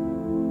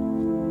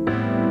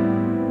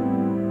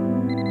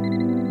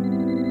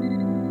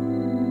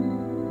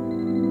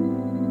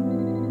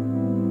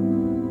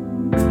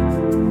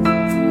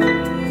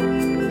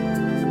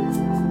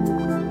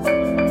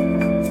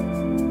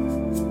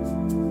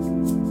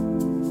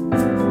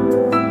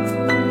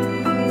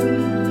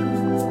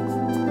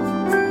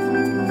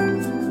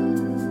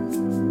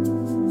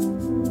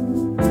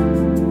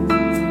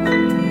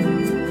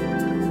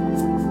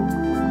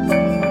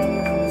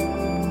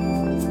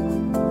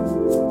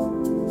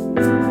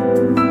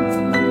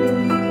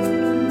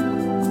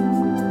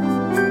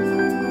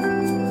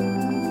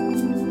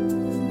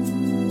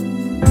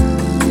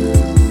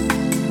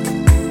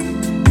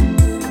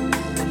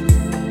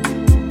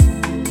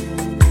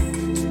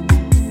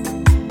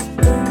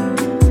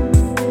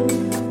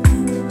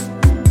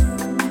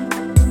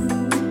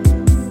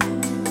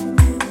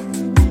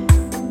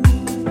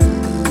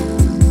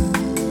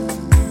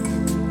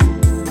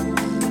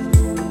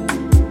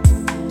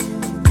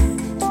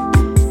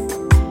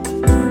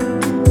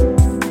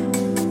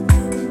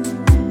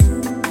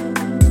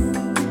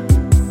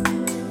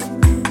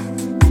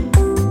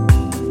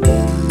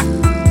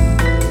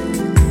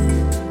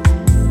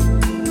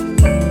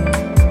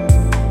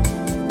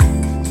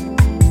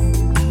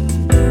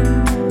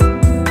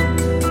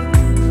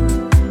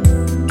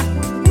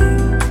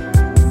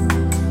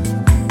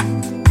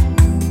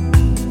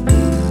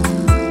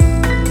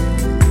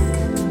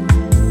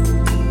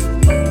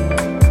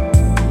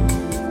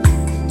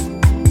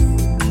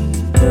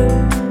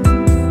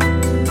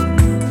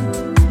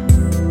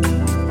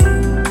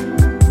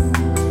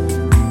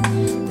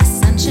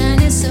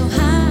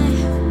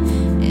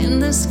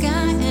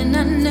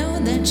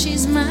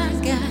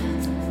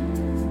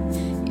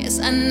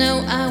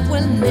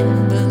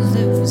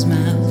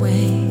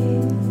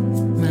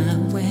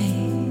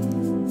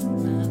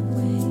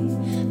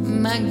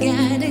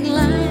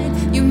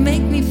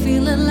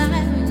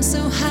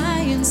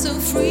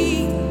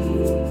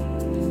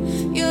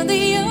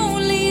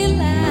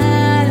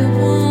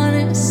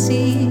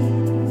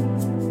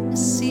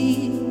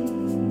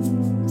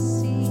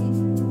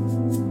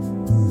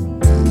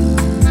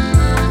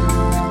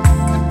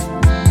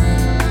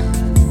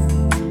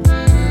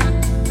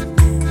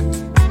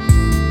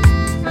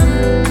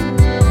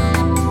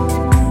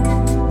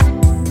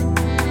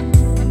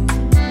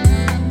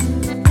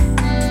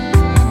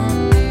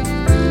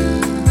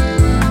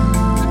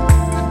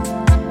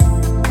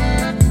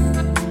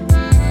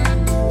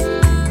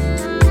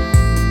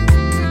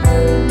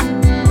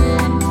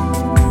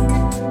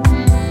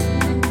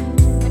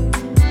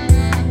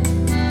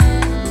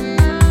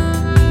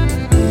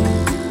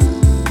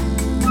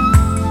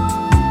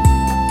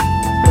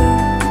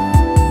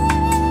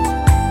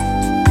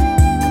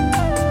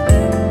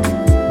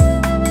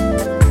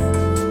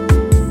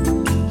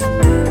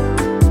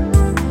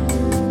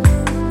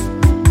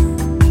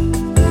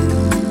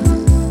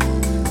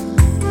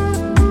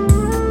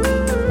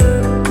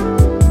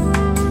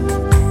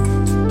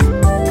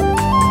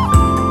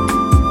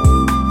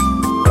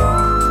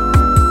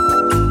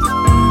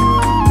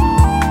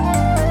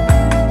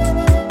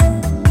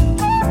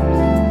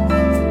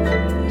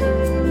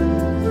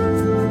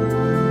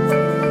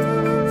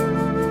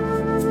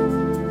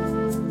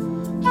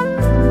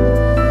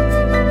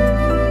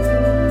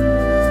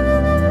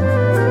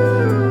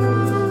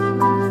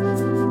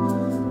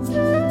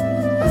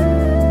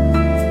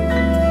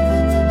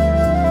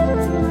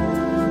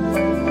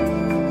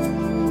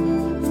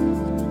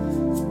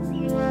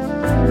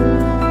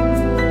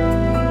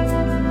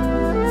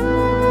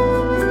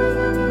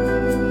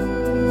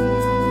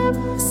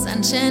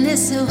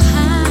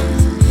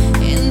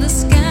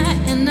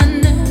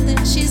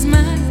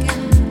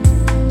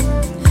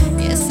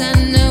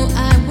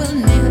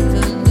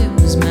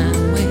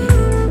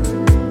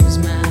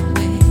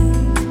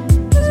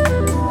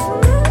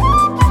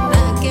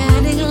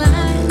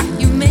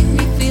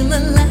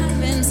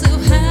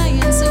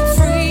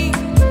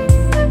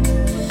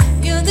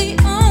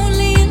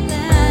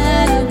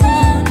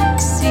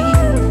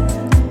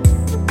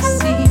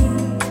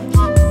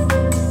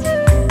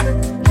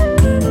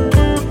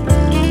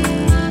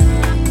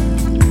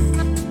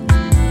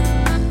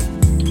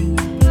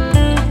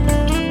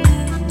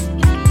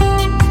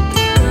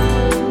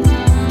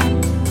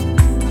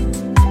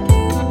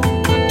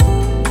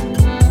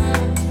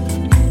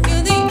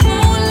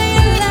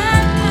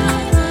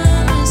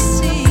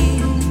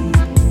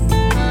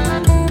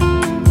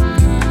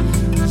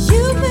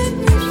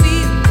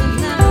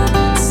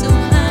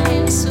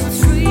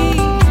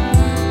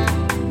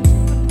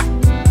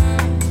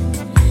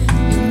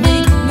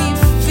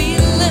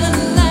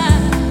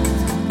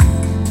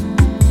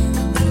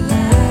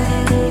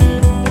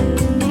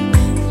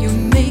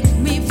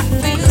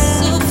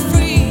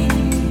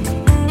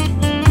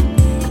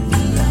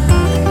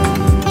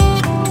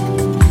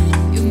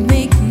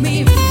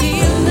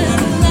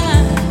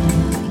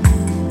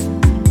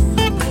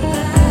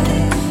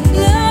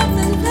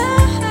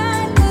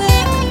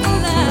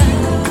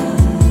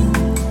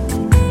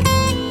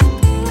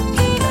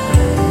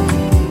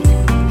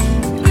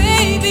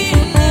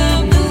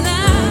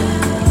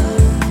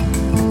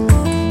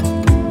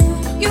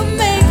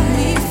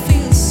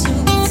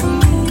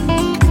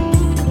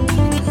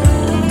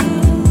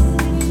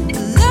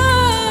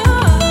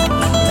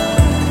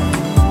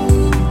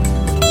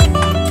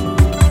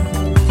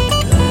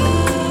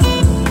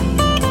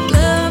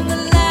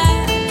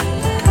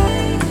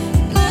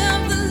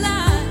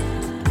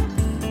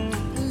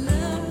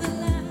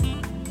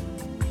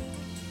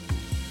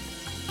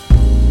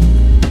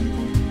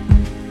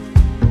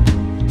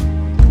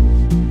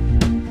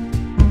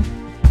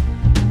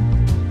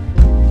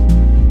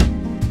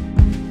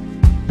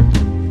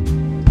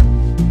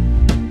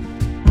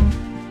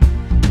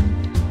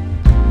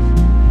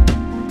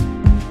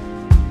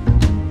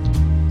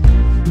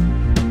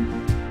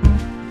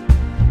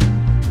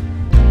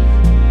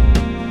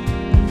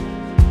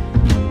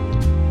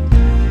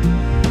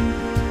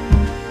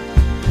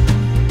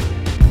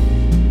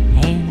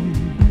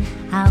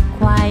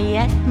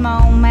 quiet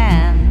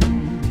moment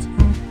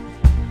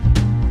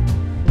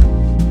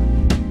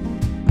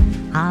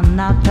on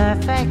a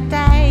perfect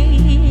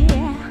day.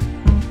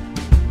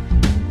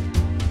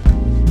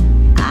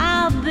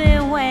 I'll be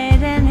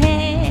waiting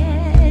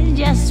here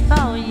just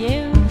for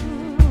you,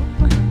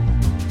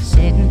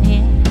 sitting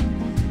here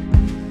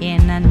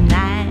in a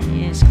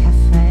nice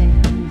cafe.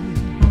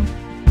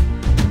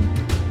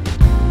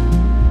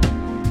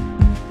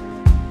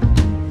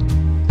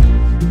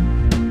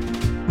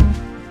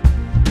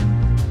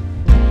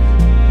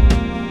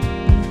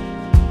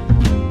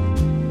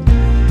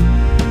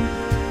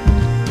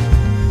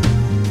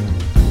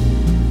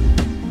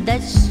 The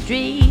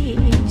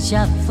streets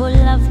are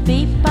full of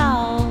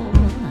people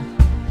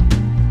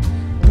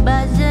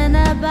buzzing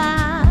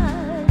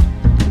about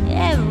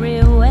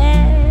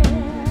everywhere,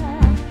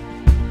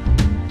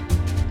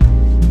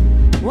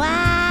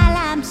 while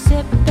I'm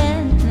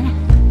sipping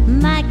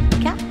my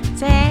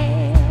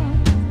cocktail,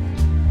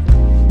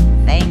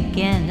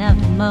 thinking of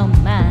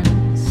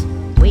moments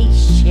we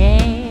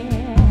share.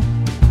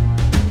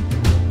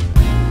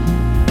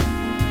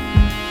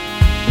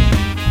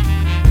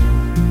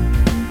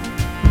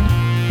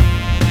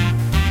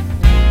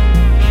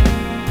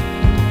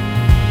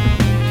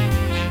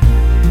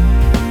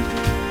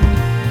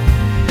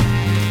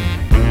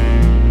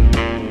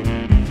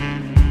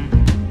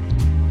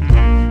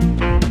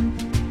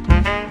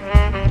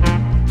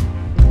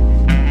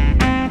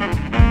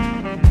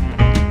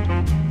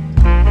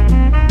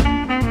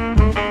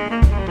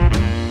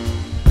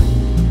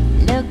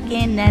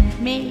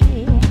 At me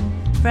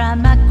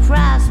from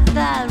across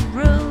the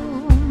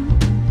room,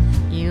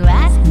 you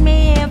ask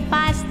me if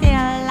I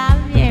still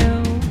love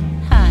you.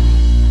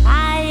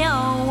 I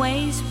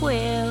always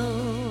will.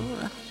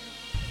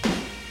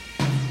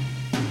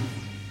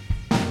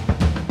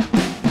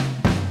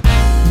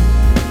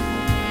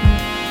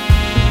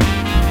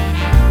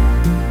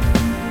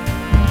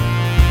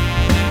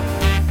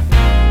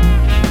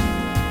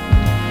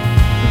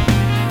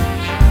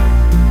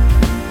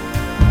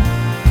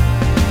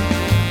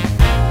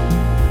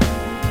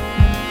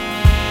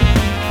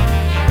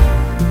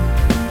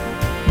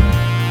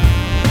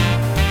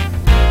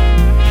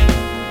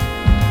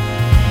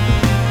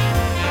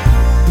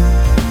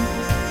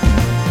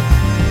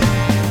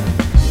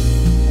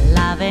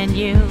 Loving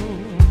you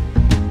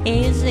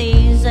is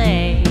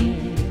easy,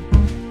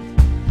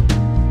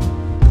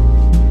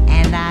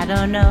 and I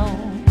don't know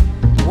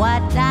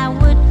what I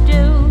would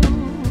do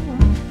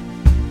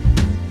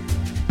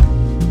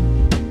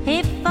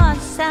if for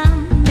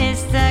some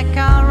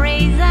mystical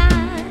reason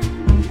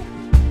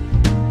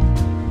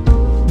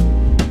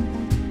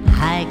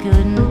I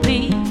couldn't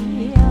be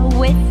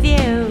with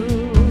you.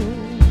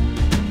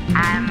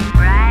 I'm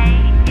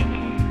right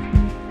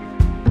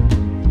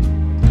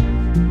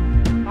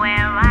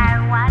where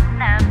I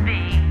wanna be.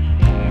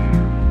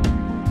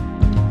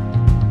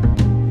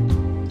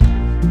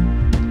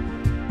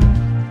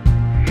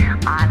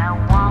 On a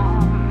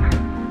warm,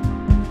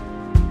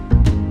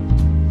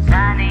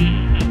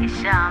 sunny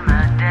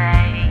summer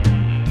day,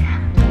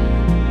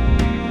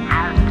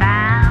 I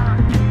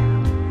found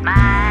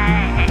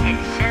my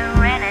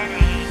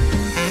serenity.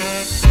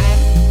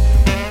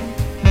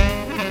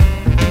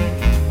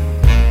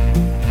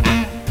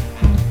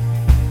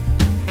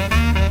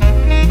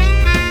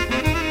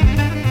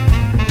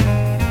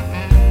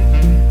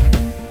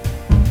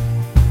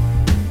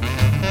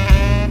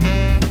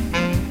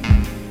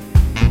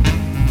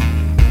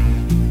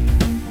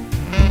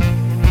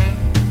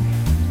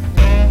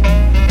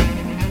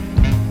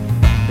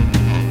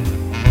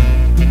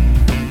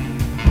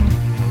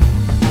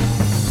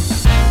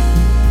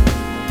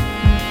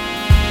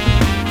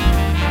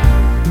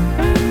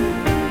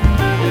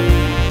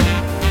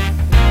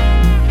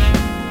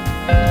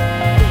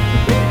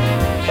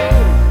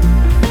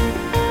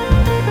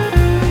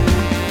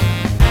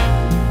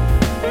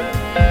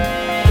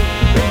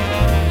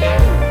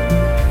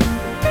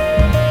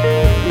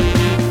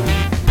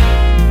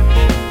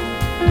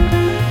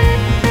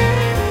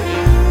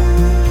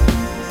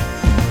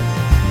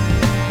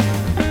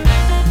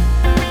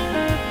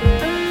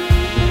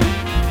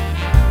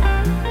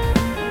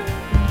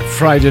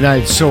 Friday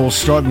night soul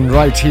strutting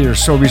right here,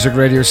 Soul Music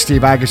Radio.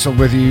 Steve Aggasild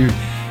with you.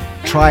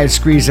 Try and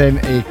squeeze in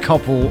a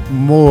couple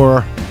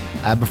more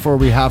before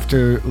we have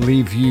to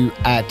leave you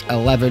at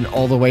 11,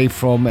 all the way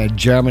from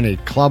Germany.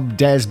 Club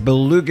des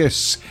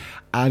Belugas,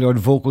 and on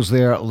vocals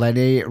there,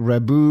 Lene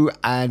Rabu,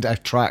 and a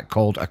track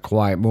called A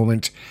Quiet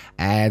Moment.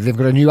 They've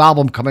got a new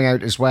album coming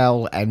out as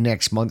well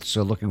next month,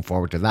 so looking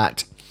forward to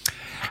that.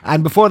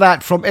 And before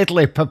that, from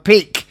Italy,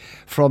 Papique,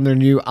 from their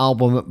new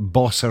album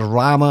Bossa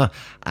Rama,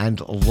 and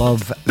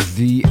Love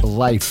the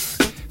Life,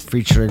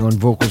 featuring on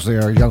vocals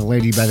there a young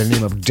lady by the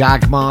name of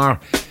Dagmar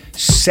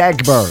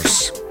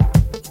Segbers.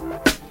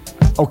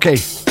 Okay,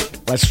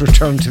 let's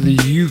return to the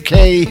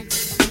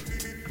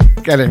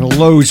UK. Getting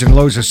loads and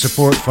loads of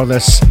support for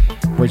this,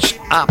 which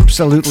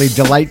absolutely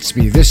delights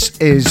me. This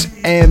is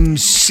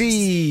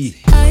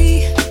MC.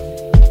 I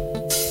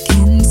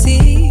can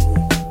see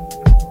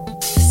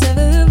the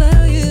seven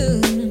of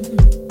you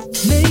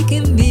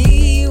making me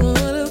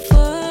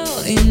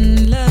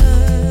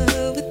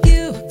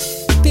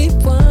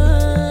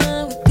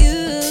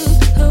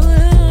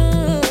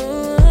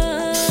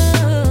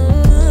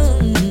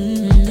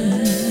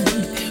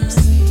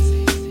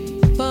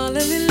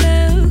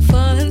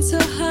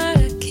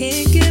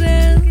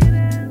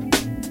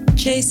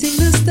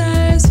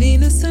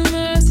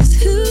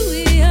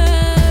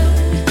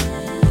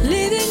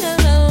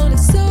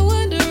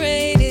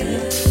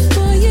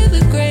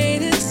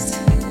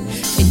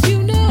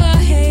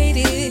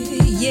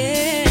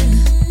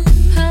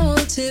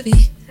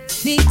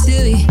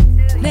to be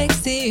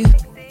next to you,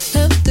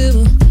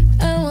 comfortable.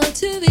 I want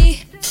to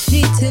be,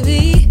 need to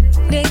be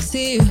next to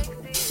you,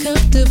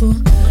 comfortable.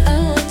 I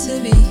want to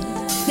be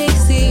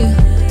next to you,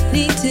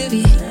 need to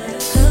be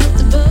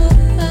comfortable.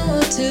 I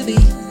want to be,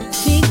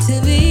 need to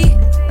be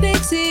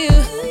next to you,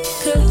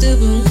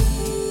 comfortable.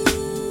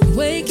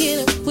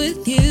 Waking up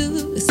with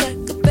you is like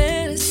a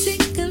fantasy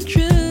come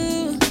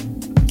true.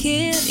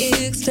 Can't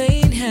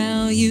explain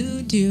how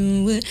you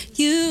do what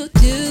you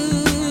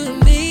do to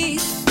me.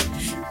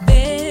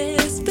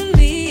 Best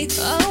believe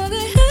all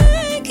that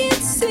I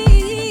can see.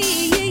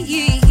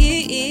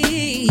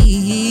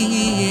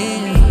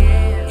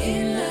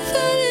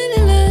 Falling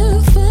in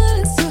love,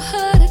 falling so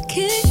hard I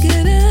can't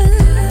get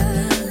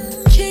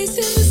up.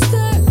 Chasing the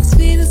stars,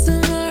 Venus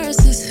and Mars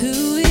is who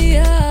we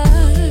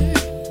are.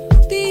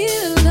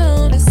 Being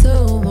alone is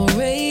so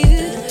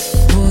overrated.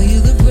 Boy, you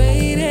the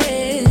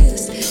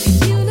greatest,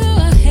 and you know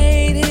I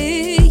hate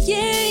it.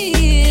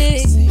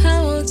 Yeah,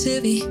 I want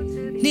to be,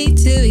 need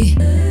to be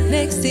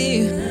next to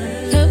you,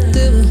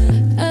 comfortable.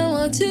 I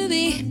want to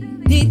be,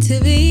 need to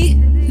be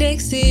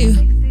next to you,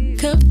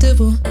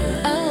 comfortable.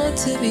 I want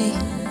to be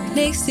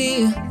next to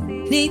you,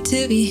 need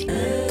to be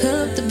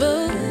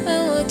comfortable.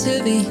 I want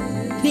to be,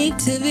 need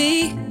to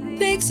be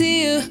next to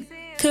you,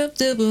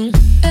 comfortable.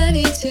 I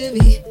need to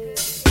be.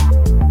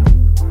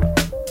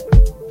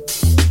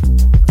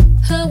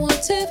 I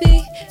want to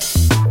be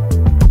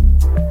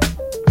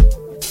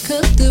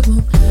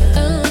comfortable.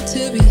 I want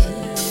to be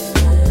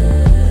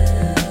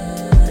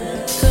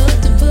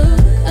comfortable.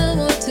 I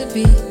want to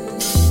be,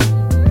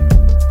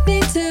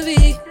 need to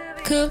be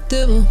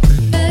comfortable.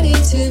 I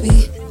need to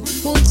be,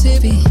 want to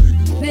be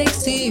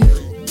next to you,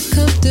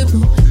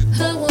 comfortable.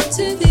 I want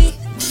to be,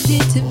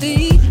 need to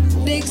be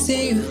next to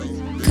you,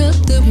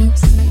 comfortable.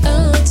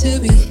 I want to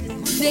be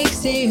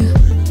next to you,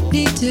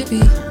 need to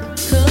be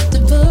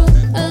comfortable.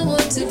 I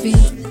want to be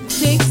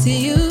next to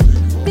you,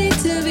 need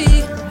to be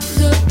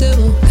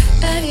comfortable.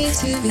 I need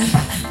to be.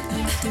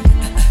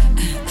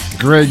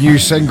 Great new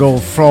single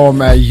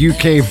from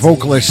UK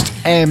vocalist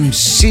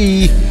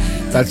MC.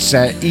 That's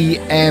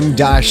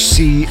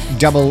EM-CEE,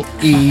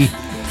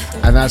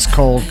 and that's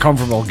called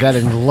Comfortable.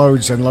 Getting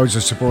loads and loads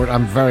of support.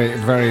 I'm very,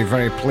 very,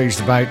 very pleased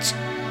about.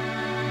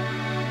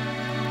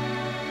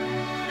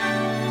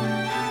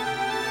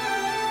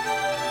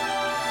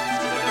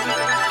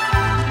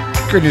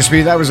 Goodness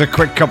me, that was a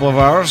quick couple of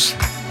hours.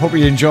 Hope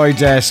you enjoyed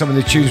some of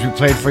the tunes we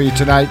played for you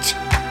tonight.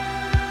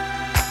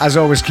 As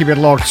always, keep it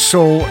locked.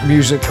 Soul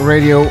Music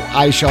Radio.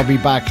 I shall be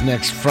back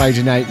next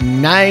Friday night,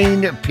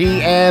 9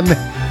 p.m.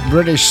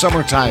 British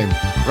summertime,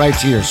 right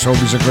here, Soul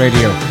Music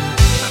Radio.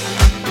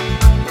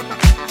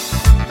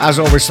 As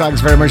always,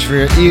 thanks very much for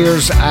your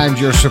ears and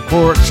your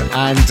support,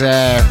 and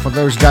for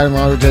those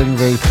downloading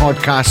the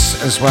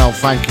podcasts as well,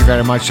 thank you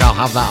very much. I'll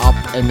have that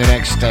up in the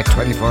next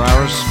 24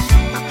 hours.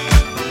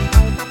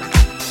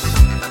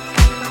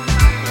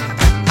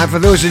 And for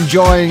those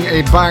enjoying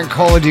a bank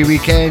holiday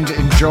weekend,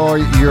 enjoy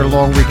your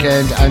long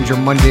weekend and your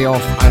Monday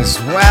off as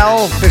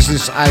well.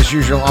 Business as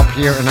usual up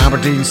here in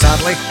Aberdeen,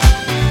 sadly.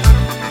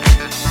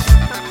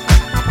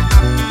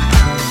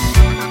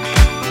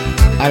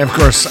 And of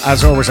course,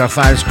 as always, our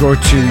thanks go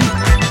to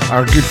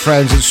our good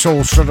friends at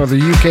Soul Strutter, the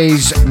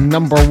UK's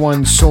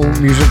 #1 soul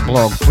music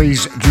blog.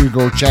 Please do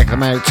go check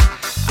them out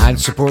and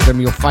support them.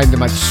 You'll find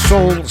them at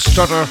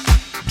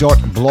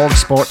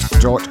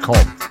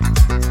soulstrutter.blogspot.com.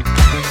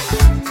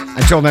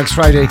 Until next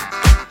Friday,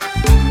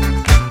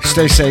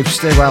 stay safe,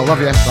 stay well,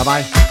 love you,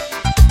 bye-bye.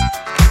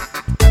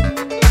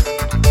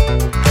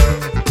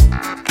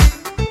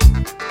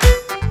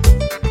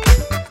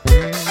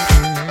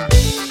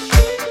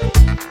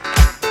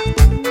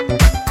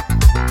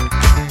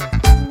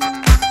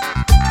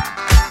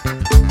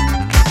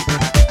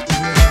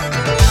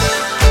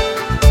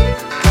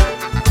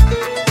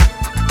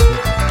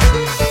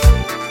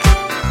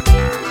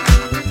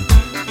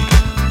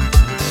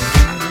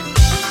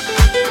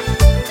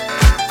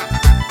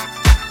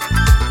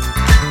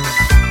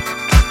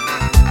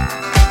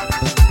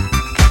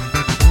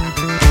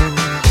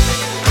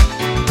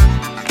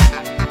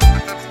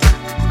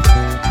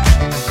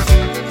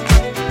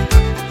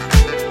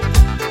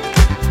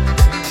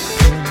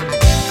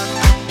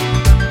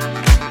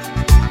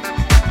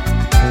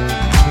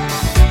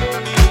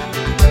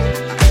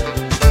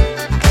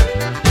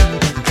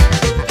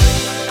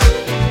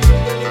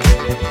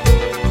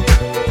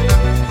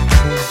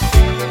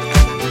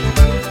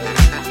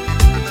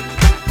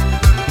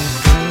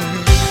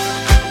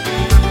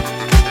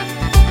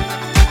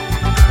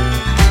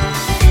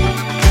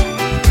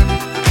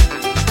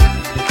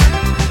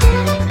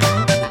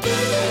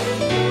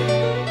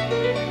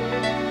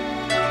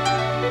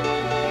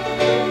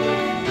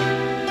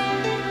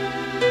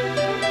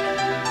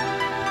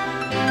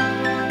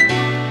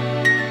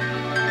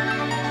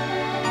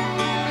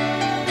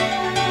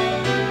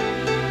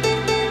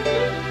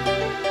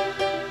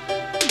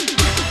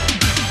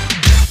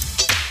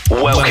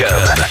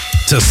 Welcome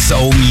to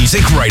Soul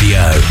Music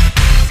Radio.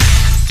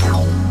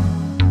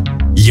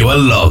 You are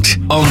logged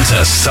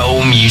onto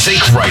Soul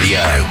Music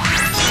Radio.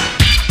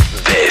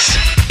 This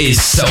is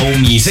Soul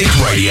Music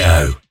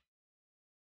Radio.